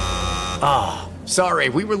 Ah, sorry,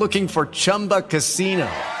 we were looking for Chumba Casino.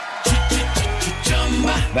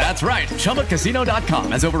 That's right,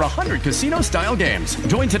 ChumbaCasino.com has over 100 casino-style games.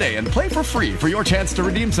 Join today and play for free for your chance to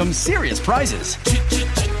redeem some serious prizes.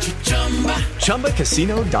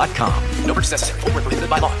 ChumbaCasino.com. No purchase necessary. Void where prohibited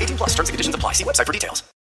by law. 18+ terms and conditions apply. See website for details.